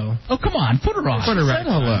hello. Oh, come on, put her on. Put her right.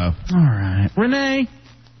 Hello. All right, Renee.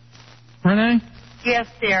 Yes,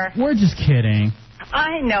 dear. We're just kidding.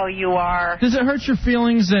 I know you are. Does it hurt your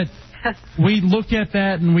feelings that we look at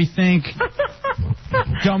that and we think,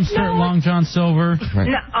 Dumpster at Long John Silver.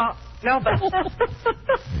 No, but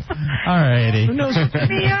All righty.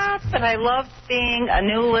 me up, and I love being a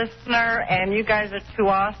new listener, and you guys are too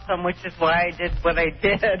awesome, which is why I did what I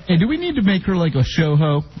did. Hey, do we need to make her like a show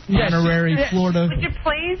ho? Honorary Florida. Would you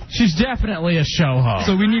please? She's definitely a show ho.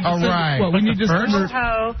 So we need to All send right. we need to send her.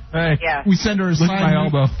 Ho. Hey, Yeah. we send her a Lick my signed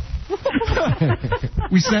elbow.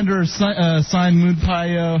 We send her a signed moon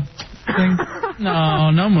pie thing.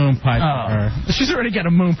 No moon pie for her. She's already got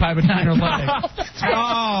a moon pie behind her leg.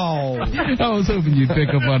 Oh, I was hoping you'd pick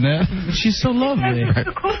up on that. She's so lovely. That's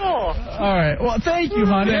so cool. All right. Well, thank you,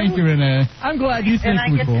 honey. Thank you, Renee. I'm glad you think And I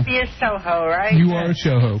we're get cool. to be a show ho, right? You are a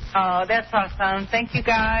show ho. Oh, that's awesome. Thank you,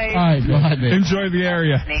 guys. All right, go ahead, Nick. Enjoy the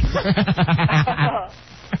area.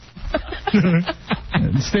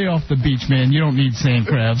 Stay off the beach, man. You don't need sand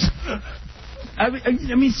crabs. I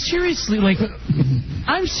mean, seriously, like,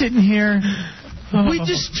 I'm sitting here. We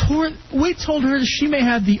told her that she may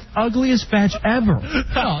have the ugliest batch ever.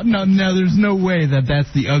 Oh, no, there's no way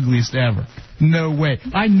that's the ugliest ever. No way.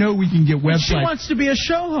 I know we can get websites. She wants to be a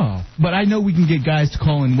show ho. But I know we can get guys to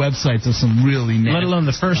call in websites of some really nasty. Let alone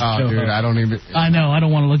the first show dude, ho. I don't even. I know. I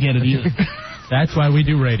don't want to look at it either. That's why we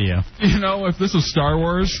do radio. You know, if this was Star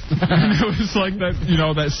Wars, and it was like that, you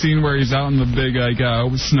know, that scene where he's out in the big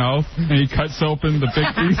snow, and he cuts open the big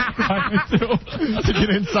piece to get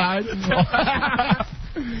inside.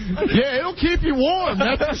 Yeah, it'll keep you warm,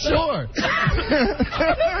 that's for sure.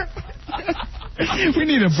 We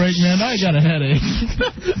need a break, man. I got a headache. It's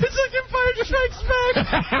like Empire Strikes Back.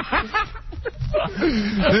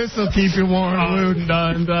 This'll keep you warm, Luke.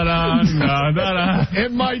 Dun, dun, dun, dun, dun, dun.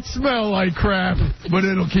 It might smell like crap, but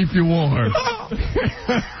it'll keep you warm. Oh,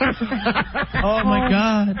 my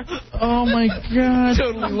God. Oh, my God.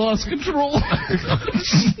 Totally lost control.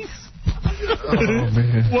 Oh,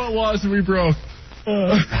 man. What laws we broke?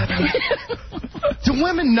 Do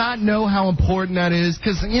women not know how important that is?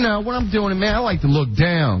 Because, you know, when I'm doing it, man, I like to look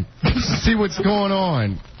down, see what's going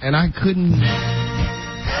on. And I couldn't.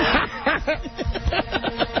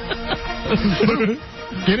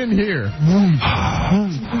 Get in here.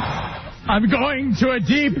 I'm going to a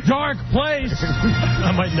deep, dark place.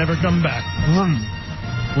 I might never come back.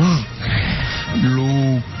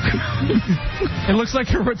 Luke. It looks like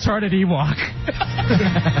a retarded Ewok.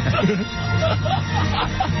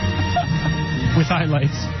 With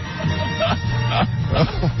highlights. Oh,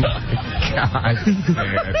 my God.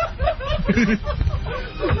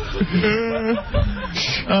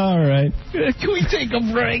 All right. Can we take a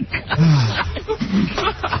break?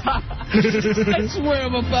 I swear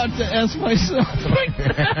I'm about to ask myself right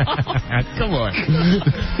now. Come on.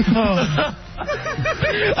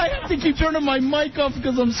 I have to keep turning my mic off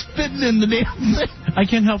because I'm spitting in the damn thing. I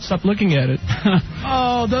can't help stop looking at it.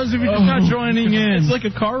 Oh, those of you just not joining in. It's like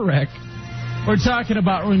a car wreck. We're talking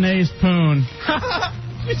about Renee's poon.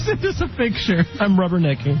 You sent us a picture. I'm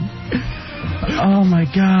rubbernecking. Oh, my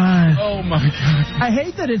God. Oh, my God. I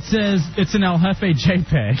hate that it says it's an El Jefe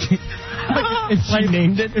JPEG.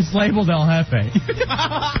 It's labeled El Jefe.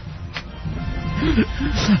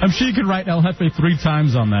 I'm sure you could write El Jefe 3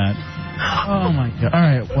 times on that. Oh, my God. All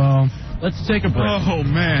right, well, let's take a break. Oh,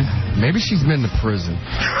 man. Maybe she's been to prison.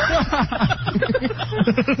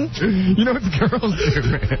 You know what the girls do,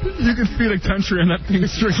 man? You can feed a country on that thing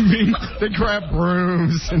straight meat. They grab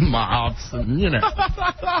brooms and mops and, you know. All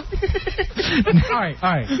right.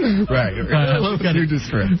 Right. We gotta do this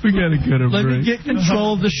trip. We gotta get a Let break. me get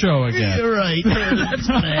control of the show again. You're right. That's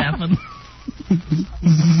gonna happen.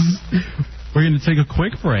 We're going to take a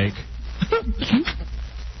quick break.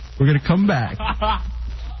 We're going to come back.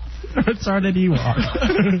 Retarded Ewok.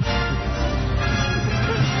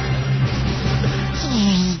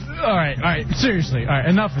 All right. Seriously. All right,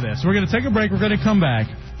 enough of this. We're going to take a break. We're going to come back.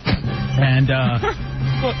 And,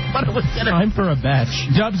 time for a batch.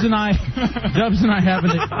 Dubs and I have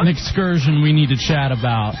an excursion we need to chat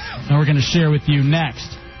about. And we're going to share with you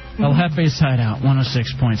next. El Jefe's Hideout,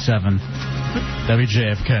 106.7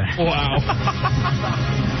 WJFK. Wow.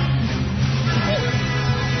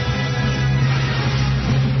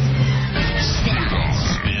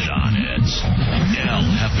 Spit on it. El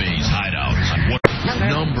Jefe's Hideout.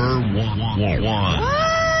 Number one.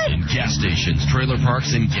 In gas stations, trailer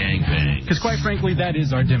parks, and gangbangs. Because quite frankly, that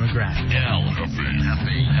is our demographic. El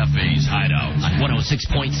Jefe's Hideout. On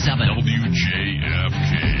 106.7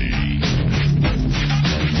 WJFK.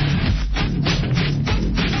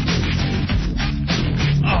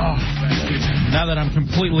 Now that I'm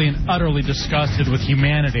completely and utterly disgusted with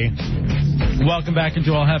humanity, welcome back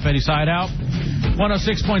into El Jefe's Hideout.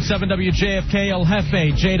 106.7 WJFK, El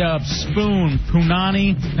Jefe, J-Dub, Spoon,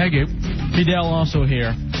 Punani. Thank you. Fidel also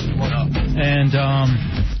here. And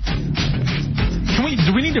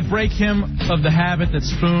do we need to break him of the habit that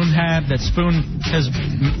Spoon had, that Spoon has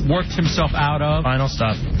worked himself out of? Fine, I'll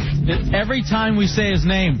stop. Every time we say his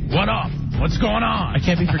name, what up? What's going on? I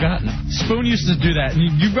can't be forgotten. Spoon used to do that, and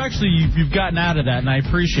you've gotten out of that, and I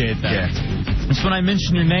appreciate that. Yeah. It's when I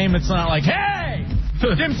mention your name, it's not like, hey,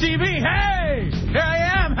 Jim TV, hey, here I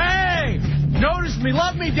am, hey, notice me,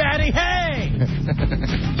 love me, daddy, hey.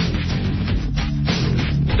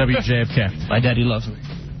 WJFK. My daddy loves me.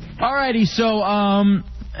 Alrighty, so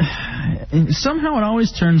somehow it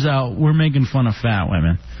always turns out we're making fun of fat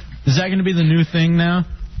women. Is that going to be the new thing now?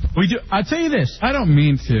 We do. I'll tell you this. I don't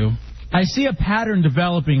mean to. I see a pattern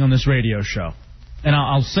developing on this radio show, and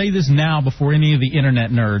I'll say this now before any of the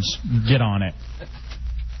internet nerds get on it.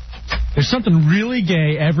 There's something really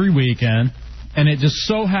gay every weekend, and it just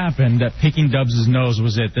so happened that picking Dubs' nose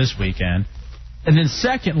was it this weekend. And then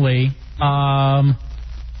secondly,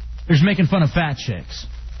 there's making fun of fat chicks.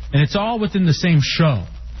 And it's all within the same show.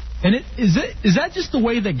 And is that just the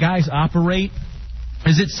way that guys operate?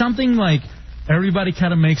 Is it something like everybody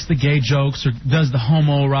kind of makes the gay jokes or does the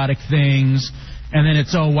homoerotic things, and then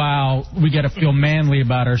it's, oh, wow, we got to feel manly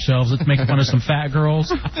about ourselves. Let's make fun of some fat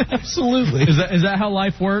girls? Absolutely. Is that how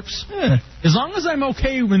life works? Yeah. As long as I'm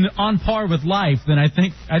okay on par with life, then I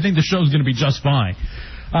think the show's going to be just fine.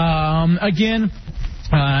 Again,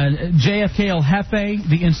 JFK El Jefe,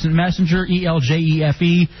 the instant messenger,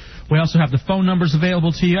 ELJEFE. We also have the phone numbers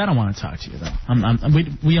available to you. I don't want to talk to you, though.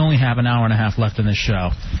 We only have an hour and a half left in this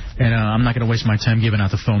show, and I'm not going to waste my time giving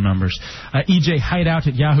out the phone numbers.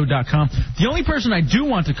 EJHideout@yahoo.com. The only person I do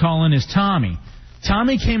want to call in is Tommy.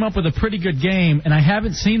 Tommy came up with a pretty good game, and I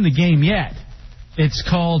haven't seen the game yet. It's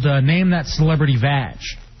called Name That Celebrity Vag.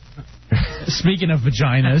 Speaking of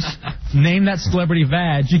vaginas, name that celebrity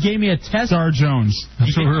vag. You gave me a test. Star Jones.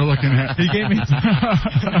 That's what we were looking at. He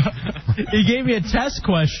gave me a test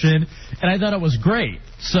question, and I thought it was great.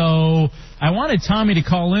 So I wanted Tommy to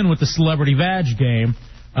call in with the celebrity vag game.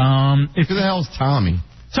 Who the hell's Tommy?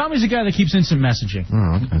 Tommy's the guy that keeps instant messaging.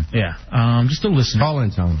 Oh, okay. Yeah, just a listener. Call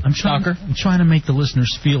in, Tommy. I'm trying to make the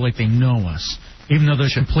listeners feel like they know us, even though they're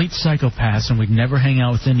complete psychopaths and we'd never hang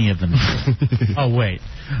out with any of them. Oh, wait.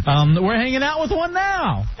 We're hanging out with one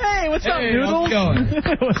now. Hey, what's up, Noodles? How's it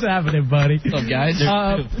going? What's happening, buddy? What's up, guys?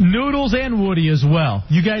 Noodles and Woody as well.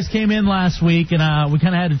 You guys came in last week, and we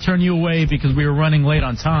kind of had to turn you away because we were running late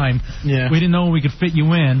on time. Yeah. We didn't know we could fit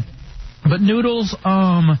you in. But Noodles,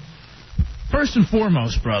 first and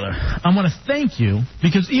foremost, brother, I want to thank you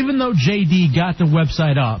because even though JD got the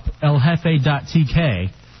website up, eljefe.tk,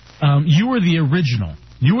 you were the original.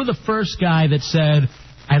 You were the first guy that said,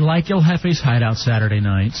 I like El Jefe's Hideout Saturday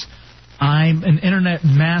nights. I'm an internet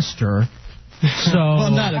master. So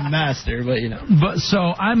well, not a master, but, you know. But so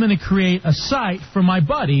I'm going to create a site for my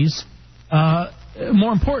buddies,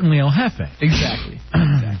 more importantly, El Jefe. Exactly.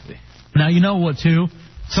 Exactly. Now, you know what, too?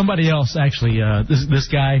 Somebody else, actually, this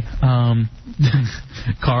guy,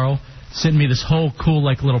 Carl, sent me this whole cool,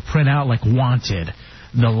 like, little printout, like, wanted.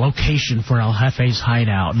 The location for El Jefe's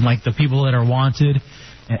Hideout. And, like, the people that are wanted,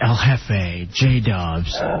 El Jefe,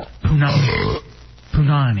 J-Dubs,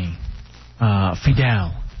 Punani,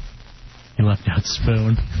 Fidel. He left out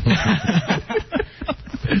Spoon.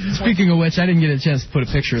 Speaking of which, I didn't get a chance to put a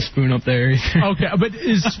picture of Spoon up there either. Okay, but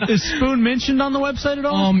is Spoon mentioned on the website at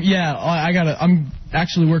all? Yeah, I'm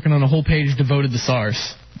actually working on a whole page devoted to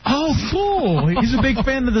SARS. Oh, cool. He's a big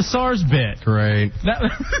fan of the SARS bit. Great.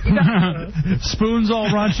 Spoon's all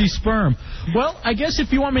raunchy sperm. Well, I guess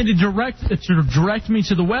if you want me to direct me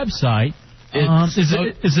to the website,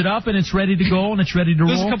 is it up and it's ready to go and it's ready to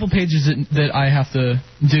roll? There's a couple pages that I have to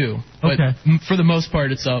do. But for the most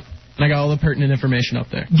part, it's up. And I got all the pertinent information up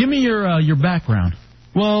there. Give me your background.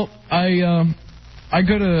 Well, I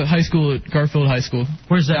go to high school at Garfield High School.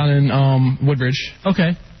 Where's that? Down in Woodbridge.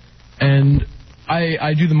 Okay. And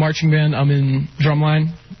I do the marching band. I'm in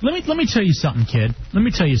drumline. Let me tell you something, kid. Let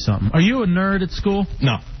me tell you something. Are you a nerd at school?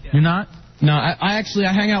 No. You're not? No, I actually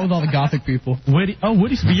hang out with all the gothic people. Woody,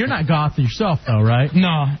 but you're not goth yourself, though, right?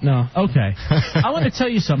 No. Okay. I want to tell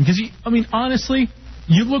you something, because, honestly,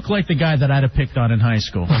 you look like the guy that I'd have picked on in high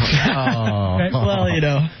school. Okay? Well, you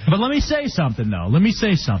know. But let me say something, though.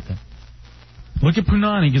 Look at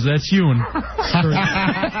Punani, because that's you.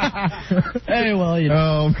 Hey, well, you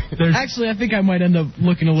know. Actually, I think I might end up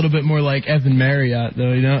looking a little bit more like Evan Marriott,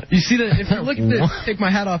 though, you know. You see that? If you look at this, take my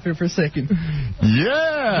hat off here for a second.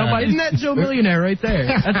 Yeah. Isn't that Joe Millionaire right there?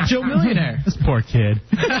 That's Joe Millionaire. This poor kid.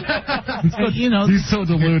 But, he's so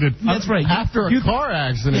deluded. That's right. After a car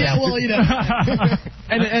accident. Yeah, well, you know.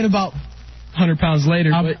 and about 100 pounds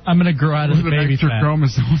later. I'm going to grow out of the baby fat.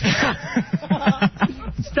 Chromosome.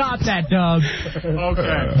 Stop that, Doug. Okay.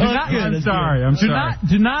 I'm sorry.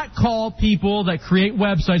 Do not call people that create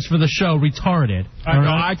websites for the show retarded.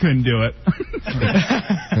 I couldn't do it.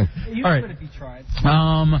 You All right. would if you tried.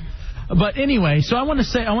 But anyway, so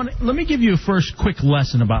let me give you a first quick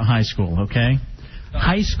lesson about high school, okay?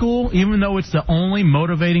 High school, even though it's the only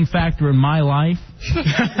motivating factor in my life,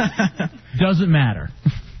 doesn't matter.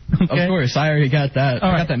 Okay? Of course, I already got that.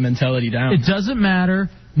 I got that mentality down. It doesn't matter.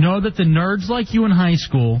 Know that the nerds like you in high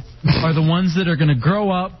school are the ones that are going to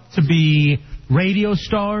grow up to be radio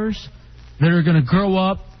stars, that are going to grow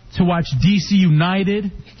up to watch DC United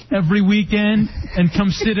every weekend and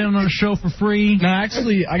come sit in on a show for free. No,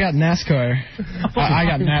 actually, I got NASCAR. I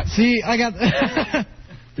got See, I got...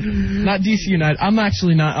 Not DC United. I'm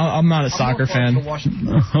actually not. I'm not a soccer fan.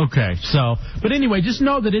 Okay, so, but anyway, just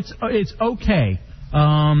know that it's okay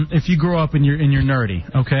if you grow up and you're nerdy.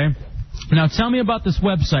 Okay. Now tell me about this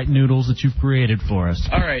website, Noodles, that you've created for us.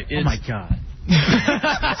 All right. Oh my God.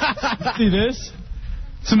 See this?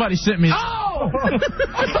 Somebody sent me. Oh!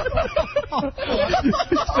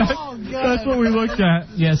 That's what we looked at.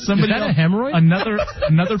 Yes, somebody. Is that a hemorrhoid?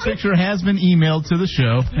 Another picture has been emailed to the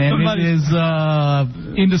show, and it is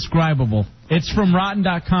indescribable. It's from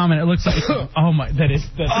Rotten.com, and it looks like. Oh my! That is.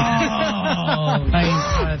 Oh.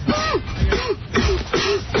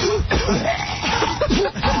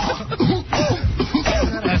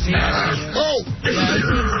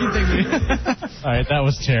 All right, that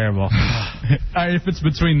was terrible. All right, if it's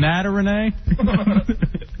between that or Renee,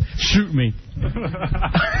 shoot me.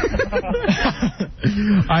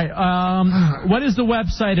 All right, what is the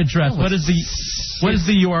website address? What is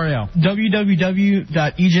the URL?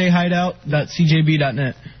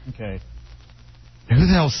 www.ejhideout.cjb.net. Okay. Who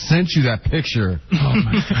the hell sent you that picture? Oh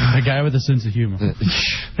my God. A guy with a sense of humor.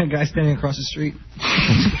 A guy standing across the street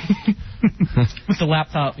with the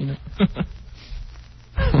laptop, you know.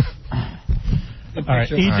 All right,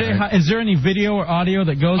 EJ, is there any video or audio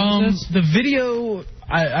that goes with this? The video,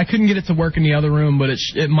 I couldn't get it to work in the other room, but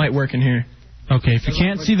it might work in here. Okay, if you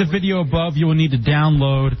can't see the video above, you will need to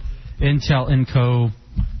download Intel Encode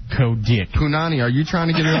Dick. Punani, are you trying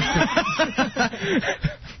to get it up?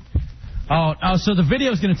 Oh, so the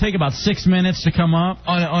video is going to take about 6 minutes to come up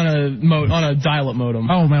on a dial-up modem.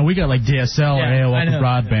 Oh man, we got like DSL or AOL for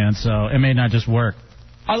broadband, so it may not just work.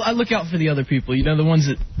 I look out for the other people, you know, the ones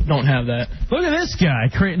that don't have that. Look at this guy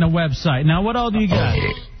creating a website. Now, what all do you got?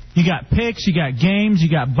 You got pics, you got games, you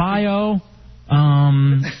got bio.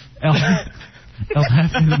 El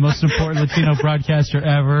Jefe, the most important Latino broadcaster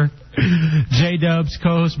ever. J-Dub's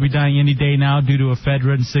co-host will be dying any day now due to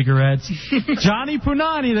ephedra and cigarettes. Johnny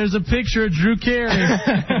Punani, there's a picture of Drew Carey.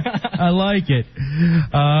 I like it.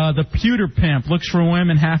 The Pewter Pimp looks for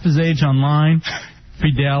women half his age online.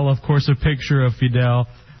 Fidel, of course, a picture of Fidel.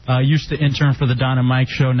 Used to intern for the Don and Mike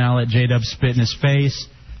show, now let J-Dub spit in his face.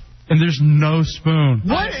 And there's no spoon.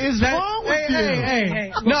 What is wrong with you?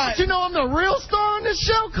 Hey. Don't you know I'm the real star on this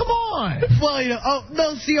show? Come on. Well, you know,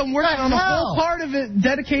 I'm working on a whole part of it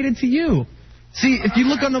dedicated to you. See, if you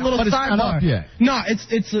look on the little sidebar. It's not up yet. No,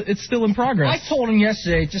 it's still in progress. I told him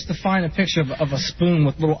yesterday just to find a picture of a spoon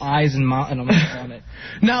with little eyes and mouth on it.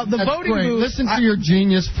 Now, the That's voting great. booth... Listen to your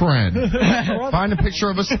genius friend. Find a picture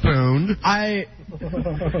of a spoon. The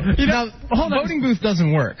voting booth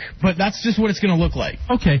doesn't work, but that's just what it's going to look like.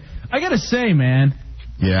 Okay, I got to say, man.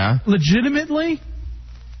 Yeah? Legitimately...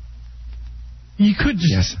 You could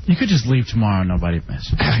just leave tomorrow and nobody miss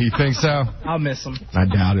you. You think so? I'll miss him. I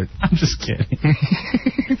doubt it. I'm just kidding.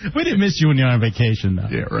 We didn't miss you when you're on vacation, though.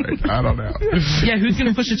 Yeah, right. I don't know. Yeah, who's going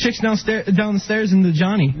to push the chicks down the stairs into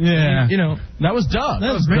Johnny? Yeah. You know. That was Dubs.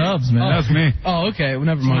 That was Dubs, man. That was me. Oh, okay. Well,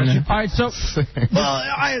 never mind. All right, so... Well,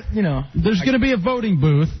 there's going to be a voting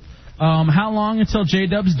booth. How long until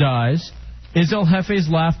J-Dubs dies? Is El Jefe's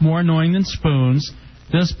laugh more annoying than spoons?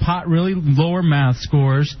 Does pot really lower math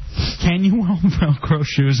scores? Can you wear Velcro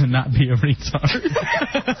shoes and not be a retard?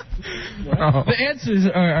 The answers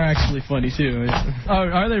are actually funny, too.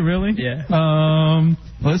 Are they really? Yeah.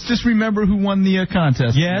 Let's just remember who won the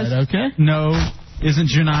contest. Yes. Tonight, okay? No. Isn't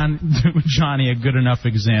Johnny a good enough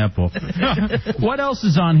example? What else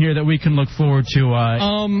is on here that we can look forward to?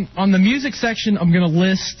 On the music section, I'm going to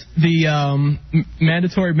list the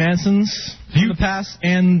mandatory Mansons from the past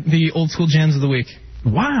and the old school jams of the week.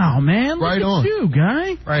 Wow, man. Look right at on. you,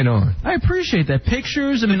 guy. Right on. I appreciate that.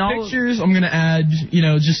 Pictures, pictures, I'm going to add,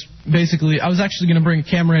 just basically, I was actually going to bring a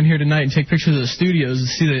camera in here tonight and take pictures of the studios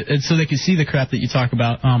so they could see the crap that you talk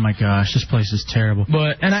about. Oh, my gosh, this place is terrible.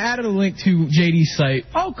 And I added a link to JD's site.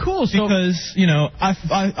 Oh, cool. Because,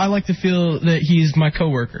 I like to feel that he's my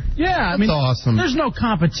coworker. Yeah, That's awesome. There's no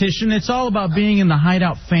competition. It's all about being in the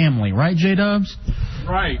Hideout family, right, J-Dubs?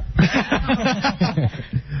 Right.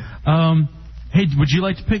 Hey, would you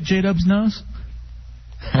like to pick J-Dub's nose?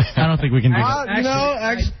 I don't think we can do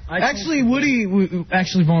that. Actually, Woody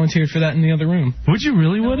actually volunteered for that in the other room. Would you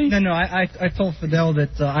really, Woody? No, I told Fidel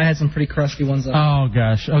that I had some pretty crusty ones up. Oh,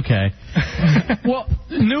 gosh, okay. Well,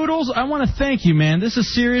 Noodles, I want to thank you, man. This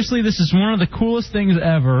is one of the coolest things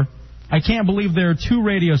ever. I can't believe there are 2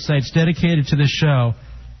 radio sites dedicated to this show.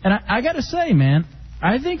 And I got to say, man,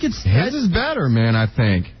 I think it's... His is better, man, I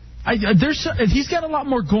think. He's got a lot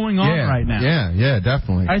more going on right now. Yeah,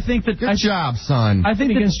 definitely. I think that Good job, son. I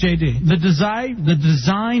think against JD. The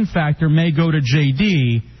design factor may go to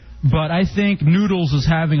JD, but I think Noodles is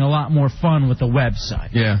having a lot more fun with the website.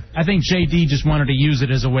 Yeah. I think JD just wanted to use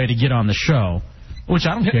it as a way to get on the show, which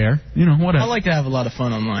I don't care. You know, whatever. I like to have a lot of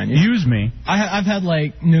fun online. Use me. I've had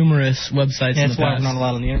like numerous websites. That's why past. we're not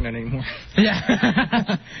allowed on the internet anymore.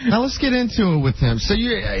 Yeah. Now let's get into it with him. So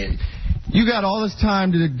you got all this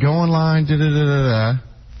time to go online.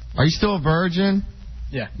 Are you still a virgin?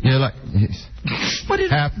 Yeah. You're like. What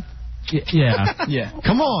is? Yeah. Yeah.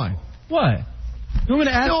 Come on. What? You want me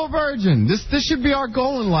to ask? Still a virgin. This should be our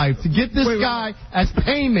goal in life, to get this guy as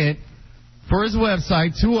payment for his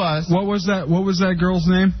website to us. What was that girl's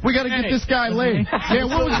name? We got to get this guy laid. Yeah,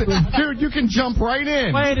 what was it? Dude, you can jump right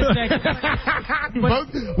in. Wait a second.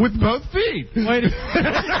 with both feet. Wait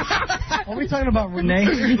Are we talking about Renee?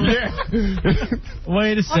 Yeah.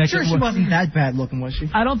 Wait a second. I'm sure she wasn't that bad looking, was she?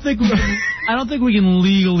 I don't think we can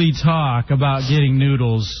legally talk about getting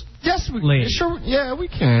Noodles. Yes, laid. Sure. Yeah, we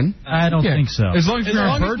can. I don't think so. As long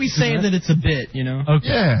as we say that it's a bit, you know. Okay.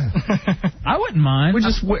 Yeah. I wouldn't mind. We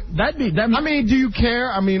just I mean, do you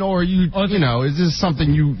care? I mean, or is this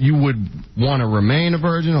something you would want to remain a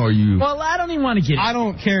virgin, or you? Well, I don't even want to get. I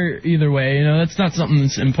don't care either way. You know, that's not something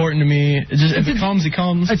that's important to me. It's just if it comes, it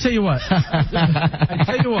comes. I tell you what. I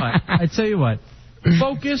tell you what.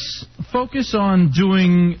 Focus on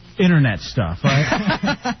doing internet stuff.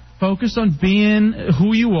 Right? Focus on being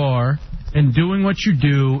who you are and doing what you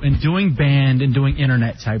do and doing band and doing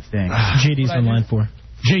internet type things. JD's in line for.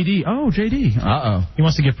 JD. Oh, JD. Uh-oh. He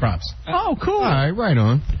wants to give props. Oh, cool. All right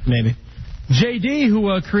on. Maybe. JD,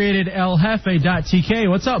 who created eljefe.tk.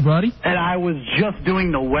 What's up, buddy? And I was just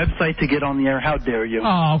doing the website to get on the air. How dare you?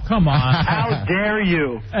 Oh, come on. How dare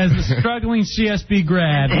you? As a struggling CSB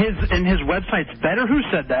grad. And his website's better? Who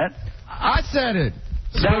said that? I said it.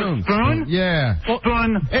 That was Spoon? Yeah.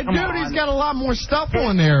 Spoon. And dude, he's got a lot more stuff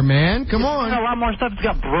on there, man. Come on. He's got a lot more stuff. It's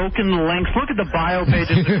got broken links. Look at the bio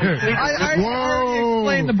pages. I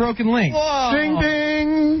explained the broken link. Whoa. Ding,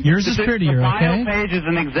 ding. Yours is prettier, the okay? bio page is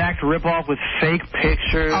an exact ripoff with fake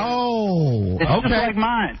pictures. Oh, it's okay. just like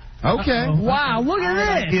mine. Okay. Wow, look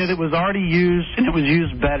at this. It was already used, and it was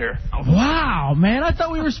used better. Wow, man, I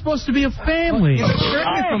thought we were supposed to be a family.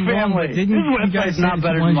 I'm a family. This website's not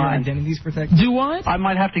better than mine. Identities protected. Do what? I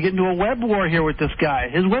might have to get into a web war here with this guy.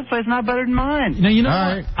 His website's not better than mine. Now, you know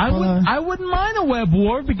All what? right. I wouldn't mind a web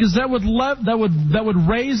war because that would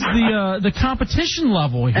raise the competition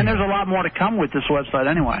level here. And there's a lot more to come with this website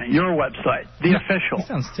anyway. Your website, the official. He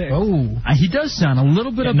sounds ticked. Oh, he does sound a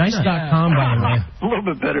little bit upset. Nice.com, by the way. A little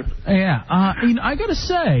bit better. Yeah. I gotta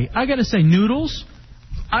say, Noodles,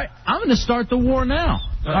 I'm gonna start the war now.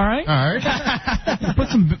 All right. All right. Put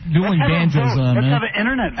some dueling banjos on, Let's man. have an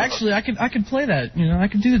internet vote. Actually, I could play that. You know, I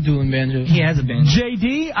could do the dueling banjo. He has a banjo.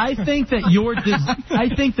 JD, I think that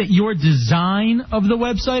your design of the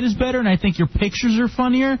website is better, and I think your pictures are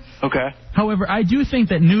funnier. Okay. However, I do think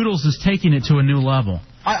that Noodles is taking it to a new level.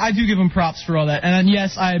 I do give him props for all that. And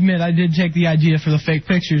yes, I admit I did take the idea for the fake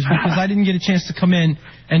pictures because I didn't get a chance to come in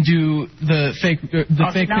and do the fake fake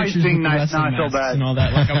now pictures he's being with the nice. Now I wrestling feel masks bad. and all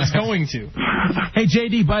that like I was going to. Hey,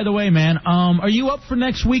 JD, by the way, man, are you up for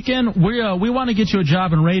next weekend? We want to get you a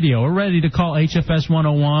job in radio. We're ready to call HFS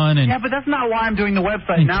 101. And Yeah, but that's not why I'm doing the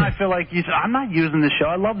website. Now I feel like I'm not using the show.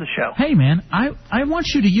 I love the show. Hey, man, I want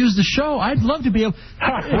you to use the show. I'd love to be able...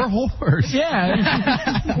 We're whores.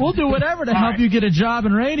 Yeah. We'll do whatever to help you get a job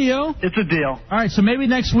in radio. It's a deal. All right, so maybe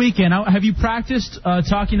next weekend. Have you practiced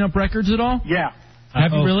talking up records at all? Yeah.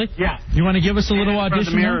 Have you really? Yeah. You want to give us a little In front of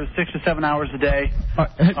audition? the mirror 6 to 7 hours a day. All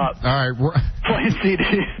right. Playing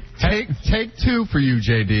CDs. Take 2 for you,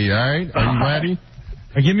 JD. All right. Are you ready?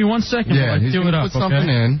 Give me 1 second. Yeah. He's do it gonna up. put something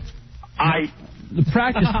in. The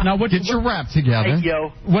practice. Now, get your rap together. Hey,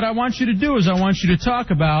 yo. What I want you to do is I want you to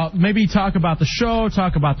talk about the show,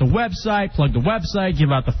 talk about the website, plug the website,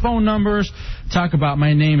 give out the phone numbers, talk about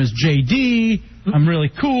my name is JD. I'm really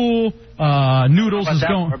cool. Noodles is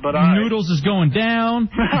going. Noodles is going down.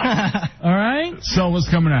 All right. Selva's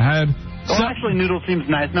coming ahead. Well, actually, noodle seems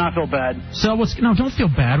nice. Now I feel bad. So no, don't feel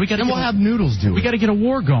bad. We got to. Then we'll have noodles do it. We got to get a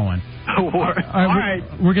war going. All right.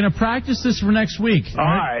 We're going to practice this for next week. All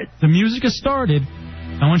right. The music has started.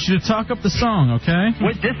 I want you to talk up the song, okay?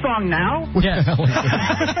 Wait, this song now? Yeah.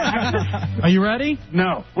 Are you ready?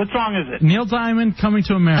 No. What song is it? Neil Diamond, Coming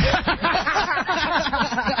to America.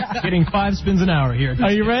 Getting 5 spins an hour here.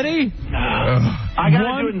 Are you ready? I got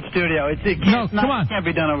to do it in the studio. Come on. It can't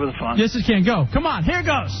be done over the phone. Yes, it can. Go. Come on. Here it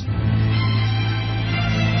goes.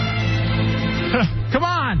 Come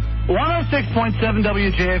on. 106.7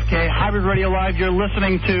 WJFK, Hybrid Radio Live. You're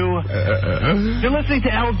listening to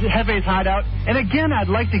El Jefe's Hideout. And again, I'd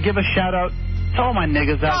like to give a shout out to all my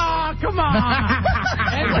niggas out there. Oh, come on.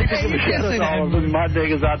 I'd like to give a shout out to all of my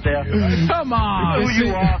niggas out there. Come on. You know who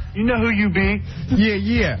you are. You know who you be.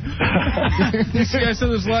 Yeah. You see, I said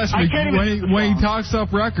this last week. When he talks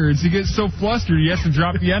up records, he gets so flustered he has to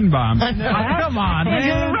drop the N-bomb. Come on,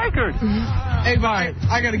 man. Record. Hey, Bart,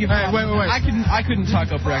 I gotta give. Hey, wait. I couldn't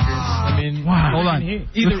talk up records. I mean, wow. Hold on.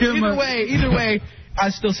 Either way, I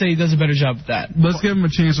still say he does a better job at that. Let's give him a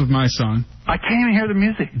chance with my song. I can't even hear the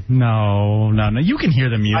music. No. You can hear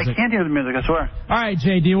the music. I can't hear the music, I swear. All right,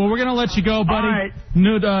 JD. Well, we're going to let you go, buddy. All right.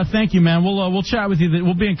 Nude, thank you, man. We'll chat with you.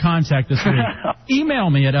 We'll be in contact this week. Email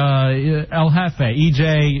me at El Jefe,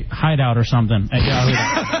 EJ Hideout or something at Yahoo.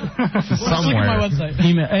 Somewhere. Look at my website.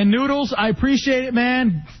 Email. And Noodles, I appreciate it,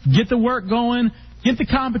 man. Get the work going. Get the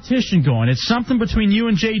competition going. It's something between you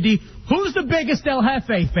and JD. Who's the biggest El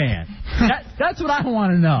Jefe fan? That's what I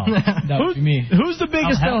want to know. That would be me. Who's the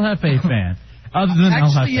biggest El Jefe fan? Other than El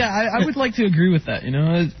Jefe. Actually, yeah, I would like to agree with that. You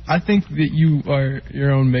know, I think that you are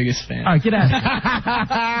your own biggest fan. All right, get out of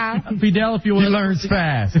here. Fidel, if you will. He learns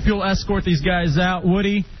fast. If you'll escort these guys out.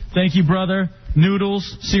 Woody, thank you, brother.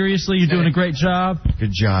 Noodles, seriously, you're doing a great job.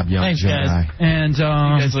 Good job, young Thanks, Jedi. guys. And See you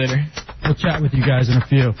guys later. We'll chat with you guys in a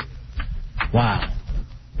few. Wow.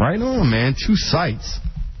 Right on, man. 2 sites.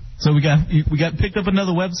 So we got picked up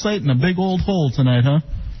another website and a big old hole tonight, huh?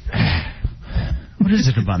 What is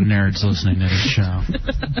it about nerds listening to this show?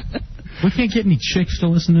 We can't get any chicks to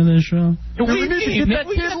listen to this show. We need to get that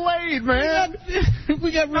kid laid, man.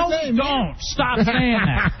 We got Renee. Don't stop saying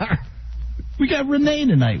that. We got Renee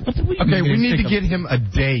tonight. We need to get him a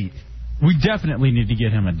date. We definitely need to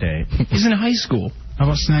get him a date. He's in high school. How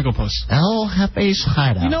about Snagglepuss? El Jefe's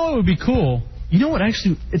Hideout. You know what would be cool? You know what?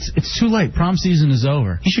 Actually, it's too late. Prom season is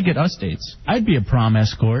over. He should get us dates. I'd be a prom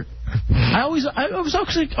escort. I was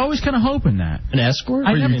actually always kind of hoping that. An escort?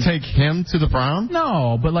 Where you take him to the prom?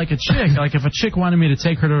 No, but like a chick. Like if a chick wanted me to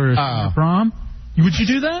take her to her prom, would you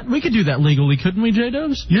do that? We could do that legally, couldn't we,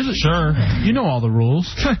 J-Dubs? Sure. You know all the rules.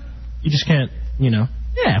 You just can't, Yeah,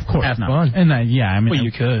 of course. Have not. fun. And I mean, well,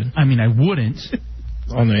 you could. I mean, I wouldn't.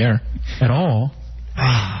 On the air. At all.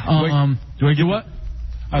 Do I get what?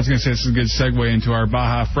 I was going to say this is a good segue into our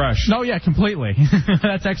Baja Fresh. No, yeah, completely.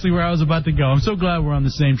 That's actually where I was about to go. I'm so glad we're on the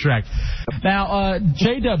same track. Now,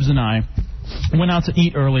 J-Dubs and I went out to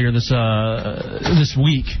eat earlier this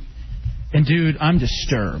week, and dude, I'm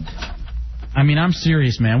disturbed. I mean, I'm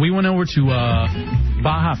serious, man. We went over to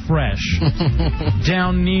Baja Fresh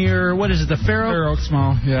down near, what is it, the Fair Oaks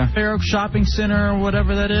Mall, yeah. Fair Oaks Shopping Center or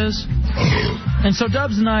whatever that is. And so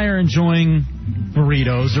Dubs and I are enjoying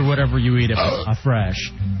burritos or whatever you eat at Baja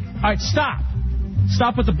Fresh. All right, stop.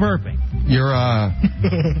 Stop with the burping.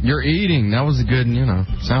 You're eating. That was a good,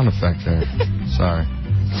 sound effect there. Sorry.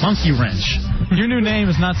 Monkey Wrench. Your new name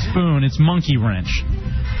is not Spoon, it's Monkey Wrench.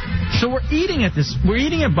 So we're eating at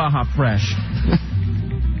Baja Fresh,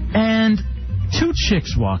 and 2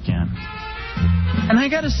 chicks walk in. And I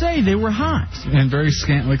gotta say, they were hot. And very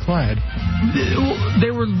scantily clad.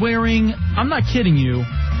 They were wearing, I'm not kidding you,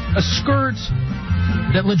 a skirt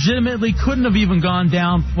that legitimately couldn't have even gone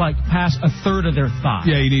down like past a third of their thigh.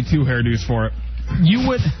 Yeah, you need 2 hairdos for it.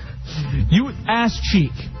 Ass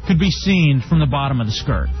cheek could be seen from the bottom of the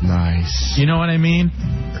skirt. Nice. You know what I mean?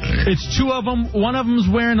 It's 2 of them. One of them's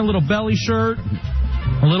wearing a little belly shirt.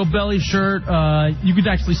 You could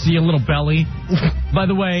actually see a little belly. By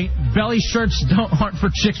the way, belly shirts aren't for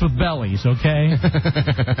chicks with bellies, okay?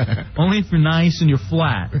 Only if you're nice and you're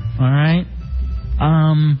flat, all right?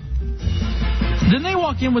 Then they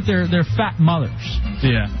walk in with their fat mothers.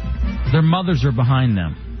 Yeah. Their mothers are behind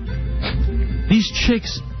them. These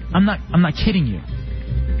chicks, I'm not kidding you,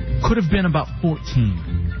 could have been about 14.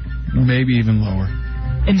 Maybe even lower.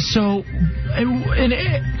 And so,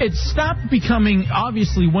 it stopped becoming,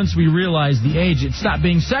 obviously, once we realized the age, it stopped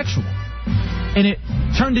being sexual. And it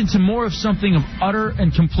turned into more of something of utter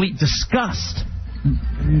and complete disgust.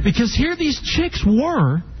 Because here these chicks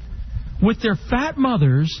were, with their fat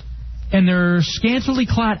mothers and their scantily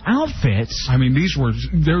clad outfits. I mean,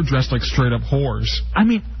 they were dressed like straight up whores. I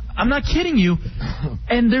mean, I'm not kidding you.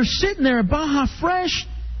 And they're sitting there at Baja Fresh,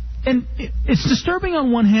 and it's disturbing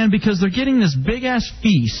on one hand because they're getting this big-ass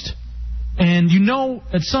feast, and you know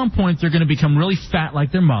at some point they're going to become really fat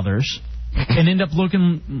like their mothers and end up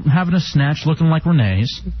having a snatch looking like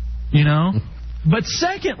Renee's, you know? But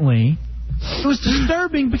secondly, it was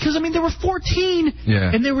disturbing because, I mean, they were 14,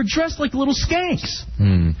 and they were dressed like little skanks.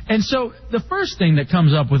 And so the first thing that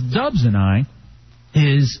comes up with Dubs and I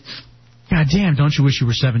is, God damn, don't you wish you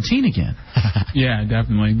were 17 again? Yeah,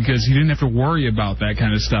 definitely, because you didn't have to worry about that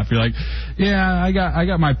kind of stuff. You're like, yeah, I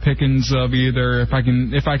got my pickings of either if I can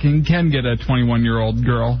get a 21-year-old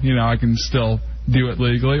girl, you know, I can still do it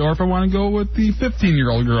legally, or if I want to go with the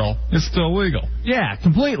 15-year-old girl, it's still legal. Yeah,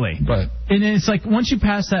 completely. But and it's like once you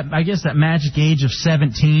pass that, I guess that magic age of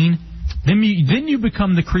 17, then you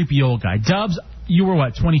become the creepy old guy. Dubs, you were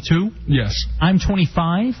what, 22? Yes. I'm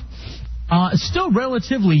 25. Still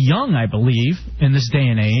relatively young, I believe, in this day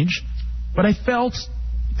and age, but I felt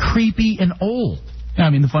creepy and old. I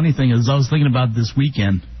mean, the funny thing is, I was thinking about this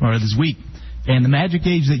weekend, or this week, and the magic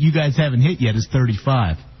age that you guys haven't hit yet is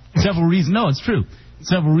 35. Several reasons. No, it's true.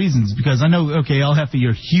 Several reasons. Because I know, okay, El Jefe,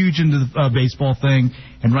 you're huge into the baseball thing,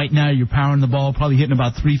 and right now you're powering the ball, probably hitting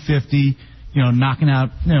about 350, you know, knocking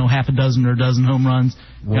out, you know, half a dozen or a dozen home runs.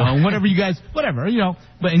 You know, whatever, you know.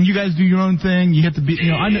 And you guys do your own thing. You hit the beat,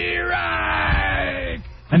 you know. I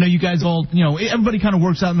know you guys all, you know, everybody kind of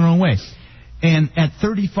works out in their own way. And at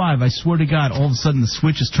 35, I swear to God, all of a sudden the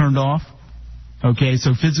switch is turned off. Okay,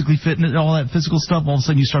 so physically fit and all that physical stuff, all of a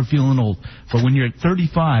sudden you start feeling old. But when you're at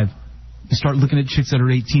 35, you start looking at chicks that are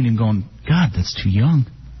 18 and going, God, that's too young.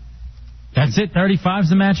 That's it? 35's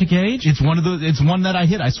the magic age? It's one of those. It's one that I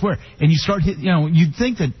hit, I swear. And you start hitting, you know, you'd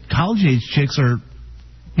think that college-age chicks are,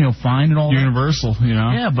 you know, fine and all universal, that. You know?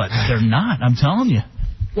 Yeah, but they're not, I'm telling you.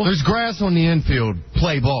 Well, there's grass on the infield.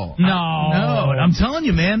 Play ball. No, I'm telling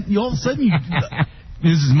you, man. All of a sudden,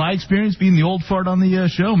 this is my experience being the old fart on the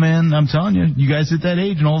show, man. I'm telling you, you guys hit that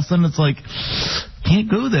age, and all of a sudden it's like, can't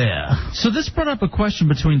go there. So this brought up a question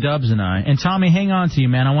between Dubs and I. And Tommy, hang on to you,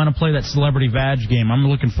 man. I want to play that celebrity badge game. I'm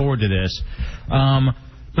looking forward to this.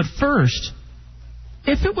 But first,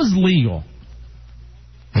 if it was legal.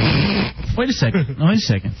 Wait a second.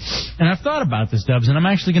 And I've thought about this, Dubs, and I'm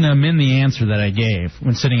actually going to amend the answer that I gave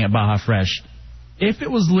when sitting at Baja Fresh. If it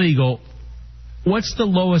was legal, what's the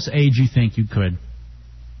lowest age you think you could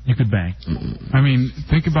bang? I mean,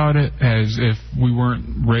 think about it as if we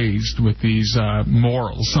weren't raised with these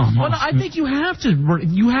morals. Almost. Well, no, I think you have to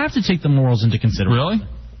take the morals into consideration. Really?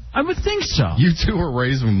 I would think so. You two were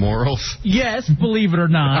raised with morals? Yes, believe it or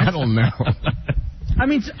not. I don't know. I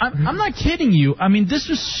mean, I'm not kidding you. I mean, this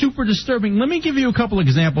was super disturbing. Let me give you a couple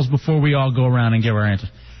examples before we all go around and give our answers.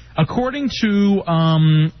 According to,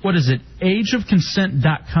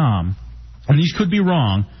 ageofconsent.com, and these could be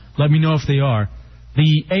wrong, let me know if they are,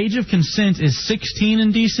 the age of consent is 16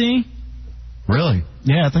 in D.C.? Really?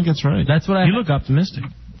 Yeah, I think that's right. That's what You look optimistic.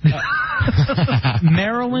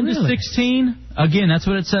 Maryland is 16. Again, that's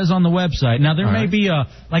what it says on the website. Now, there may be a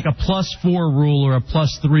 +4 rule or a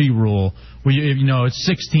 +3 rule where, you know, it's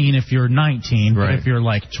 16 if you're 19, but if you're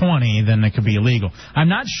like 20, then it could be illegal. I'm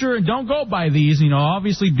not sure. Don't go by these. You know,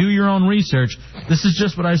 obviously do your own research. This is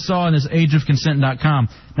just what I saw in this ageofconsent.com.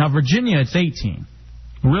 Now, Virginia, it's 18.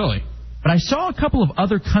 Really? But I saw a couple of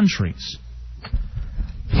other countries.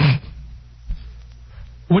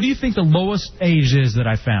 What do you think the lowest age is that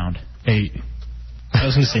I found? 8. I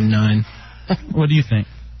was going to say 9. What do you think?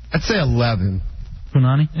 I'd say 11.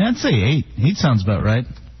 Punani? I'd say 8. 8 sounds about right.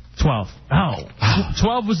 12. Oh.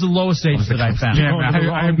 12 was the lowest age that I found. Yeah,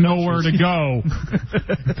 I have nowhere to go.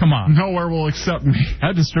 Come on. Nowhere will accept me.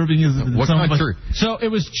 How disturbing is it? What country? So it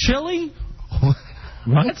was Chile.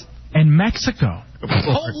 What? And Mexico.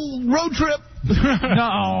 Whole road trip. No.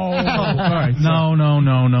 All right, no.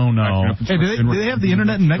 Hey, do they have the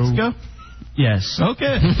internet in Mexico? Yes.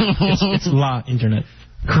 Okay. It's la internet.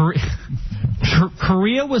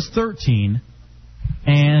 Korea was 13,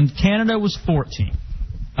 and Canada was 14.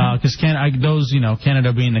 Because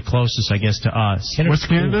Canada being the closest, I guess, to us. What's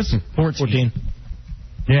Canada's? 14.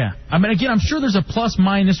 Yeah. I mean, again, I'm sure there's a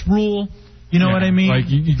plus-minus rule. You know what I mean? Like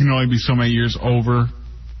you can only be so many years over.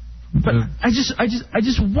 But I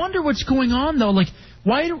just wonder what's going on though. Like,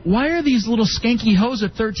 why are these little skanky hoes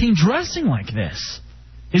at 13 dressing like this?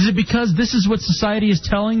 Is it because this is what society is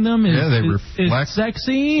telling them? They reflect. Is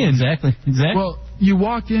sexy? Exactly. Well, you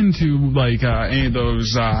walk into like any of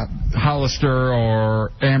those Hollister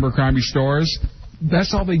or Abercrombie stores.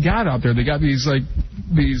 That's all they got out there. They got these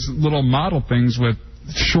little model things with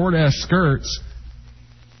short ass skirts.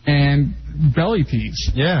 and belly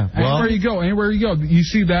tees. Yeah, well, anywhere you go, you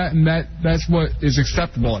see that, and that's what is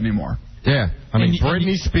acceptable anymore. Yeah, I mean,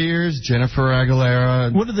 Britney Spears, Jennifer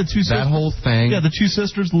Aguilera. What are the two sisters? That whole thing. Yeah, the two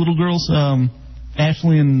sisters, the little girls,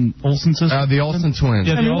 Ashley and Olsen sisters. The Olsen twins.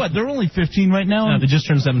 Yeah, they're only 15 right now? No, they just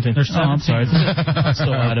turned 17. They're 17. Oh, I'm sorry.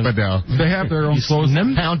 Still out of it. They have their own clothes.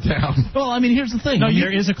 Countdown. Well, I mean, here's the thing. No,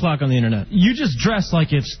 there is a clock on the internet. You just dress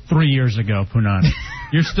like it's 3 years ago, Punani.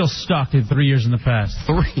 You're still stuck in 3 years in the past.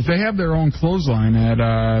 They have their own clothesline at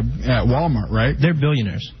Walmart, right? They're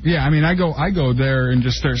billionaires. Yeah, I mean, I go there and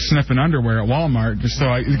just start sniffing underwear at Walmart, just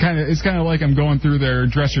so it's kind of like I'm going through their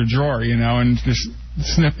dresser drawer, and just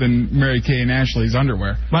sniffing Mary Kay and Ashley's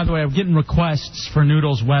underwear. By the way, I'm getting requests for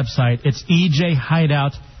Noodle's website. It's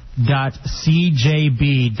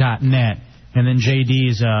ejhideout.cjb.net. And then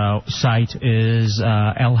JD's site is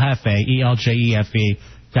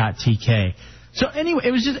eljefe.tk. So anyway,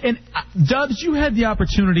 it was just... And Dubs, you had the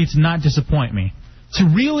opportunity to not disappoint me. To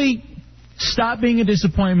really stop being a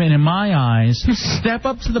disappointment in my eyes, step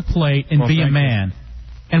up to the plate and be a man.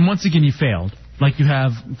 And once again, you failed, like you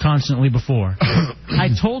have constantly before. I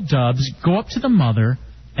told Dubs, go up to the mother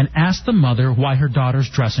and ask the mother why her daughter's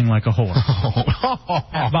dressing like a whore.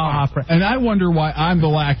 And I wonder why I'm the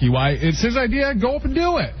lackey. Why it's his idea. Go up and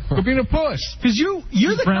do it. Go being a puss. Because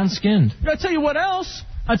you're the brown-skinned. I'll tell you what else.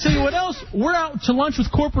 We're out to lunch with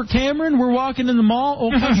Corporate Cameron. We're walking in the mall,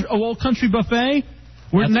 Old Country Buffet.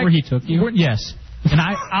 That's where he took you? Yes. And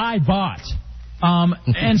I bought.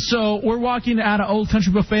 And so we're walking out of Old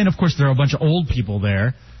Country Buffet, and of course there are a bunch of old people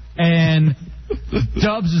there. And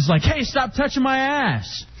Dubs is like, hey, stop touching my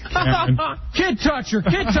ass. Kid toucher.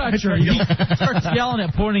 He starts yelling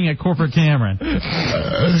pointing at Corporate Cameron.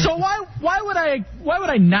 So why would I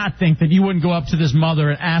not think that you wouldn't go up to this mother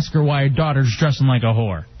and ask her why her daughter's dressing like a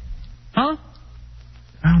whore? Huh?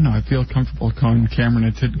 I don't know. I feel comfortable calling Cameron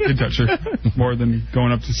a kid toucher more than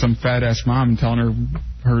going up to some fat ass mom and telling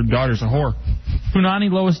her daughter's a whore.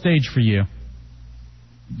 Punani, lowest age for you.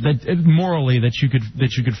 That morally that you could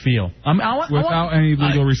feel. Without any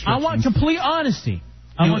legal restrictions. I want complete honesty.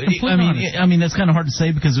 I mean, that's kind of hard to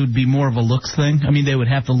say because it would be more of a looks thing. I mean, they would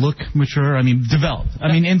have to look mature. I mean, develop. I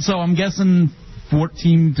mean, and so I'm guessing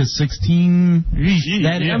 14 to 16.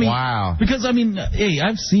 Wow. Because,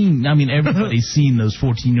 I've seen, everybody's seen those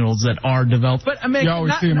 14-year-olds that are developed. But, you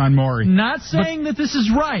always see them on Maury. Not saying that this is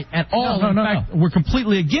right at all. No. In fact, we're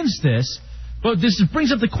completely against this. But this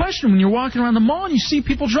brings up the question when you're walking around the mall and you see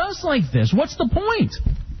people dressed like this. What's the point?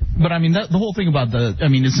 But, the whole thing about as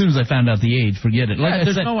soon as I found out the age, forget it. Like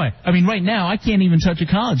there's no way. Right now, I can't even touch a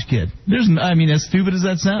college kid. As stupid as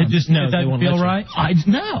that sounds. It just doesn't feel right?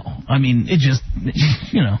 No. It just,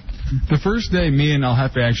 The first day me and El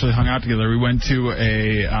Jefe actually hung out together, we went to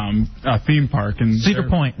a theme park. In Cedar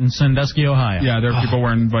Point in Sandusky, Ohio. Yeah, there were people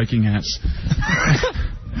wearing Viking hats.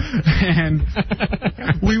 And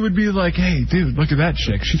we would be like, hey, dude, look at that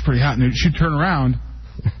chick. She's pretty hot. And she'd turn around,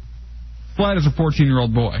 flat as a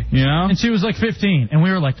 14-year-old boy, And she was like 15. And we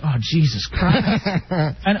were like, oh, Jesus Christ.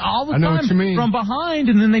 And all the time from behind,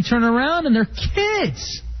 and then they turn around, and they're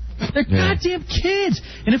kids. They're goddamn kids.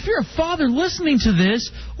 And if you're a father listening to this,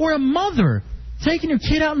 or a mother taking your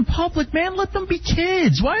kid out in public, man, let them be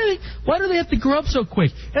kids. Why do they have to grow up so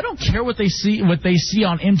quick? I don't care what they see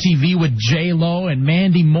on MTV with J-Lo and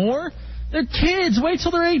Mandy Moore. They're kids. Wait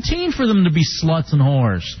till they're 18 for them to be sluts and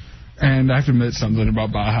whores. And I have to admit something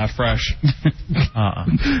about Baja Fresh.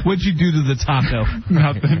 What'd you do to the taco?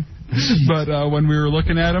 Nothing. But when we were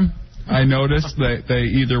looking at them, I noticed that they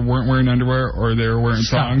either weren't wearing underwear or they were wearing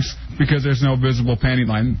thongs because there's no visible panty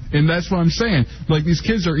line. And that's what I'm saying. Like, these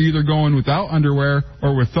kids are either going without underwear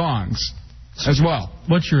or with thongs as well.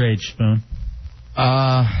 What's your age, Spoon?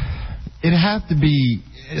 It'd have to be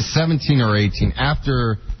 17 or 18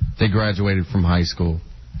 after they graduated from high school.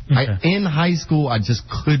 Okay. In high school, I just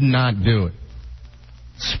could not do it.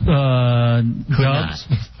 Dubs.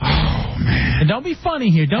 Oh man! And don't be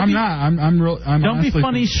funny here. I'm don't be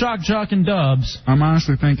funny, shock jock and Dubs. I'm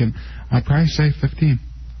honestly thinking I'd probably say 15.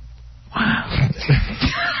 Wow.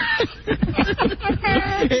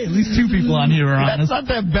 Hey, at least two people on here are honest. That's not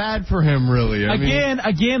that bad for him, really.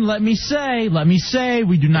 Again, let me say,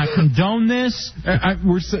 we do not condone this.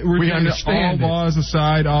 We understand all laws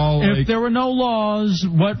aside. If there were no laws,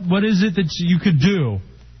 what is it that you could do?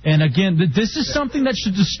 And again, this is something that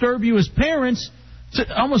should disturb you as parents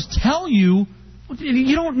to almost tell you,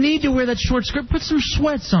 you don't need to wear that short skirt. Put some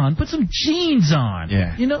sweats on. Put some jeans on.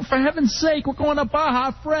 Yeah. For heaven's sake, we're going to Baja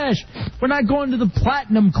Fresh. We're not going to the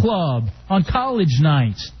Platinum Club on college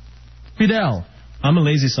night. Fidel. I'm a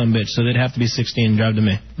lazy son bitch, so they'd have to be 16 and drive to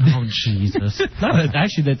me. Oh, Jesus.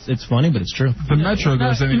 Actually, it's funny, but it's true. The Metro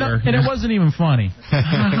goes anywhere. And it wasn't even funny.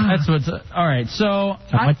 That's what's... All right, so...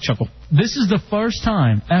 I might chuckle. This is the first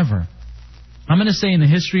time ever, I'm going to say in the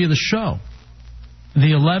history of the show,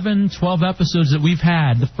 the 11, 12 episodes that we've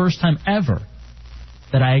had, the first time ever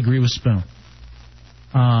that I agree with Spoon.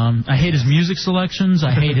 I hate his music selections.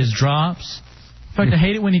 I hate his drops. In fact, I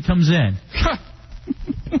hate it when he comes in.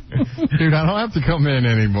 Dude, I don't have to come in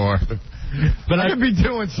anymore. But I could be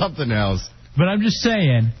doing something else. But I'm just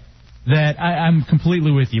saying that I'm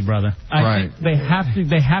completely with you, brother. I think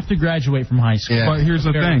they have to graduate from high school. Yeah. But here's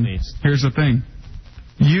the thing. Least. Here's the thing.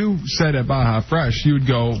 You said about Hot Fresh, you would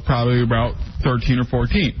go probably about 13 or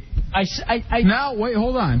 14. Now, wait,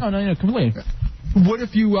 hold on. No, completely. What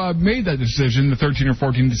if you made that decision, the 13 or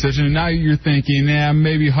 14 decision, and now you're thinking,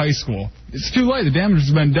 maybe high school? It's too late. The damage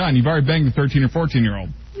has been done. You've already banged the 13 or 14-year-old.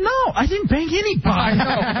 No, I didn't bang anybody. I know.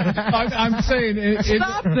 I'm saying...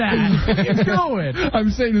 Stop that. What are you doing?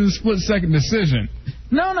 I'm saying it's a split-second decision.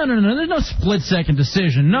 No. There's no split-second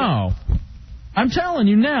decision. No. I'm telling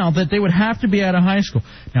you now that they would have to be out of high school.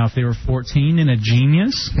 Now, if they were 14 and a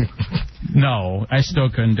genius, no, I still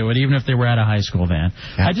couldn't do it, even if they were out of high school then.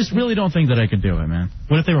 Yeah. I just really don't think that I could do it, man.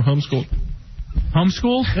 What if they were homeschooled?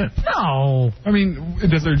 Homeschooled? Yeah. No. I mean,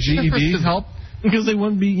 does their GED help? Because they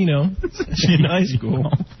wouldn't be, in high school.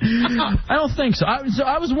 I don't think so.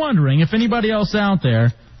 I was wondering if anybody else out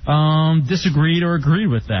there disagreed or agreed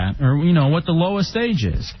with that, or what the lowest age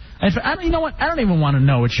is. You know what? I don't even want to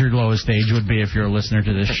know what your lowest age would be if you're a listener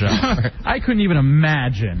to this show. I couldn't even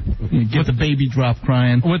imagine. Get the baby drop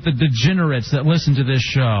crying. With the degenerates that listen to this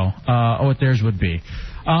show, what theirs would be.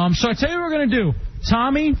 So I tell you what we're going to do.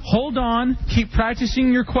 Tommy, hold on. Keep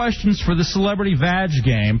practicing your questions for the Celebrity Vag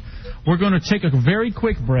game. We're going to take a very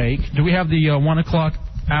quick break. Do we have the 1 o'clock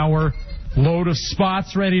hour load of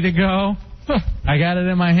spots ready to go? I got it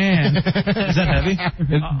in my hand. Is that heavy?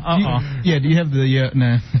 Yeah, do you have the...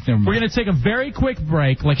 nah, never mind. We're going to take a very quick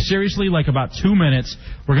break, seriously, about 2 minutes.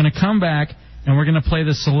 We're going to come back, and we're going to play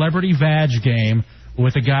the Celebrity Vag game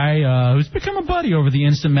with a guy who's become a buddy over the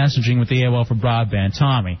instant messaging with the AOL for broadband,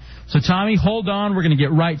 Tommy. So, Tommy, hold on. We're going to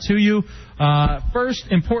get right to you. First,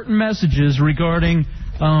 important messages regarding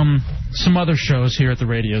some other shows here at the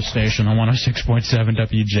radio station on 106.7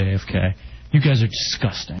 WJFK. You guys are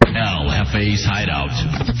disgusting. LFA's Hideout.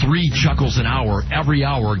 3 chuckles an hour, every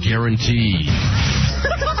hour guaranteed. 3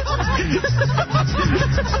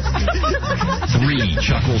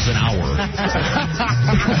 chuckles an hour.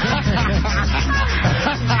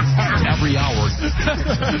 Every hour.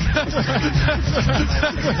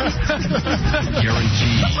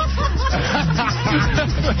 Guaranteed.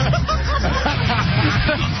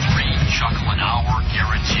 3 chuckle an hour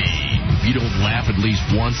guaranteed. If you don't laugh at least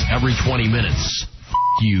once every 20 minutes,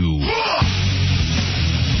 you.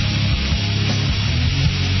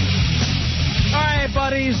 All right,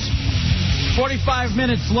 buddies. 45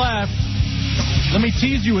 minutes left. Let me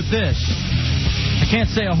tease you with this. I can't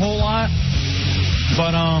say a whole lot,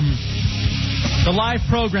 but the live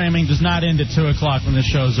programming does not end at 2 o'clock when this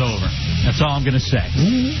show's over. That's all I'm going to say.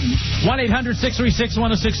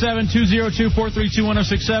 1-800-636-1067,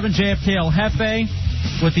 202-432-1067, JFKL Jefe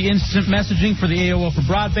with the instant messaging for the AOL for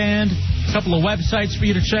broadband. A couple of websites for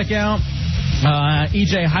you to check out.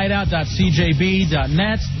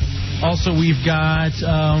 ejhideout.cjb.net. Also, we've got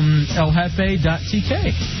eljefe.tk.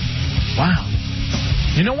 Wow.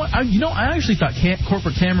 You know what? I actually thought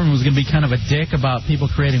Corporate Cameron was going to be kind of a dick about people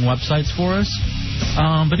creating websites for us.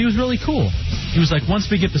 But he was really cool. He was like, once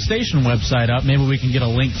we get the station website up, maybe we can get a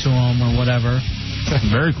link to him or whatever.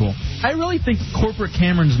 Very cool. I really think Corporate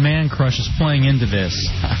Cameron's man crush is playing into this,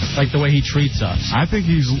 like the way he treats us. I think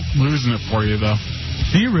he's losing it for you, though.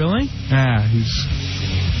 Do you really? Yeah, he's...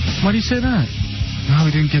 Why do you say that? No,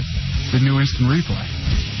 he didn't get the new instant replay.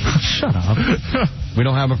 Shut up. We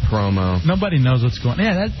don't have a promo. Nobody knows what's going on.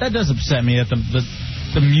 Yeah, that does upset me that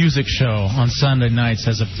the music show on Sunday nights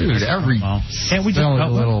has a promo. Can't we just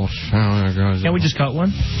cut one? Can't we just cut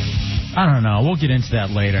one? I don't know. We'll get into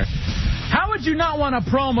that later. How would you not want a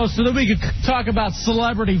promo so that we could talk about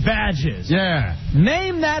celebrity badges? Yeah.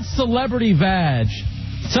 Name that celebrity badge.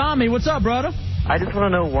 Tommy, what's up, brother? I just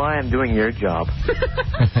want to know why I'm doing your job.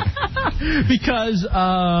 Because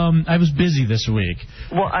I was busy this week.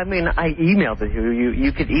 Well, I mean, I emailed it to you.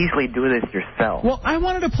 You could easily do this yourself. Well, I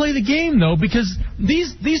wanted to play the game, though, because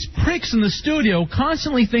these pricks in the studio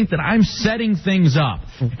constantly think that I'm setting things up.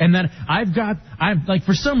 And that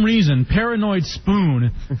for some reason, Paranoid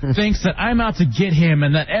Spoon thinks that I'm out to get him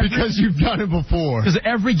and that because you've done it before. Because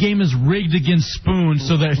every game is rigged against Spoon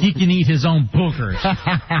so that he can eat his own boogers.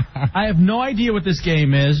 I have no idea what what this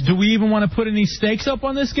game is. Do we even want to put any stakes up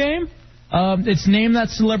on this game? It's Name That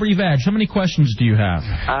Celebrity Vag. How many questions do you have?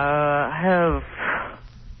 I have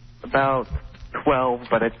about 12,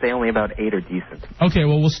 but I'd say only about 8 are decent. Okay,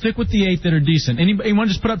 well, we'll stick with the 8 that are decent. Anyone want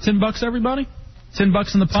to just put up $10, everybody?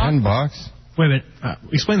 $10 in the pot? $10? Wait a minute.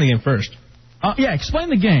 Explain the game first. Yeah, explain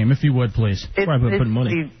the game, if you would, please.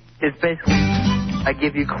 It's basically, I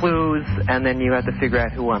give you clues, and then you have to figure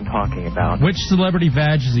out who I'm talking about. Which celebrity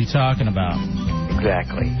vag is he talking about?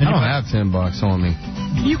 Exactly. I don't have $10 on me.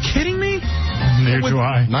 Are you kidding me? Neither do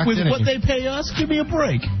I. Not With kidding what you. they pay us, give me a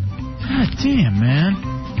break. God damn, man.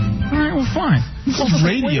 All right, well, fine. This is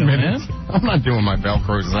radio, man. I'm not doing my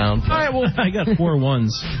Velcro sound. All right, well, I got 4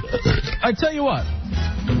 ones. I tell you what.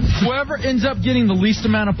 Whoever ends up getting the least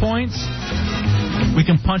amount of points, we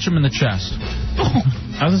can punch him in the chest.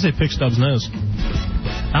 I was going to say pick Stubbs' nose.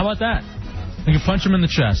 How about that? We can punch him in the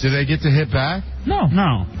chest. Do they get to hit back? No. All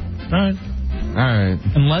right. All right.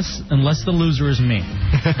 Unless the loser is me.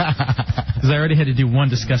 Because I already had to do one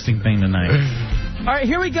disgusting thing tonight. All right,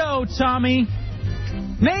 here we go, Tommy.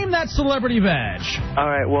 Name that celebrity vag. All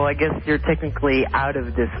right, well, I guess you're technically out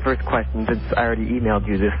of this first question since I already emailed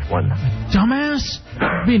you this one. Dumbass.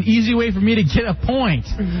 It'd be an easy way for me to get a point.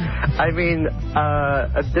 I mean,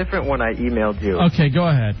 a different one I emailed you. Okay, go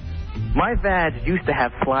ahead. My vag used to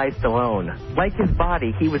have Sly Stallone. Like his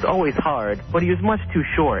body, he was always hard, but he was much too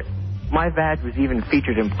short. My vag was even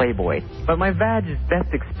featured in Playboy. But my vag's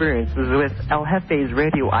best experience was with El Jefe's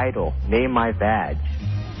Radio Idol, Name My Vag.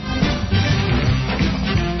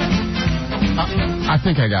 I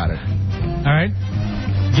think I got it. All right.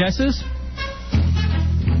 Guesses?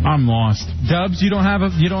 I'm lost. Dubs, you don't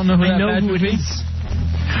know who that vag would be?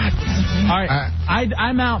 All right.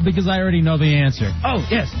 I'm out because I already know the answer. Oh,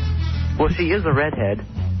 yes. Well, she is a redhead.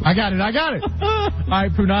 I got it. All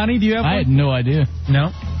right, Punani, do you have one? I had no idea.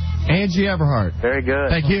 No? Angie Everhart. Very good.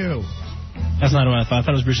 Thank you. That's not what I thought. I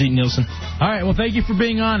thought it was Brigitte Nielsen. All right, well, thank you for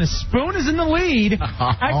being honest. Spoon is in the lead.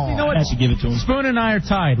 Actually, you know what? I should give it to him. Spoon and I are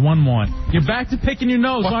tied, 1-1. You're back to picking your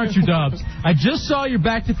nose, aren't you, Dubs? I just saw you're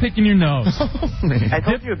back to picking your nose. I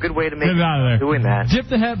told you a good way to make Get it out of there. doing that. Dip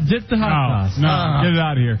the hot sauce. No, get it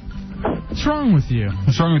out of here. What's wrong with you?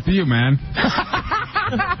 What's wrong with you, man?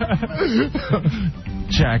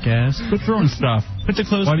 Jackass. Quit throwing stuff. Put the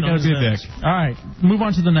clothes Why do you on gotta be a his dick? All right, move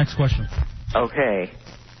on to the next question. Okay.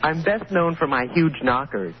 I'm best known for my huge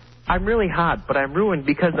knockers. I'm really hot, but I'm ruined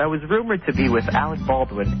because I was rumored to be with Alec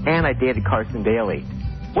Baldwin and I dated Carson Daly.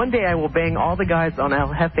 One day I will bang all the guys on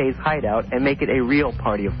El Jefe's Hideout and make it a real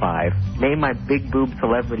party of 5. Name my big boob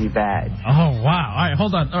celebrity vag. Oh, wow. All right,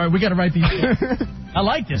 hold on. All right, we got to write these down. I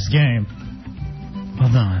like this game.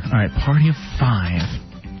 Hold on. All right, party of 5.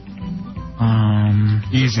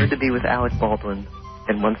 Easy. Rumored to be with Alec Baldwin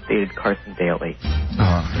and once dated Carson Daly.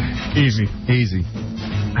 Easy. Easy.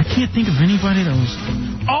 I can't think of anybody that was...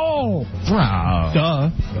 Oh! Wow. Duh.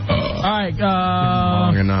 All right.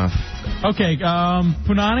 Long enough. Okay,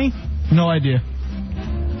 Punani? No idea.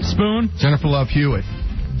 Spoon? Jennifer Love Hewitt.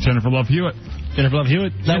 Jennifer Love Hewitt. Jennifer Love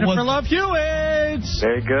Hewitt. Jennifer Love Hewitt!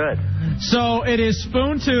 Very good. So it is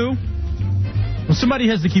Spoon 2. Well, somebody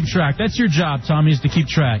has to keep track. That's your job, Tommy, is to keep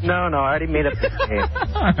track. No, I already made up this game.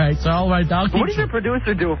 All right, so I'll keep What does your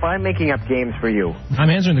producer do if I'm making up games for you? I'm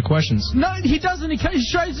answering the questions. No, he doesn't. He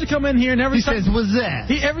tries to come in here and every time... He says, what's that?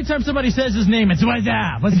 Every time somebody says his name, it's what's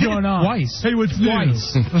that? What's going on? Twice. Hey, what's new?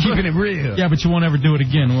 Twice. Keeping it real. Yeah, but you won't ever do it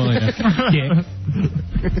again, will you? Dick.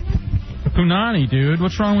 Punani, dude.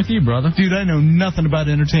 What's wrong with you, brother? Dude, I know nothing about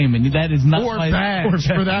entertainment. That is not Or my... bags,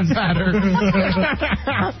 for that matter.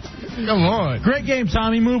 Come on. Great game,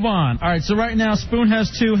 Tommy. Move on. All right, so right now, Spoon has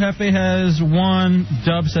 2, Jefe has 1,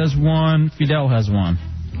 Dubs has 1, Fidel has 1.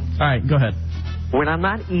 All right, go ahead. When I'm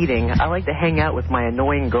not eating, I like to hang out with my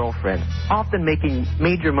annoying girlfriend, often making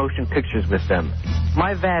major motion pictures with them.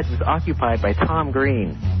 My vag was occupied by Tom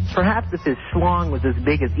Green. Perhaps if his schlong was as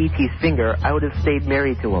big as E.T.'s finger, I would have stayed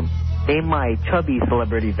married to him. Name my chubby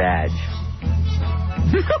celebrity vag.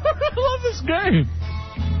 I love this game.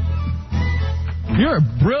 You're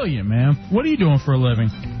brilliant, man. What are you doing for a living?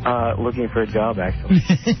 Looking for a job, actually.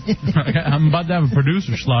 I'm about to have a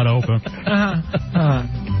producer slot open.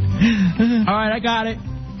 All right, I got it.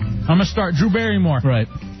 I'm going to start. Drew Barrymore. Right.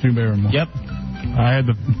 Drew Barrymore. Yep. I had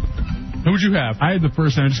the... Who'd you have? I had the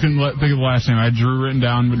first name. I just couldn't think of the last name. I had Drew written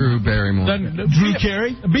down. Drew Barrymore. Drew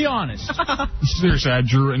Carey? Be honest. Seriously, I had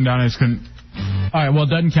Drew written down. I just couldn't... All right, well, it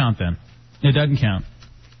doesn't count then. It doesn't count.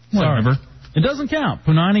 Whatever. It doesn't count.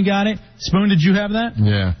 Punani got it. Spoon, did you have that?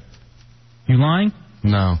 Yeah. You lying?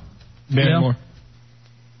 No. Barrymore.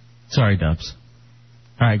 Sorry, Dubs.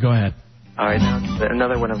 All right, go ahead. All right, now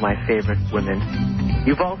another one of my favorite women.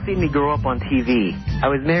 You've all seen me grow up on TV. I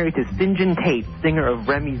was married to St. John Tate, singer of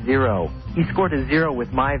Remy Zero. He scored a 0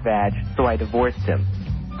 with my vag, so I divorced him.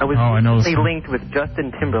 I was recently linked with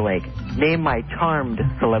Justin Timberlake. Name my charmed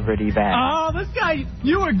celebrity vag. Oh, this guy,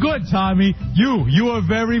 you are good, Tommy. You are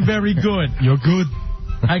very, very good. You're good.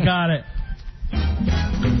 I got it.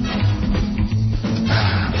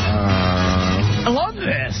 I love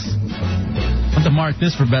this. I have to mark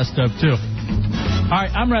this for best of, too. All right,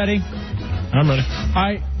 I'm ready. I'm ready. All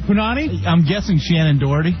right, Punani? I'm guessing Shannon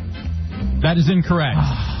Doherty. That is incorrect.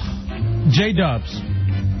 J-Dubs.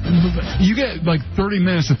 You get like 30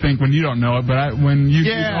 minutes to think when you don't know it, but when you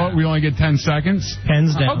know it, we only get 10 seconds.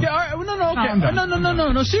 Pens down. Okay, all right.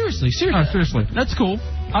 No, seriously. Oh, seriously. That's cool.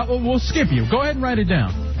 We'll skip you. Go ahead and write it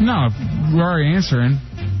down. No, we're already answering.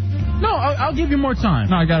 No, I'll give you more time.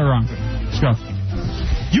 No, I got it wrong. Let's go.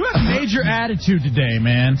 You have major attitude today,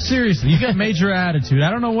 man. Seriously, you got major attitude. I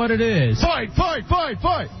don't know what it is. Fight! Oh.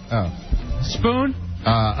 Spoon?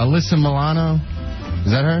 Alyssa Milano.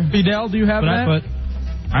 Is that her? Fidel, do you have that?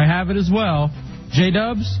 I have it as well.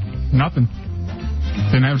 J-Dubs? Nothing.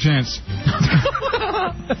 Didn't have a chance.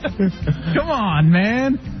 Come on,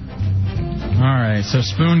 man. All right, so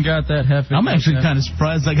Spoon got that Jefe. I'm actually kind of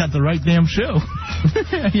surprised I got the right damn show.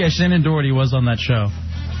 Yeah, Shannon Doherty was on that show.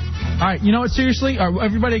 All right, you know what, seriously?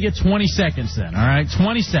 Everybody get 20 seconds then, all right?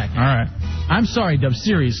 20 seconds. All right. I'm sorry, Dub,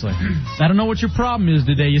 seriously. I don't know what your problem is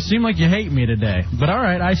today. You seem like you hate me today. But all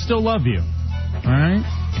right, I still love you. All right?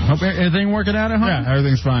 Hope everything working out at home? Yeah,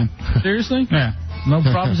 everything's fine. Seriously? Yeah. No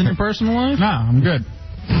problems in your personal life? No, I'm good.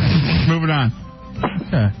 Moving on.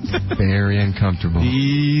 Okay. Very uncomfortable.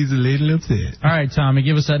 He's a little upset. All right, Tommy,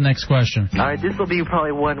 give us that next question. All right, this will be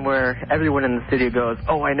probably one where everyone in the studio goes,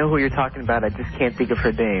 oh, I know who you're talking about. I just can't think of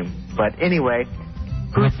her name. But anyway,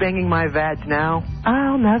 who's banging my vag now?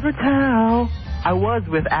 I'll never tell. I was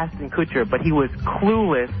with Ashton Kutcher, but he was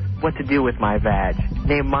clueless what to do with my vag.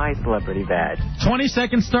 Name my celebrity vag. 20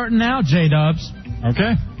 seconds starting now, J-Dubs.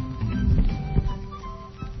 Okay.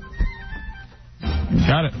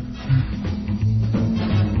 Got it.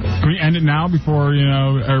 Can we end it now before,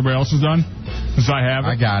 everybody else is done? Since I have it.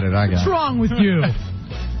 I got it. What's wrong with you?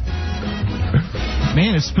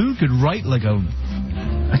 Man, if Spoon could write like a...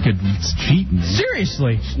 I could cheat.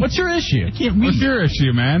 Seriously, what's your issue? What's your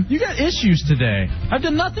issue, man? You got issues today. I've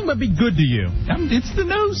done nothing but be good to you. It's the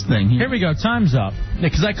nose thing. Here we go. Time's up.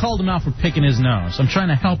 Because I called him out for picking his nose. I'm trying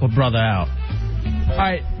to help a brother out. All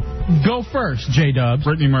right, go first, J-Dubs.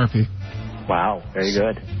 Brittany Murphy. Wow, very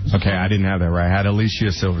good. Okay, I didn't have that right. I had Alicia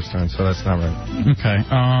Silverstone, so that's not right. Okay.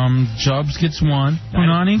 Jubs gets one.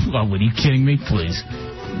 Punani? Oh, what are you kidding me? Please.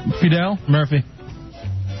 Fidel? Murphy.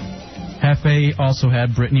 Jefe also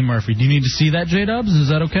had Brittany Murphy. Do you need to see that, J-Dubs? Is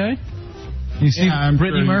that okay? You see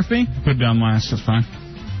Brittany Murphy? Put it down last. That's fine.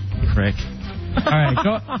 Prick. All right,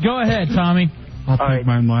 go ahead, Tommy. I'll take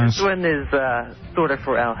mine last. This one is sort of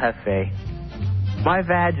for El Jefe. My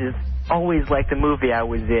vag is always like the movie I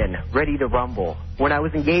was in, Ready to Rumble. When I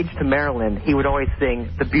was engaged to Marilyn, he would always sing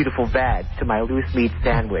The Beautiful Vag to my loose meat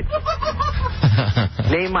sandwich.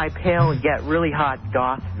 Name my pale yet really hot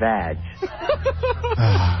goth vag.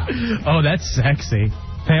 Oh, that's sexy.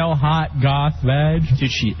 Pale, hot, goth vag.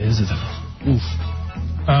 Dude, she is. Oof.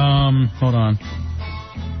 Hold on.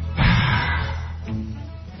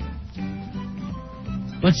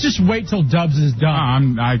 Let's just wait till Dubs is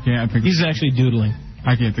done. I can't think. He's actually doodling.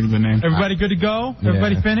 I can't think of the name. Everybody good to go? Yeah.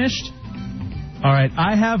 Everybody finished? All right,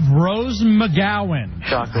 I have Rose McGowan.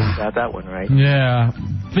 Shocker you got that one right. Yeah.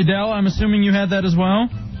 Fidel, I'm assuming you had that as well?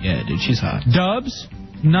 Yeah, dude, she's hot. Dubs?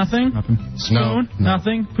 Nothing? Spoon? No.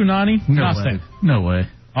 Nothing? Punani? Nothing. No way.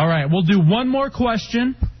 All right, we'll do one more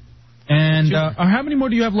question. And how many more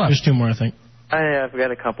do you have left? There's 2 more, I think. I've got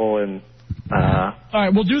a couple, and... All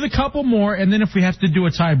right, we'll do the couple more, and then if we have to do a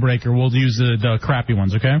tiebreaker, we'll use the crappy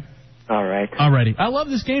ones, okay? All right. Alrighty. I love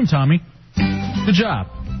this game, Tommy. Good job.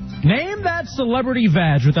 Name that celebrity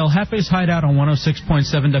vag with El Jefe's Hideout on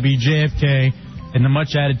 106.7 WJFK and the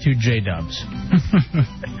much attitude J-Dubs.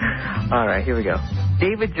 All right, here we go.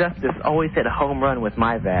 David Justice always hit a home run with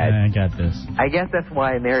my vag. I got this. I guess that's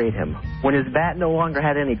why I married him. When his bat no longer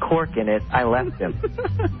had any cork in it, I left him.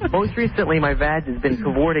 Most recently, my vag has been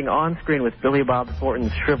cavorting on screen with Billy Bob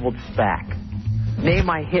Thornton's shriveled spack. Name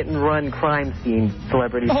my hit-and-run crime scene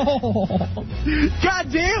celebrity. Oh,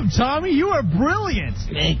 goddamn, Tommy, you are brilliant.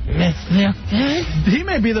 He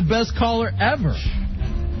may be the best caller ever.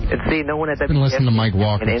 And see, no one at that. Been listening to Mike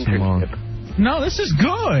Walker too long. No, this is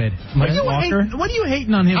good. What are you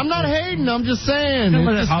hating on him? I'm not hating. I'm just saying.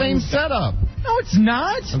 It's the same setup. No, it's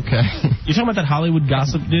not. Okay. You talking about that Hollywood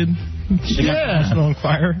gossip dude? National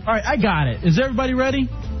Enquirer. All right, I got it. Is everybody ready?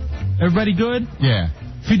 Everybody good? Yeah.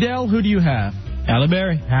 Fidel, who do you have? Halle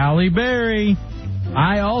Berry. Halle Berry.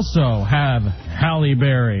 I also have Halle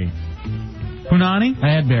Berry. Punani? I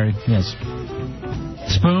had Berry, yes.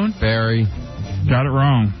 Spoon? Berry. Got it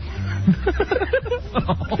wrong.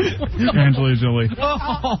 Angelina Jolie.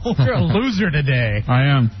 Oh, you're a loser today. I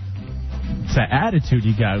am. It's that attitude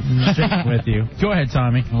you got with you. Go ahead,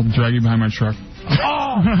 Tommy. I'll drag you behind my truck.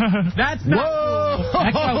 Oh, that's not cool.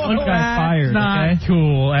 That got one guy fired. Not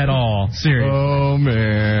cool at all. Seriously. Oh,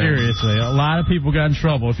 man. Seriously. A lot of people got in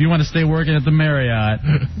trouble. If you want to stay working at the Marriott,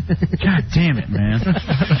 God damn it, man.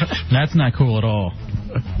 That's not cool at all.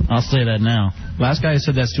 I'll say that now. Last guy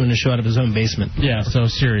said that's doing a show out of his own basement. Yeah, so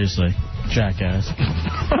seriously. Jackass.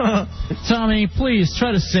 Tommy, please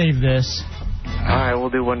try to save this. All right, we'll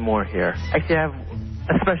do one more here. Actually, I have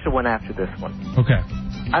a special one after this one. Okay.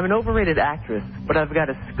 I'm an overrated actress, but I've got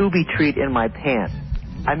a Scooby treat in my pants.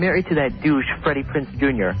 I'm married to that douche, Freddie Prinze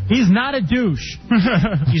Jr. He's not a douche.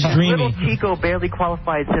 He's dreamy. Little Chico barely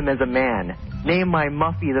qualifies him as a man. Name my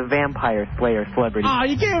Muffy the Vampire Slayer celebrity. Oh,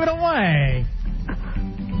 you gave it away.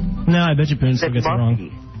 No, I bet you Poon still gets it wrong.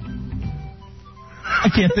 I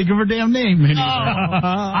can't think of her damn name.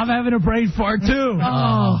 I'm having a brain fart, too.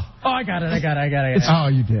 Oh, I got it. Oh,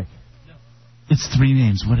 you dick. It's 3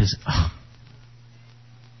 names. What is it? Oh.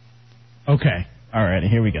 Okay. All right,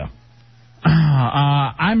 here we go.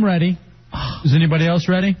 I'm ready. Is anybody else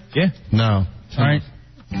ready? Yeah. No. All right.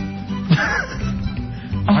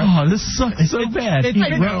 Oh, this sucks so bad.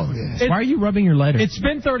 Why are you rubbing your lighter? It's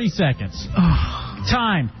been 30 seconds.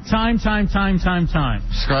 Time. Scratching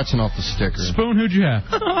off the sticker. Spoon, who'd you have?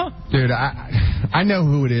 Dude, I know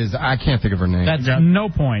who it is. I can't think of her name. That's no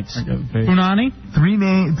points. Punani? 3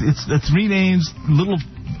 names. It's 3 names. Little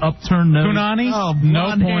upturned nose. Punani? Oh, no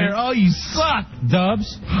blonde hair. point. Oh, you suck.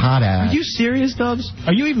 Dubs? Hot ass. Are you serious, Dubs?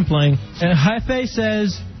 Are you even playing? Jefe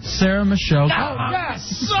says Sarah Michelle. Oh, God,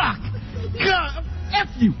 suck. God, F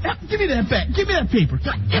you. Give me that back. Give me that paper.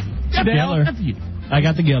 F Geller. F you. I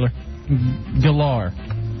got the Geller. Galar.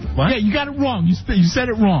 What? Yeah, you got it wrong. You said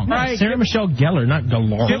it wrong. Right. Sarah Michelle Gellar, not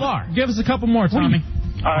Galar. Galar. Give us a couple more, Tommy.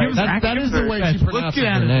 All right, That is the way she pronounces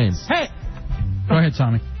her name. Hey. Go ahead,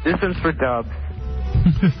 Tommy. this one's for Dubs.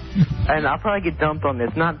 And I'll probably get dumped on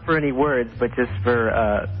this, not for any words, but just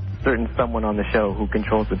for certain someone on the show who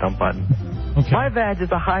controls the dump button. Okay. My vag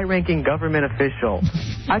is a high-ranking government official.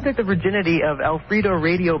 I took the virginity of Alfredo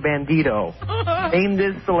Radio Bandito. Named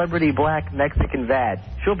this celebrity black Mexican vag.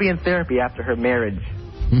 She'll be in therapy after her marriage.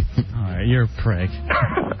 All right, you're a prick.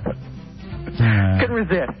 Couldn't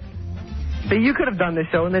resist. So you could have done this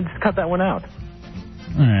show and then just cut that one out.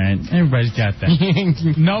 All right, everybody's got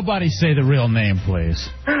that. Nobody say the real name, please.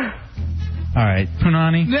 All right,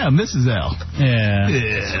 Punani? Yeah, Mrs. L. Yeah.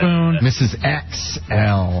 Spoon? Mrs.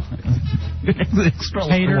 XL.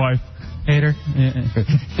 Hater? Wife. Hater?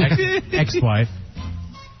 Ex-wife.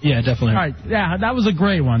 Yeah, definitely. All right, yeah, that was a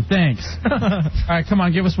great one. Thanks. All right, come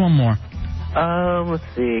on, give us one more. Let's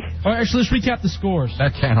see. Or actually, let's recap the scores.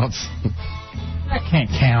 That counts. That can't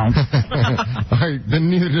count. All right, then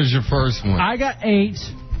neither does your first one. I got 8.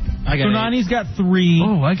 I got Punani's got 3.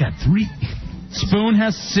 Oh, I got 3. Spoon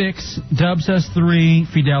has 6. Dubs has 3.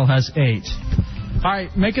 Fidel has 8. All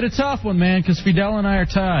right, make it a tough one, man, because Fidel and I are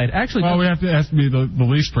tied. Actually, Well, we have to be the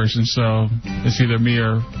least person, so it's either me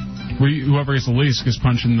or whoever gets the least gets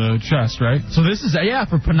punched in the chest, right? so this is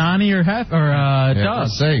for Punani or Yeah,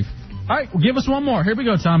 Dubs. safe. All right, well, give us one more. Here we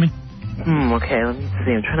go, Tommy. Okay, let me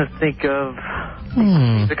see. I'm trying to think of...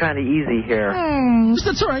 These are kind of easy here.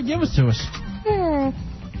 That's all right. Give us to us.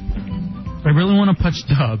 I really want to punch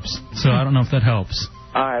Dubs, so I don't know if that helps.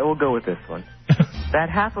 All right, we'll go with this one. That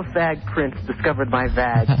half-a-fag prince discovered my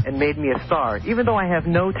vag and made me a star, even though I have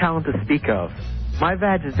no talent to speak of. My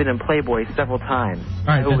vag has been in Playboy several times. All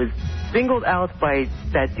right, I was singled out by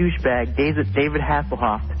that douchebag, David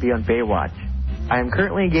Hasselhoff, to be on Baywatch. I am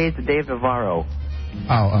currently engaged to Dave Navarro.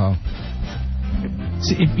 Oh.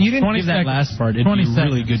 See, if you didn't 20 give that seconds. last part, it'd 20 be a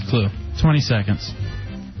really good clue. 20 seconds.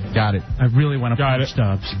 Got it. I really want to punch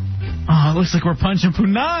Dubs. Oh, it looks like we're punching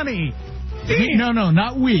Punani. No,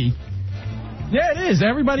 not we. Yeah, it is.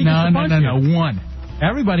 Everybody gets to punch you. No, one.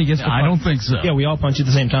 Everybody gets to punch. I don't think so. Yeah, we all punch at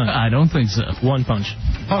the same time. I don't think so. One punch.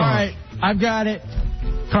 All right, I've got it.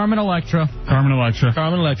 Carmen Electra. Carmen Electra.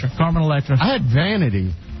 Carmen Electra. I had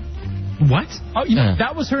Vanity. What? Oh,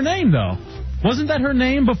 that was her name, though. Wasn't that her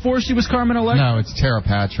name before she was Carmen Electra? No, it's Tara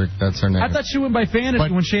Patrick. That's her name. I thought she went by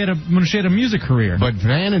Vanity when she had a music career. But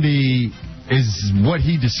Vanity is what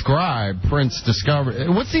he described. Prince discovered.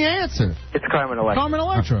 What's the answer? It's Carmen Electra. Carmen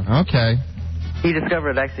Electra. Okay. He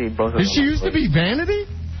discovered actually both of them. Did she used to be Vanity?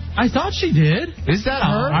 I thought she did. Is that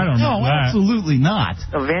her? I don't know. No, absolutely not.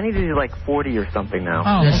 Oh, Vanity's like 40 or something now.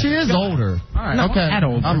 Oh, Yeah, she is older. All right. No, okay,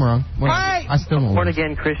 I'm wrong. right. I still don't. Born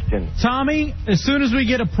again Christian. Tommy, as soon as we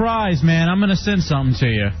get a prize, man, I'm going to send something to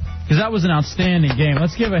you. Because that was an outstanding game.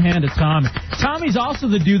 Let's give a hand to Tommy. Tommy's also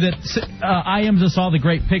the dude that IMs us all the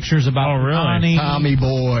great pictures about Ronnie. Tommy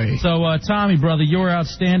boy. So, Tommy, brother, you're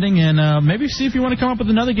outstanding. And maybe see if you want to come up with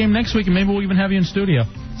another game next week, and maybe we'll even have you in studio.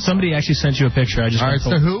 Somebody actually sent you a picture. I just All right,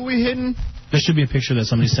 so who are we hitting? There should be a picture that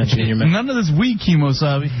somebody sent you in your message. None of this weed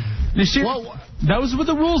Kemosabe. That was with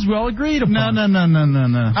the rules we all agreed upon. No.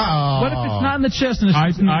 Oh. What if it's not in the chest and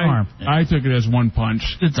it's in the arm? I took it as one punch.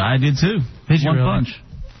 I did too. Did you one really? punch.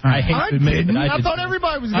 I hate to admit it, but I thought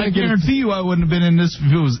everybody was going I to get it. guarantee you I wouldn't have been in this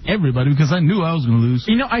if it was everybody because I knew I was going to lose.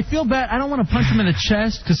 You know, I feel bad. I don't want to punch him in the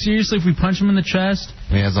chest because seriously, if we punch him in the chest,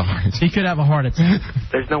 He has a heart. he could have a heart attack.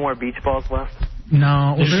 There's no more beach balls left?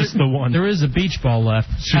 No, There's just the one. There is a beach ball left.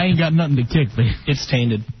 I ain't got nothing to kick, babe. It's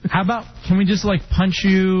tainted. How about, can we just like punch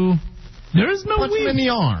you? There is no Punch him in the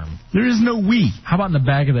arm. There is no we. How about in the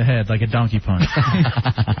back of the head, like a donkey punch?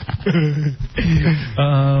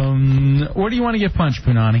 Where do you want to get punched,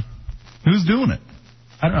 Punani? Who's doing it?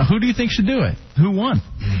 I don't know. Who do you think should do it? Who won?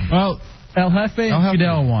 Well, El Jefe and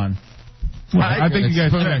Fidel won. Well, I think you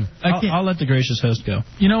guys should. I'll let the gracious host go.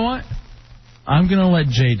 You know what? I'm going to let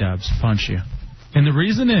J-Dubs punch you. And the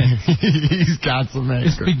reason is... He's got some anger.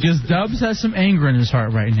 It's because Dubs has some anger in his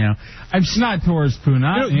heart right now. It's not towards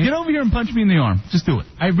Punani. Get over here and punch me in the arm. Just do it.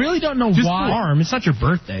 I really don't know Just why... the arm. It's not your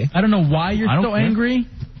birthday. I don't know why you're so angry,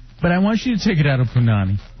 but I want you to take it out of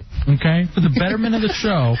Punani. Okay? For the betterment of the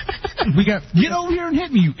show, we got... Get over here and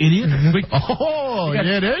hit me, you idiot. There you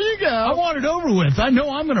go. I want it over with. I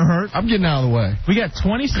know I'm going to hurt. I'm getting out of the way. We got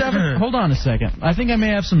 27... Hold on a second. I think I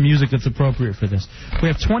may have some music that's appropriate for this. We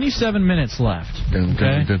have 27 minutes left.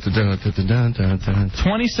 Okay?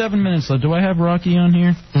 27 minutes left. Do I have Rocky on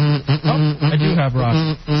here? I do have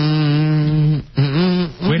Rocky.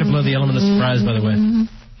 Way to blow the element of surprise, by the way.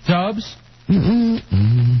 Dubs? I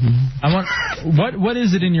want. What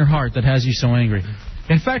is it in your heart that has you so angry?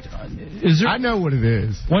 In fact, is there? I know what it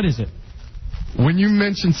is. What is it? When you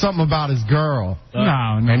mentioned something about his girl.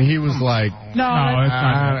 No. And he was like, No, it's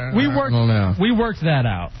not. we worked that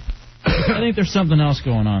out. I think there's something else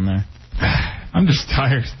going on there. I'm just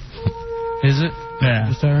tired. Is it? Yeah.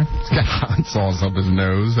 Just tired? He's got hot sauce up his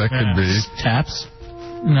nose. That could be. Taps?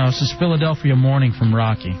 No, this is Philadelphia Morning from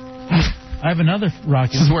Rocky. I have another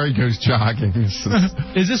Rocky. This is where he goes jogging.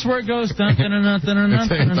 Is this where it goes? Dun, dun, dun, dun, dun, It's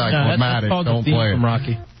anticlimactic. Don't play it. From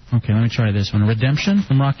Rocky. Okay, let me try this one. Redemption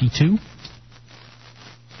from Rocky 2.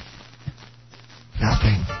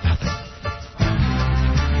 Nothing.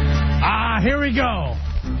 Here we go. All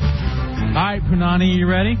right, Punani, you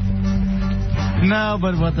ready? No,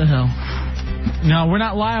 but what the hell? No, we're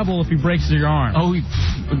not liable if he breaks your arm. Oh,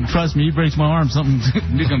 trust me, he breaks my arm, there's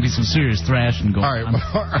going to be some serious thrashing going on.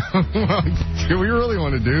 All right. Do we really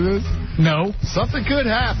want to do this? No. Something could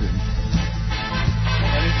happen.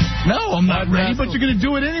 No, I'm not ready, but you're going to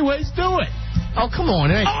do it anyways. Do it. Oh, come on.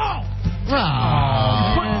 Hey.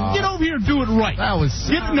 Get over here and do it right. That was...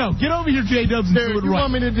 Get over here, J-Dubs, and do it right. You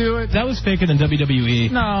want me to do it? That was faker than WWE.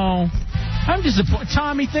 No. I'm disappointed.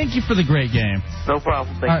 Tommy, thank you for the great game. No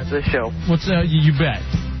problem. Thanks for the show. What's you bet.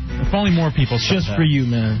 If only more people said Just that. for you,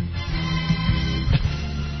 man.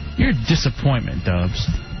 You're a disappointment, Dubs.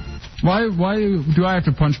 Why do I have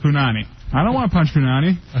to punch Punani? I don't want to punch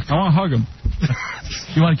Punani. I want to hug him.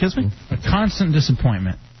 You want to kiss me? A constant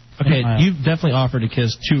disappointment. Okay, you've definitely offered to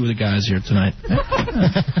kiss two of the guys here tonight.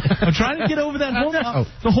 I'm trying to get over that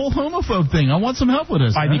the whole homophobe thing. I want some help with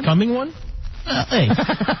this. By becoming one? Hey.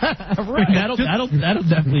 Right. That'll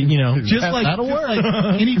definitely, just like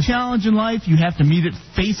any challenge in life, you have to meet it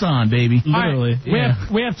face on, baby. Literally. Right.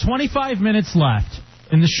 We have 25 minutes left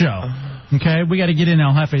in the show. Okay, we got to get in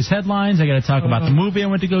El Jefe's headlines. I got to talk about the movie I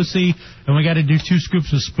went to go see, and we got to do 2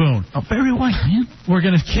 scoops of Spoon. Oh, Barry White, man. We're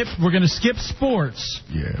gonna skip sports.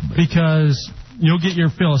 Yeah, because you'll get your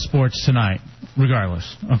fill of sports tonight,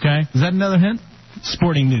 regardless. Okay? Is that another hint?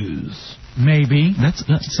 Sporting news. Maybe. That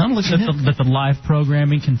sounds like a hint. That the live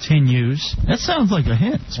programming continues. That sounds like a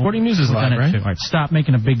hint. Sporting news is live, right? All right, stop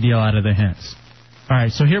making a big deal out of the hints. All right,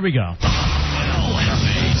 so here we go. El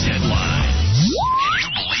Jefe's headlines. Can you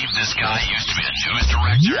believe this guy used to be a news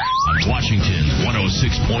director on Washington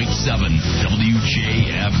 106.7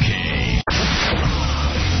 WJFK?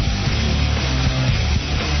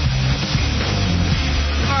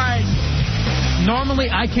 All right. Normally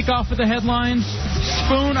I kick off with the headlines.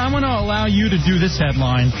 Spoon, I'm going to allow you to do this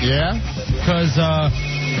headline. Yeah? Because I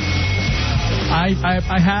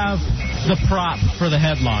have the prop for the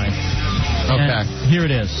headline. Okay. And here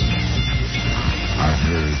it is. I've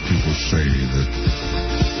heard people say that.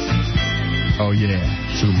 Oh, yeah.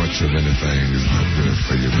 Too much of anything is not good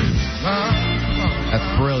for you, baby. That's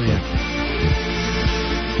brilliant.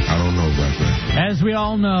 I don't know about that. As we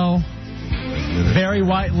all know, Barry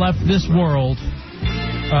White left this world.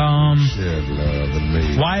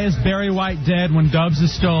 Why is Barry White dead when Dubs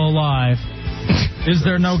is still alive? Is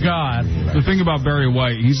there no God? The thing about Barry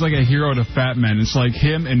White, he's like a hero to fat men. It's like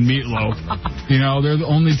him and Meatloaf. You know, they're the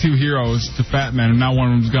only two heroes to fat men, and now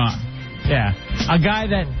one of them's gone. Yeah. A guy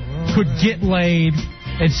that could get laid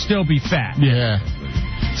and still be fat. Yeah.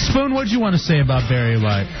 Spoon, what'd you want to say about Barry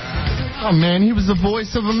White? Oh, man, he was the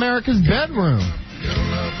voice of America's bedroom.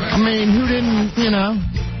 I mean, who didn't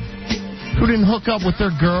hook up with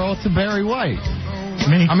their girl to Barry White?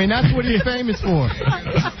 I mean, that's what he's famous for.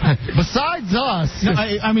 Besides us. No,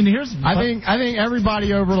 I mean, here's... I think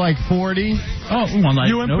everybody over like 40. Oh, well, like,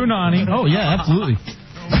 you and Punani. Oh, yeah, absolutely.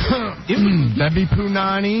 That'd be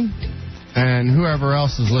Punani and whoever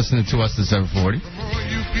else is listening to us that's over 40.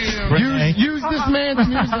 Use this man's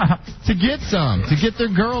music to get their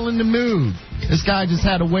girl in the mood. This guy just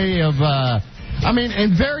had a way of...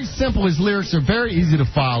 and very simple. His lyrics are very easy to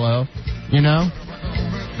follow, you know?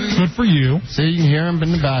 Good for you. See, you can hear him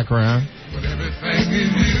in the background.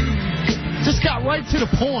 Just got right to the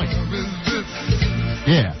point.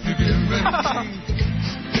 Yeah.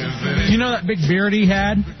 You know that big beard he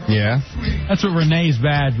had? Yeah. That's what Renee's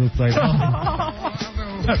badge looks like.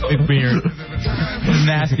 Big beard.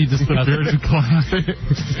 Nasty, disgusting.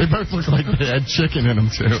 They both look like they had chicken in them,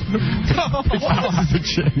 too.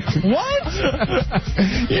 What?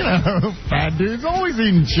 You know, fat dude's always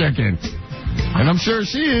eating chicken. And I'm sure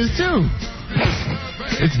she is, too.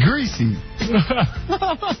 It's greasy.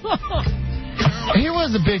 He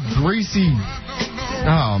was a big greasy...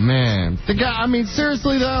 Oh, man. The guy,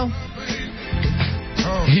 seriously, though,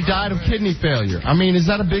 he died of kidney failure. Is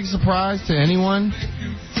that a big surprise to anyone?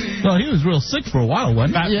 Well, he was real sick for a while,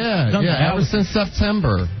 wasn't he? Yeah. Ever since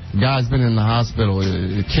September. The guy's been in the hospital.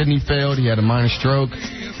 His kidney failed. He had a minor stroke.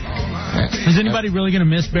 Is anybody really going to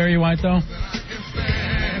miss Barry White, though?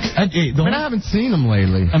 I haven't seen him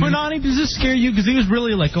lately. Punani, does this scare you? Because he was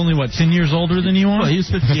really, 10 years older than you are? Well, he was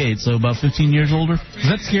 58, so about 15 years older. Does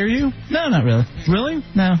that scare you? No, not really. Really?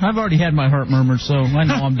 No, I've already had my heart murmured, so I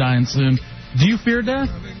know I'm dying soon. Do you fear death?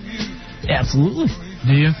 Absolutely.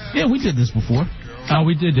 Do you? Yeah, we did this before. Oh,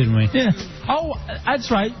 we did, didn't we? Yeah. Oh,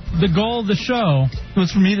 that's right. The goal of the show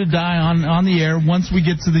was for me to die on the air once we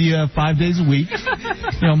get to the 5 days a week.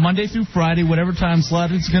 Monday through Friday, whatever time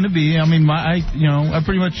slot it's going to be. I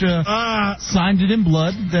pretty much signed it in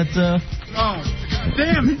blood that... Oh,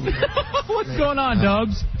 damn it. What's going on,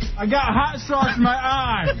 Dubs? I got hot sauce in my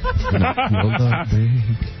eye.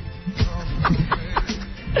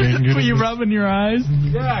 Were you rubbing your eyes?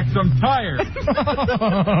 Yeah, because I'm tired.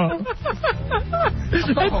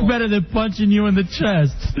 That's better than punching you in the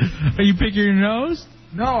chest. Are you picking your nose?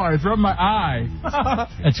 No, I rubbed my eye.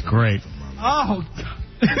 That's great. Oh,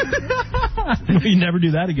 You never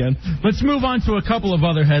do that again. Let's move on to a couple of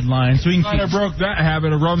other headlines. I broke that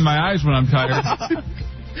habit of rubbing my eyes when I'm tired.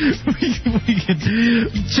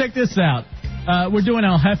 Check this out. We're doing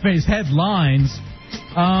El Jefe's headlines.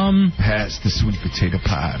 Pass the sweet potato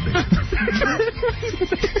pie, baby.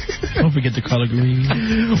 Don't forget the color green.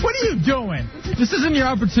 What are you doing? This isn't your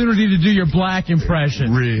opportunity to do your black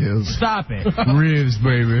impression. Ribs. Stop it. Ribs,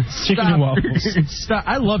 baby. Chicken and waffles. Stop.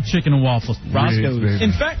 I love chicken and waffles. Roscoe's. Ribs,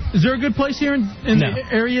 in fact, is there a good place here in the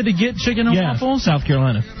area to get chicken and waffles? South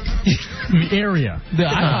Carolina. The area. The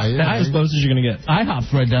IHOP, as close as you're going to get.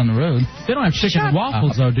 IHOP's right down the road. They don't have chicken and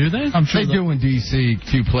waffles, though, do they? I'm sure they do in D.C.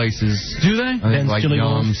 Few places. Do they? Like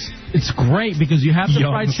Yums. It's great because you have the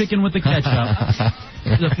fried chicken with the ketchup.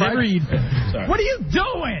 What are you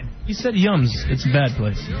doing? He said Yums. It's a bad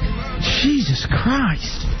place. Jesus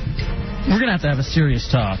Christ. We're going to have a serious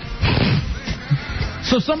talk.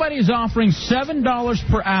 So somebody is offering $7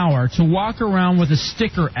 per hour to walk around with a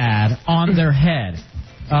sticker ad on their head.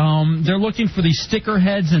 They're looking for these sticker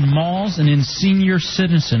heads in malls and in senior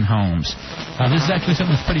citizen homes. This is actually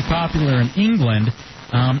something that's pretty popular in England.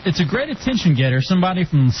 It's a great attention getter. Somebody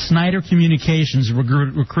from Snyder Communications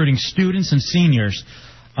recruiting students and seniors.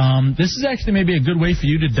 This is actually maybe a good way for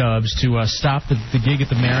you to Dubs to stop the gig at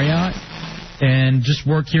the Marriott and just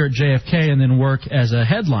work here at JFK and then work as a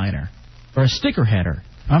headliner or a sticker header.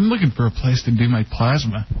 I'm looking for a place to do my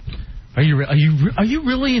plasma. Are you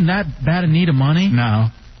really in that bad a need of money? No.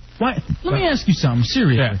 Why? Let me ask you something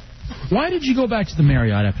seriously. Yeah. Why did you go back to the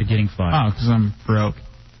Marriott after getting fired? Oh, because I'm broke.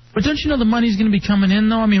 But don't you know the money's going to be coming in,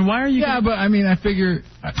 though? Why are you... Yeah, but, I figure...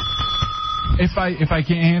 if I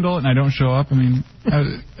can't handle it and I don't show up, I mean,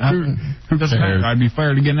 who doesn't matter? I'd be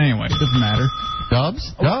fired again anyway. It doesn't matter.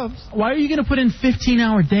 Dubs? Why are you going to put in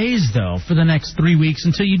 15-hour days, though, for the next 3 weeks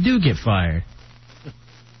until you do get fired?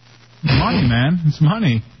 Money, man. It's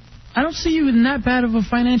money. I don't see you in that bad of a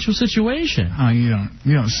financial situation. Oh, you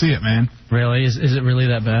don't see it, man. Really? Is it really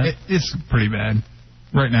that bad? It's pretty bad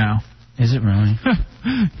right now. Is it really?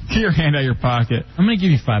 Get your hand out of your pocket. I'm going to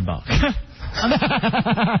give you $5.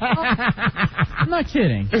 I'm not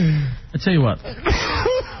kidding. I tell you what.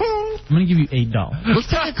 I'm going to give you $8. Let's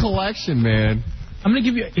take a collection, man. I'm going to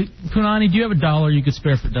give you... Punani, do you have $1 you could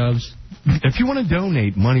spare for Dubs? If you want to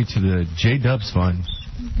donate money to the J-Dubs Fund...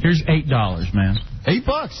 Here's $8, man.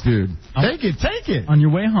 $8, dude. Take it. On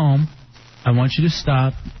your way home, I want you to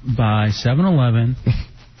stop by 7-Eleven,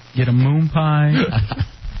 get a moon pie,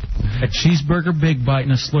 a cheeseburger Big Bite,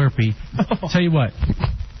 and a Slurpee. Tell you what.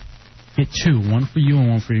 Get 2. One for you and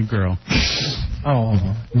one for your girl. Oh.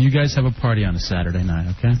 And you guys have a party on a Saturday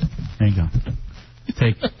night, okay? There you go.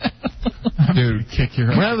 Take it. Dude, kick your...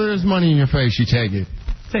 Whenever there's money in your face, you take it.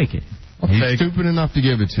 Take it. He's stupid enough to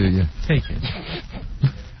give it to you. Take it.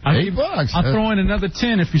 $8. I'll throw in another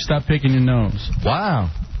 10 if you stop picking your nose. Wow.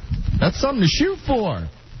 That's something to shoot for.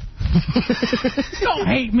 Don't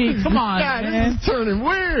hate me. Come on, God, man. This is turning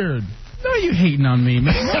weird. No, you hating on me,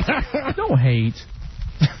 man. Don't hate.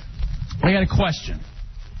 I got a question.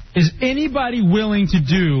 Is anybody willing to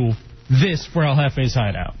do this for El Jefe's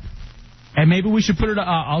Hideout? And maybe we should put it...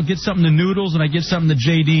 I'll get something to Noodles and I get something to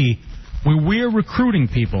JD. We're recruiting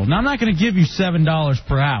people. Now, I'm not going to give you $7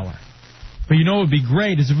 per hour. But you know what would be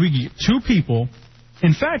great is if we get 2 people.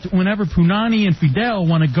 In fact, whenever Punani and Fidel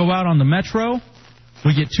want to go out on the Metro,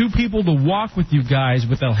 we get 2 people to walk with you guys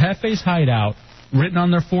with El Jefe's Hideout written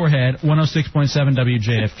on their forehead, 106.7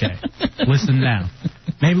 WJFK. Listen now.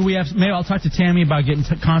 Maybe I'll talk to Tammy about getting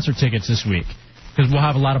concert tickets this week because we'll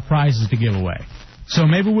have a lot of prizes to give away. So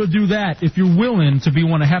maybe we'll do that if you're willing to be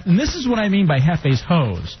one of Jefe. And this is what I mean by Jefe's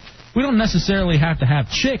hoes. We don't necessarily have to have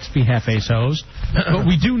chicks be Jefe's hoes, but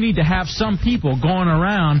we do need to have some people going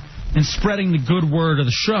around and spreading the good word of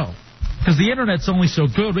the show. Because the Internet's only so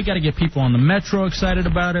good. We got to get people on the Metro excited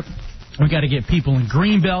about it. We got to get people in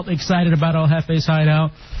Greenbelt excited about El Jefe's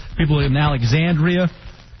Hideout. People in Alexandria.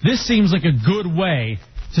 This seems like a good way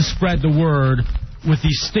to spread the word with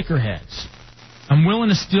these sticker heads. I'm willing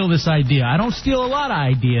to steal this idea. I don't steal a lot of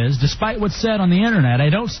ideas, despite what's said on the Internet. I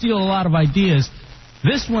don't steal a lot of ideas.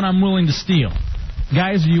 This one I'm willing to steal.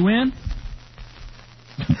 Guys, are you in?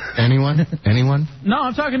 Anyone? No,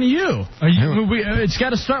 I'm talking to you. Are you? It's got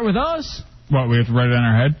to start with us. What, we have to write it on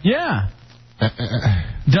our head? Yeah.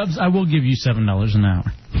 Dubs, I will give you $7 an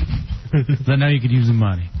hour. I know you could use the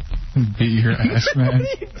money. Beat your ass, man. What are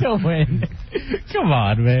you doing? Come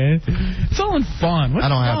on, man. It's all in fun. What's I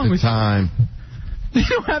don't have the time. You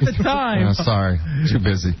don't have the time. No, sorry. Too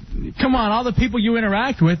busy. Come on, all the people you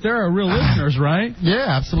interact with, there are real listeners, right? Yeah,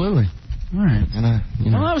 absolutely. All right. And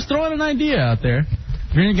Well, I was throwing an idea out there.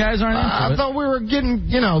 If you guys aren't into I thought we were getting,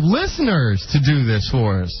 listeners to do this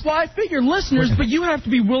for us. Well, I figure listeners, but you have to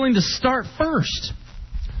be willing to start first.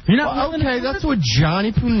 You're not willing okay, that's what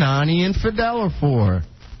Johnny Punani and Fidel are for.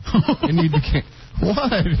 You need to...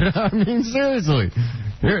 What? I mean, seriously.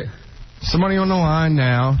 Here, somebody on the line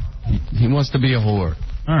now. He wants to be a whore.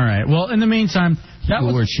 All right. Well, in the meantime, that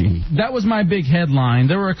was my big headline.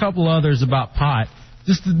 There were a couple others about pot.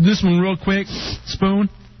 Just this one real quick. Spoon.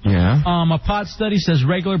 Yeah. A pot study says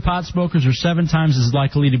regular pot smokers are 7 times as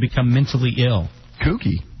likely to become mentally ill.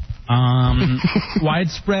 Kooky.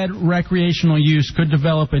 Widespread recreational use could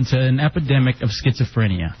develop into an epidemic of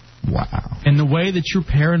schizophrenia. Wow. And the way that you're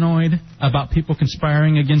paranoid about people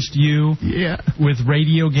conspiring against you with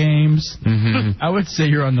radio games, I would say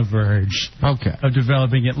you're on the verge of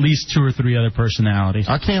developing at least 2 or 3 other personalities.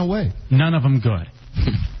 I can't wait. None of them good.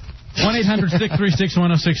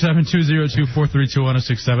 1-800-636-1067,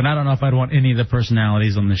 202-432-1067. I don't know if I'd want any of the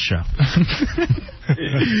personalities on this show.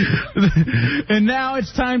 And now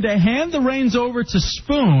it's time to hand the reins over to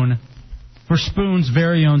Spoon for Spoon's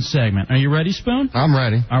very own segment. Are you ready, Spoon? I'm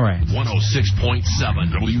ready. All right. 106.7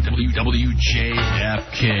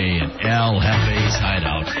 WWJFK and El Jefe's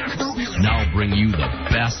Hideout now bring you the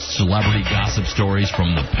best celebrity gossip stories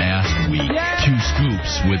from the past week. 2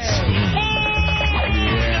 scoops with Spoon.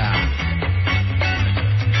 Yeah.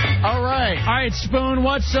 All right, Spoon.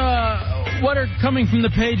 What are coming from the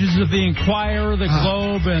pages of the Inquirer, the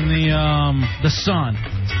Globe, and the Sun?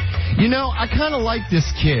 I kind of like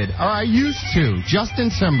this kid. Or I used to. Justin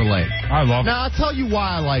Timberlake. I love him. Now, I'll tell you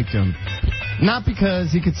why I liked him. Not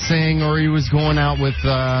because he could sing or he was going out with,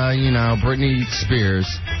 Britney Spears.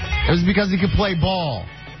 It was because he could play ball.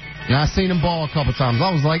 And I seen him ball a couple times.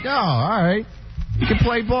 I was like, oh, all right. He can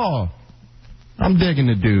play ball. I'm digging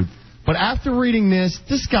the dude. But after reading this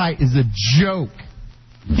guy is a joke.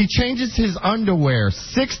 He changes his underwear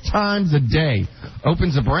 6 times a day,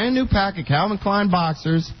 opens a brand new pack of Calvin Klein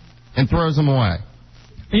boxers, and throws them away.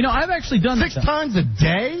 You know, I've actually done 6 times a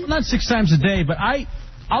day? Well, not 6 times a day, but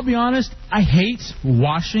I'll be honest, I hate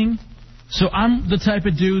washing. So I'm the type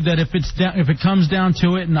of dude that if it comes down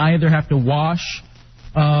to it and I either have to wash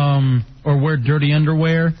or wear dirty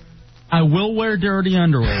underwear, I will wear dirty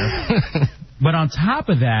underwear. But on top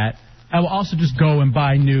of that, I will also just go and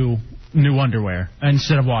buy new underwear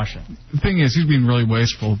instead of washing. The thing is, he's being really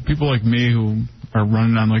wasteful. People like me who are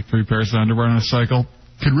running on like 3 pairs of underwear on a cycle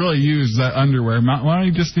could really use that underwear. Why don't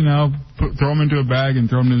you just, throw them into a bag and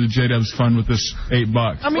throw them into J-Dub's fund with this $8?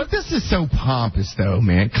 I mean, this is so pompous, though,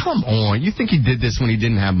 man. Come on. You think he did this when he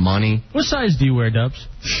didn't have money? What size do you wear, Dubs?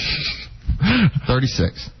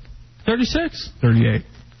 36. 36? 38.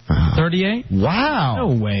 38? Wow.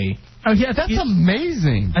 No way. Oh, yeah, that's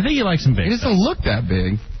amazing. I think he likes them big. He doesn't look that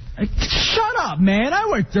big. Shut up, man. I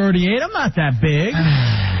wear 38. I'm not that big.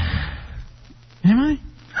 Am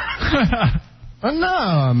I?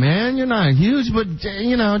 No, man. You're not huge, but,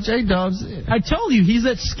 J-Dubs. I told you, he's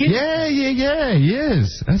that skinny. Yeah, he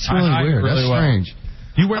is. That's really weird. That's strange.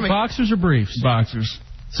 You wear boxers or briefs? Boxers.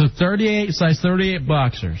 So 38, size 38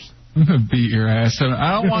 boxers. I'm gonna beat your ass.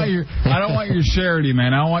 I don't want your charity,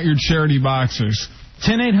 man. I don't want your charity boxers.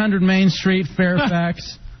 10800 Main Street,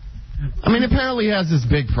 Fairfax. I mean, apparently he has this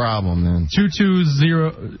big problem, man.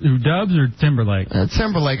 220 Dubs or Timberlake?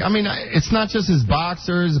 Timberlake. I mean, it's not just his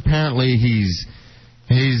boxers. Apparently he's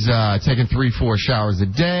taking 3-4 showers a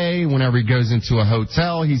day. Whenever he goes into a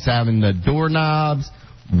hotel, he's having the doorknobs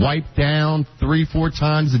wiped down 3-4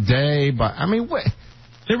 times a day. But I mean, what?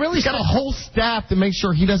 He's got a whole staff to make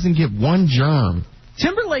sure he doesn't get one germ.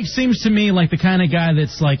 Timberlake seems to me like the kind of guy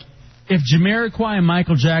that's like, if Jamiroquai and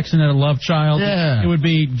Michael Jackson had a love child, it would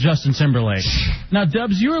be Justin Timberlake. Now,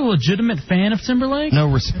 Dubs, you're a legitimate fan of Timberlake?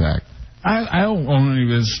 No respect. I don't own any of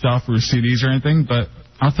his stuff or CDs or anything, but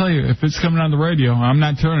I'll tell you, if it's coming on the radio, I'm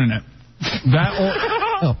not turning it.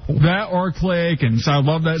 That or Clay Aikens. I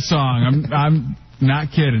love that song. I'm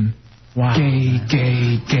not kidding. Wow. Gay.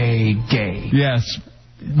 Yes.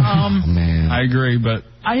 Man. I agree, but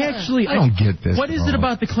I don't get this. What is it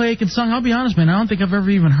about the Clay Aiken song? I'll be honest, man. I don't think I've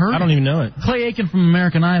ever even heard it. I don't even know it. Clay Aiken from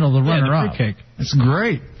American Idol, the runner-up. It's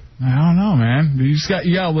great. I don't know, man. You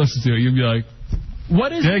gotta listen to it. You'll be like,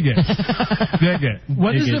 what is dig it? Dig it.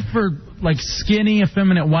 What is it for like skinny,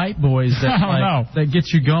 effeminate white boys that I don't know. that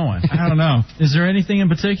gets you going? I don't know. Is there anything in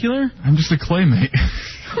particular? I'm just a claymate.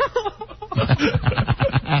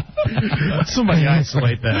 Somebody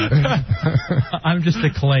isolate that. I'm just a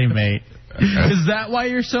claymate. Is that why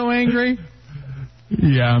you're so angry?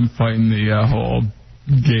 Yeah, I'm fighting the whole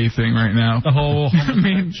gay thing right now. The whole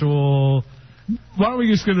homosexual. Why don't we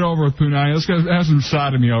just get it over with Punani? Let's go have some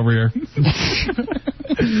sodomy over here.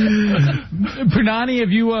 Punani,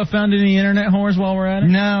 have you found any internet whores while we're at it?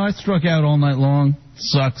 No, I struck out all night long.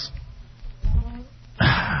 Sucks.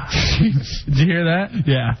 Did you hear that?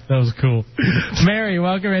 Yeah, that was cool. Mary,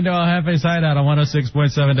 welcome into El Jefe's Hideout on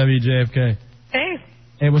 106.7 WJFK. Hey.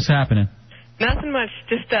 Hey, what's happening? Nothing much.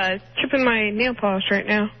 Just chipping my nail polish right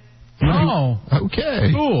now. Oh,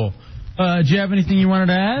 okay. Cool. Do you have anything you wanted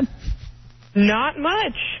to add? Not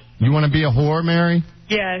much. You want to be a whore, Mary?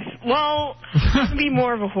 Yes. Well, I can be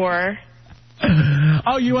more of a whore.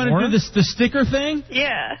 Oh, you want to do the sticker thing?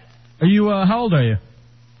 Yeah. Are you, how old are you?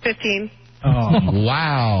 15. Oh,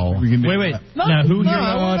 wow. Wait. Now, who here?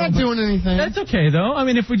 We're not doing anything. That's okay, though. I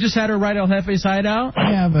mean, if we just had her write El Jefe's Hideout.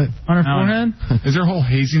 Yeah, but on her forehead. Is there a whole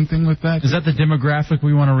hazing thing with that? Is that the demographic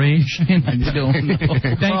we want to reach? I don't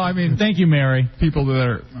know. Thank you, Mary. People that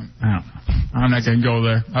are, I'm not going to go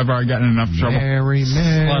there. I've already gotten enough trouble. Mary.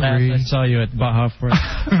 I saw you at Baja for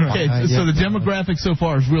Okay, so the demographic so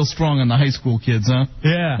far is real strong on the high school kids, huh?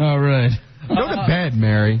 Yeah. All right. Go to bed,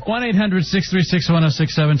 Mary.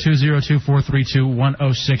 1-800-636-1067,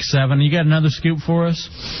 203-2-1067. You got another scoop for us?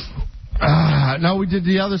 No, we did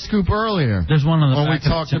the other scoop earlier. There's one on the when back we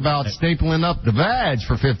talked about stapling up the vag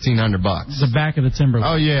for $1,500. The back of the Timberlake.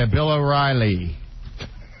 Oh, yeah, Bill O'Reilly.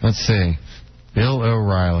 Let's see. Bill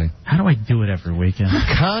O'Reilly. How do I do it every weekend?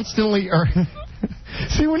 Constantly...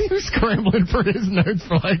 See, when he was scrambling for his notes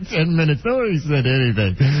for like 10 minutes, nobody said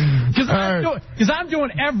anything. Because I'm doing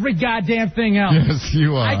every goddamn thing else. Yes,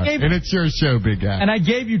 you are. And it's your show, big guy. And I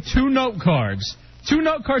gave you 2 note cards. 2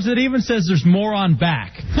 note cards that even says there's more on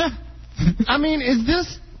back. I mean, is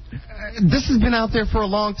this... This has been out there for a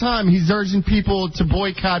long time. He's urging people to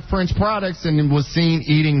boycott French products and was seen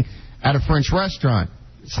eating at a French restaurant.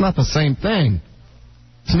 It's not the same thing.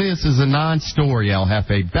 To me, this is a non-story, El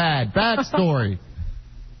Jefe. Bad story.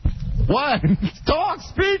 What?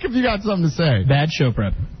 Speak if you got something to say. Bad show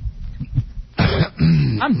prep.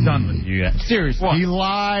 I'm done with you guys. Seriously. He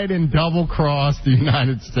lied and double-crossed the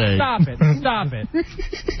United States.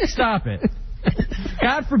 Stop it.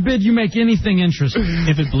 God forbid you make anything interesting.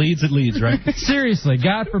 If it bleeds, it leads, right? Seriously,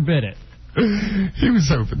 God forbid it. He was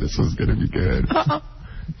hoping this was going to be good.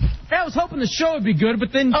 I was hoping the show would be good,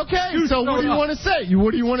 but then... Okay, so what do you want to say?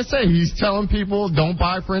 What do you want to say? He's telling people don't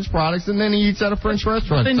buy French products, and then he eats at a French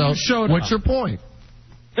restaurant. Then so you showed what's up. your point?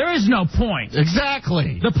 There is no point.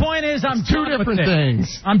 Exactly. The point is I'm two done different with things.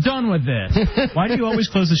 This. I'm done with this. Why do you always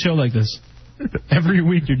close the show like this? Every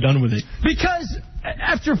week you're done with it. Because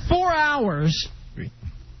after 4 hours...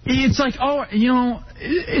 It's like,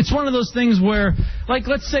 it's one of those things where, like,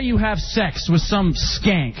 let's say you have sex with some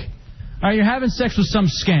skank. You're having sex with some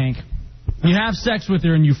skank. You have sex with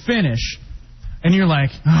her and you finish. And you're like,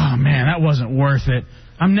 oh, man, that wasn't worth it.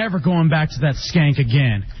 I'm never going back to that skank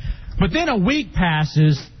again. But then a week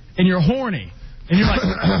passes and you're horny. And you're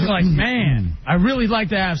like, man, I really like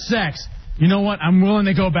to have sex. You know what? I'm willing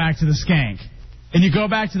to go back to the skank. And you go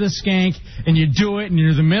back to the skank, and you do it, and you're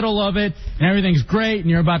in the middle of it, and everything's great, and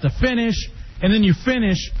you're about to finish, and then you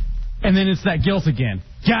finish, and then it's that guilt again.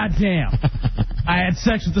 God damn. I had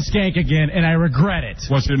sex with the skank again, and I regret it.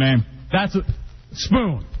 What's your name? That's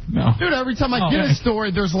Spoon. No. Dude, every time I get a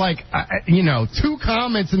story, there's like, 2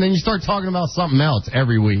 comments, and then you start talking about something else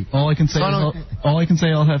every week. All I can say,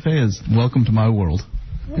 El Jefe, is welcome to my world.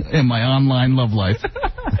 In my online love life.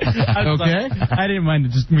 Okay? I didn't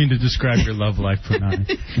mean to describe your love life, Punani.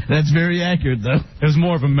 That's very accurate, though. It was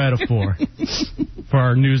more of a metaphor for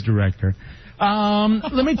our news director.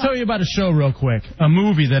 Let me tell you about a show real quick. A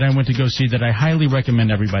movie that I went to go see that I highly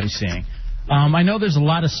recommend everybody seeing. I know there's a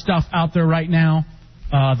lot of stuff out there right now.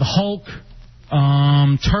 The Hulk,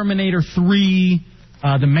 Terminator 3,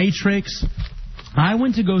 The Matrix. I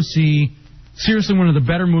went to go see... Seriously, one of the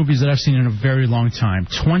better movies that I've seen in a very long time.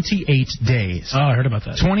 28 Days. Oh, I heard about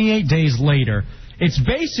that. 28 Days Later. It's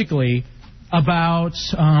basically about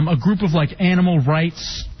a group of, like, animal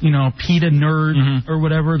rights, PETA nerds or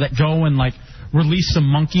whatever that go and, like, release some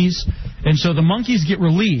monkeys. And so the monkeys get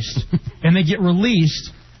released, and they get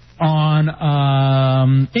released on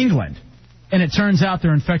England. And it turns out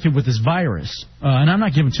they're infected with this virus. And I'm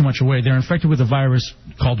not giving too much away. They're infected with a virus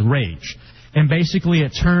called Rage. And basically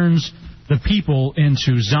it turns... the people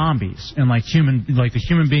into zombies and like the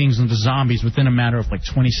human beings into zombies within a matter of like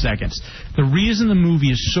 20 seconds. The reason the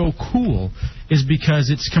movie is so cool is because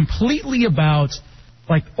it's completely about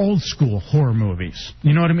like old school horror movies.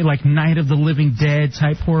 You know what I mean? Like Night of the Living Dead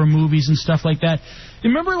type horror movies and stuff like that.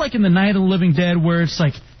 You remember like in the Night of the Living Dead where it's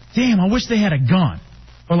like, damn, I wish they had a gun.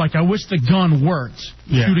 Or like, I wish the gun worked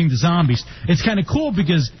shooting the zombies. It's kind of cool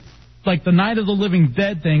because like the Night of the Living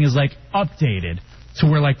Dead thing is like updated. To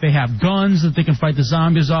where, like, they have guns that they can fight the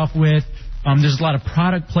zombies off with. There's a lot of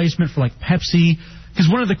product placement for, like, Pepsi. Because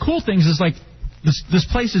one of the cool things is, like, this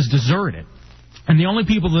place is deserted. And the only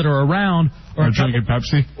people that are around are drinking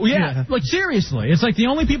Pepsi? Well, yeah, like, seriously. It's like the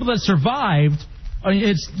only people that survived,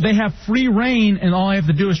 they have free reign, and all I have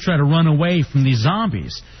to do is try to run away from these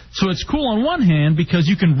zombies. So it's cool on one hand because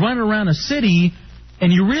you can run around a city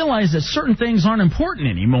and you realize that certain things aren't important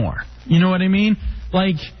anymore. You know what I mean?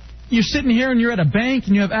 Like... You're sitting here and you're at a bank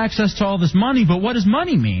and you have access to all this money, but what does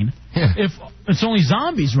money mean if it's only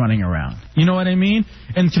zombies running around? You know what I mean?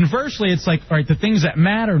 And conversely, it's like, all right, the things that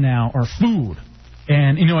matter now are food.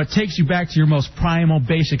 And, it takes you back to your most primal,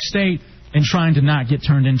 basic state and trying to not get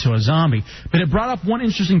turned into a zombie. But it brought up one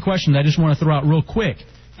interesting question that I just want to throw out real quick.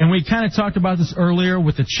 And we kind of talked about this earlier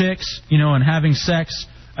with the chicks, and having sex.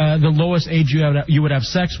 The lowest age you would have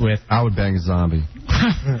sex with. I would bang a zombie.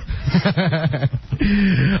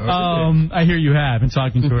 I hear you have. Been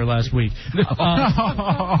talking to her last week.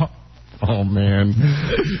 Oh, man.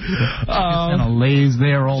 She's kind of lays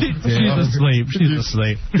there all day. She's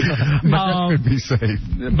asleep. That could be safe.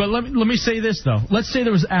 But let me say this, though. Let's say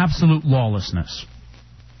there was absolute lawlessness.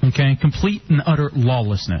 Okay? Complete and utter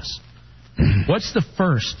lawlessness. What's the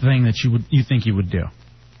first thing that you think you would do?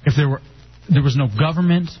 If there was no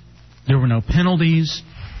government, there were no penalties,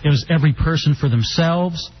 it was every person for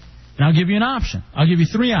themselves. And I'll give you an option. I'll give you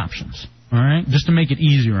 3 options, all right, just to make it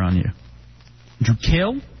easier on you. Would you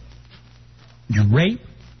kill? Would you rape?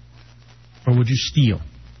 Or would you steal?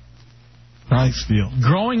 Probably steal.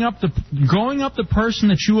 Growing up the person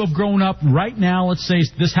that you have grown up right now, let's say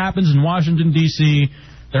this happens in Washington, D.C.,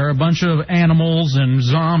 there are a bunch of animals and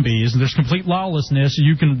zombies, and there's complete lawlessness.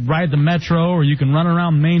 You can ride the metro, or you can run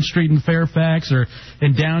around Main Street in Fairfax or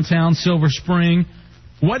in downtown Silver Spring.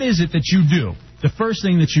 what is it that you do? The first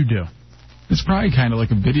thing that you do? It's probably kind of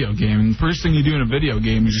like a video game. And the first thing you do in a video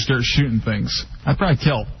game is you start shooting things. I'd probably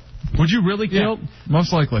kill. Would you really kill? Yeah,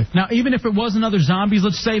 most likely. Now, even if it wasn't other zombies,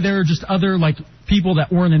 let's say there are just other like people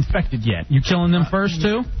that weren't infected yet. You killing them first,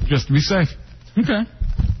 too? Just to be safe. Okay.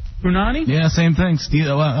 Brunani? Yeah, same thing.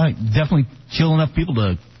 Definitely kill enough people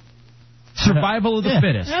to... Survival of the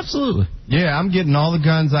fittest. Absolutely. Yeah, I'm getting all the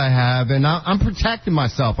guns I have, and I'm protecting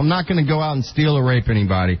myself. I'm not going to go out and steal or rape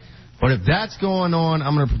anybody. But if that's going on,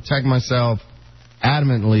 I'm going to protect myself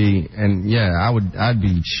adamantly, and yeah, I'd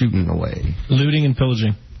be shooting away. Looting and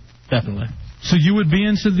pillaging. Definitely. So you would be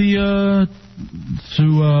into the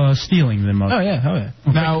stealing them? Oh yeah.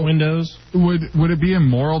 Now, windows. Would it be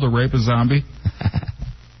immoral to rape a zombie?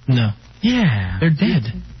 No. Yeah. They're dead.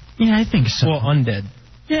 Yeah, I think so. Well, undead.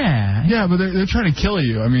 Yeah. Yeah, but they're trying to kill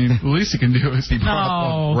you. I mean, the least you can do is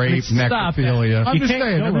rape, necrophilia. I'm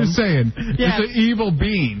just saying. Yeah. It's an evil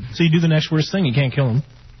being. So you do the next worst thing. You can't kill them.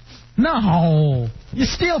 No. You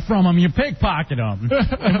steal from them. You pickpocket them.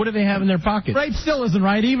 And what do they have in their pockets? Rape still isn't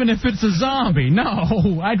right, even if it's a zombie.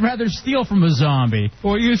 No. I'd rather steal from a zombie.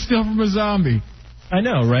 Well, you steal from a zombie. I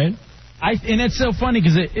know, right? And it's so funny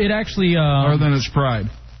because it actually... Other than its pride.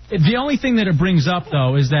 The only thing that it brings up,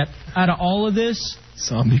 though, is that out of all of this...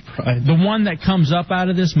 Zombie pride. The one that comes up out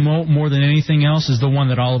of this more than anything else is the one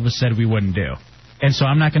that all of us said we wouldn't do. And so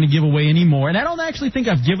I'm not going to give away any more. And I don't actually think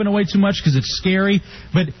I've given away too much because it's scary.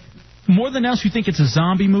 But more than else, you think it's a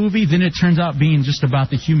zombie movie, then it turns out being just about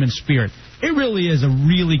the human spirit. It really is a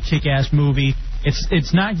really kick-ass movie.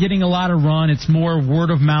 It's not getting a lot of run. It's more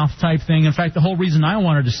word-of-mouth type thing. In fact, the whole reason I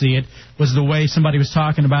wanted to see it was the way somebody was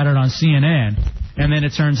talking about it on CNN. And then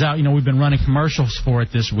it turns out, we've been running commercials for it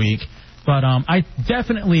this week. But I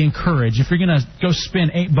definitely encourage, if you're going to go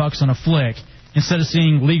spend $8 on a flick, instead of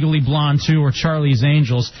seeing Legally Blonde 2 or Charlie's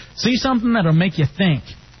Angels, see something that'll make you think.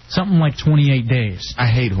 Something like 28 Days. I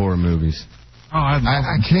hate horror movies. Oh,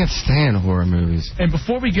 I can't stand horror movies. And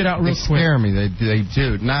before we get out real quick... They scare me. They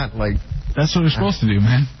do. Not like... That's what you're supposed to do,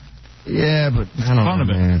 man. Yeah, but I don't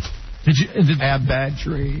know, man. Did have bad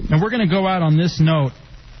dreams. And we're going to go out on this note.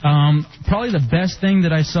 Probably the best thing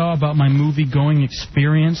that I saw about my movie-going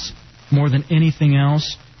experience, more than anything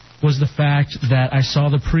else, was the fact that I saw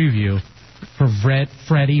the preview for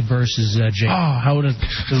Freddy versus Jake. Oh, does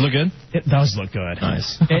it look good? It does look good.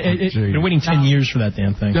 Nice. You're waiting 10 years for that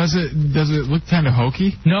damn thing. Does it look kind of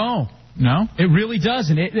hokey? No. No? It really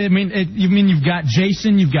doesn't. You've got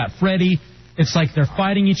Jason, you've got Freddy. It's like they're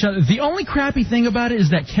fighting each other. The only crappy thing about it is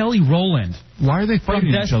that Kelly Rowland. Why are they fighting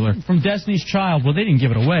each other? From Destiny's Child. Well, they didn't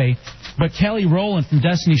give it away. But Kelly Rowland from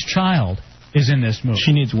Destiny's Child is in this movie.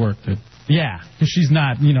 She needs work, dude. Yeah, because she's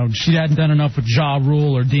not, she hadn't done enough with Ja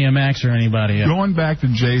Rule or DMX or anybody yet. Going back to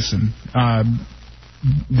Jason,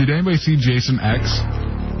 did anybody see Jason X?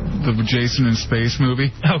 The Jason in Space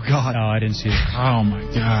movie? Oh, God. No, I didn't see it. Oh, my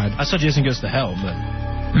God. I saw Jason Goes to Hell, but...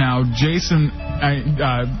 Now, Jason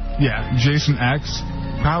X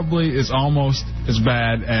probably is almost as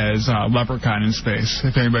bad as Leprechaun in Space,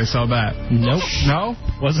 if anybody saw that. Nope. No?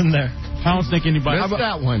 Wasn't there. I don't think anybody... What's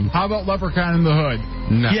that one? How about Leprechaun in the Hood?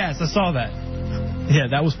 No. Yes, I saw that. Yeah,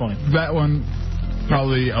 that was funny. That one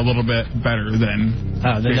probably a little bit better than...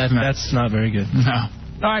 that's not very good. No.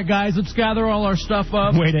 All right, guys, let's gather all our stuff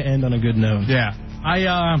up. Way to end on a good note. Yeah.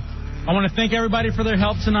 I want to thank everybody for their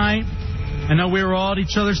help tonight. I know we were all at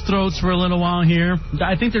each other's throats for a little while here.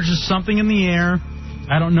 I think there's just something in the air.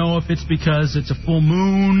 I don't know if it's because it's a full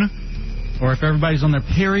moon or if everybody's on their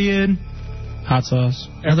period. Hot sauce.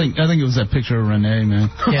 I think it was that picture of Renee, man.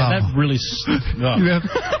 Yeah, that really... No,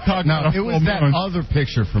 it was that other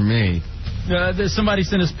picture for me. Somebody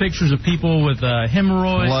sent us pictures of people with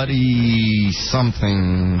hemorrhoids. Bloody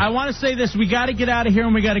something. I want to say this. We got to get out of here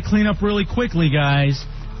and we got to clean up really quickly, guys,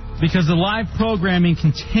 because the live programming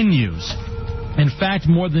continues. In fact,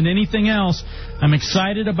 more than anything else, I'm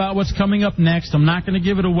excited about what's coming up next. I'm not going to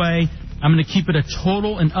give it away. I'm going to keep it a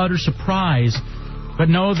total and utter surprise. But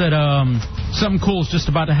know that something cool is just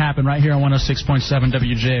about to happen right here on 106.7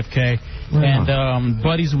 WJFK. Yeah. And,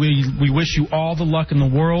 buddies, we wish you all the luck in the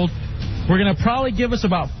world. We're going to probably give us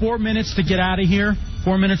about 4 minutes to get out of here,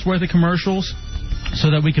 4 minutes worth of commercials, so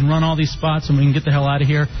that we can run all these spots and we can get the hell out of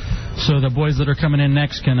here so the boys that are coming in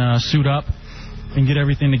next can suit up and get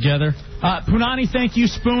everything together. Punani, thank you.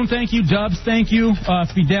 Spoon, thank you. Dubs, thank you.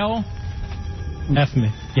 Fidel. F me.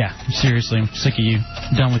 Yeah, seriously, I'm sick of you.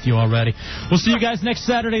 I'm done with you already. We'll see you guys next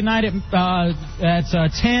Saturday night at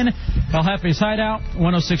 10. El Jefe's Hideout,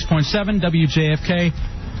 106.7 WJFK.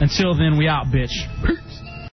 Until then, we out, bitch. Peace.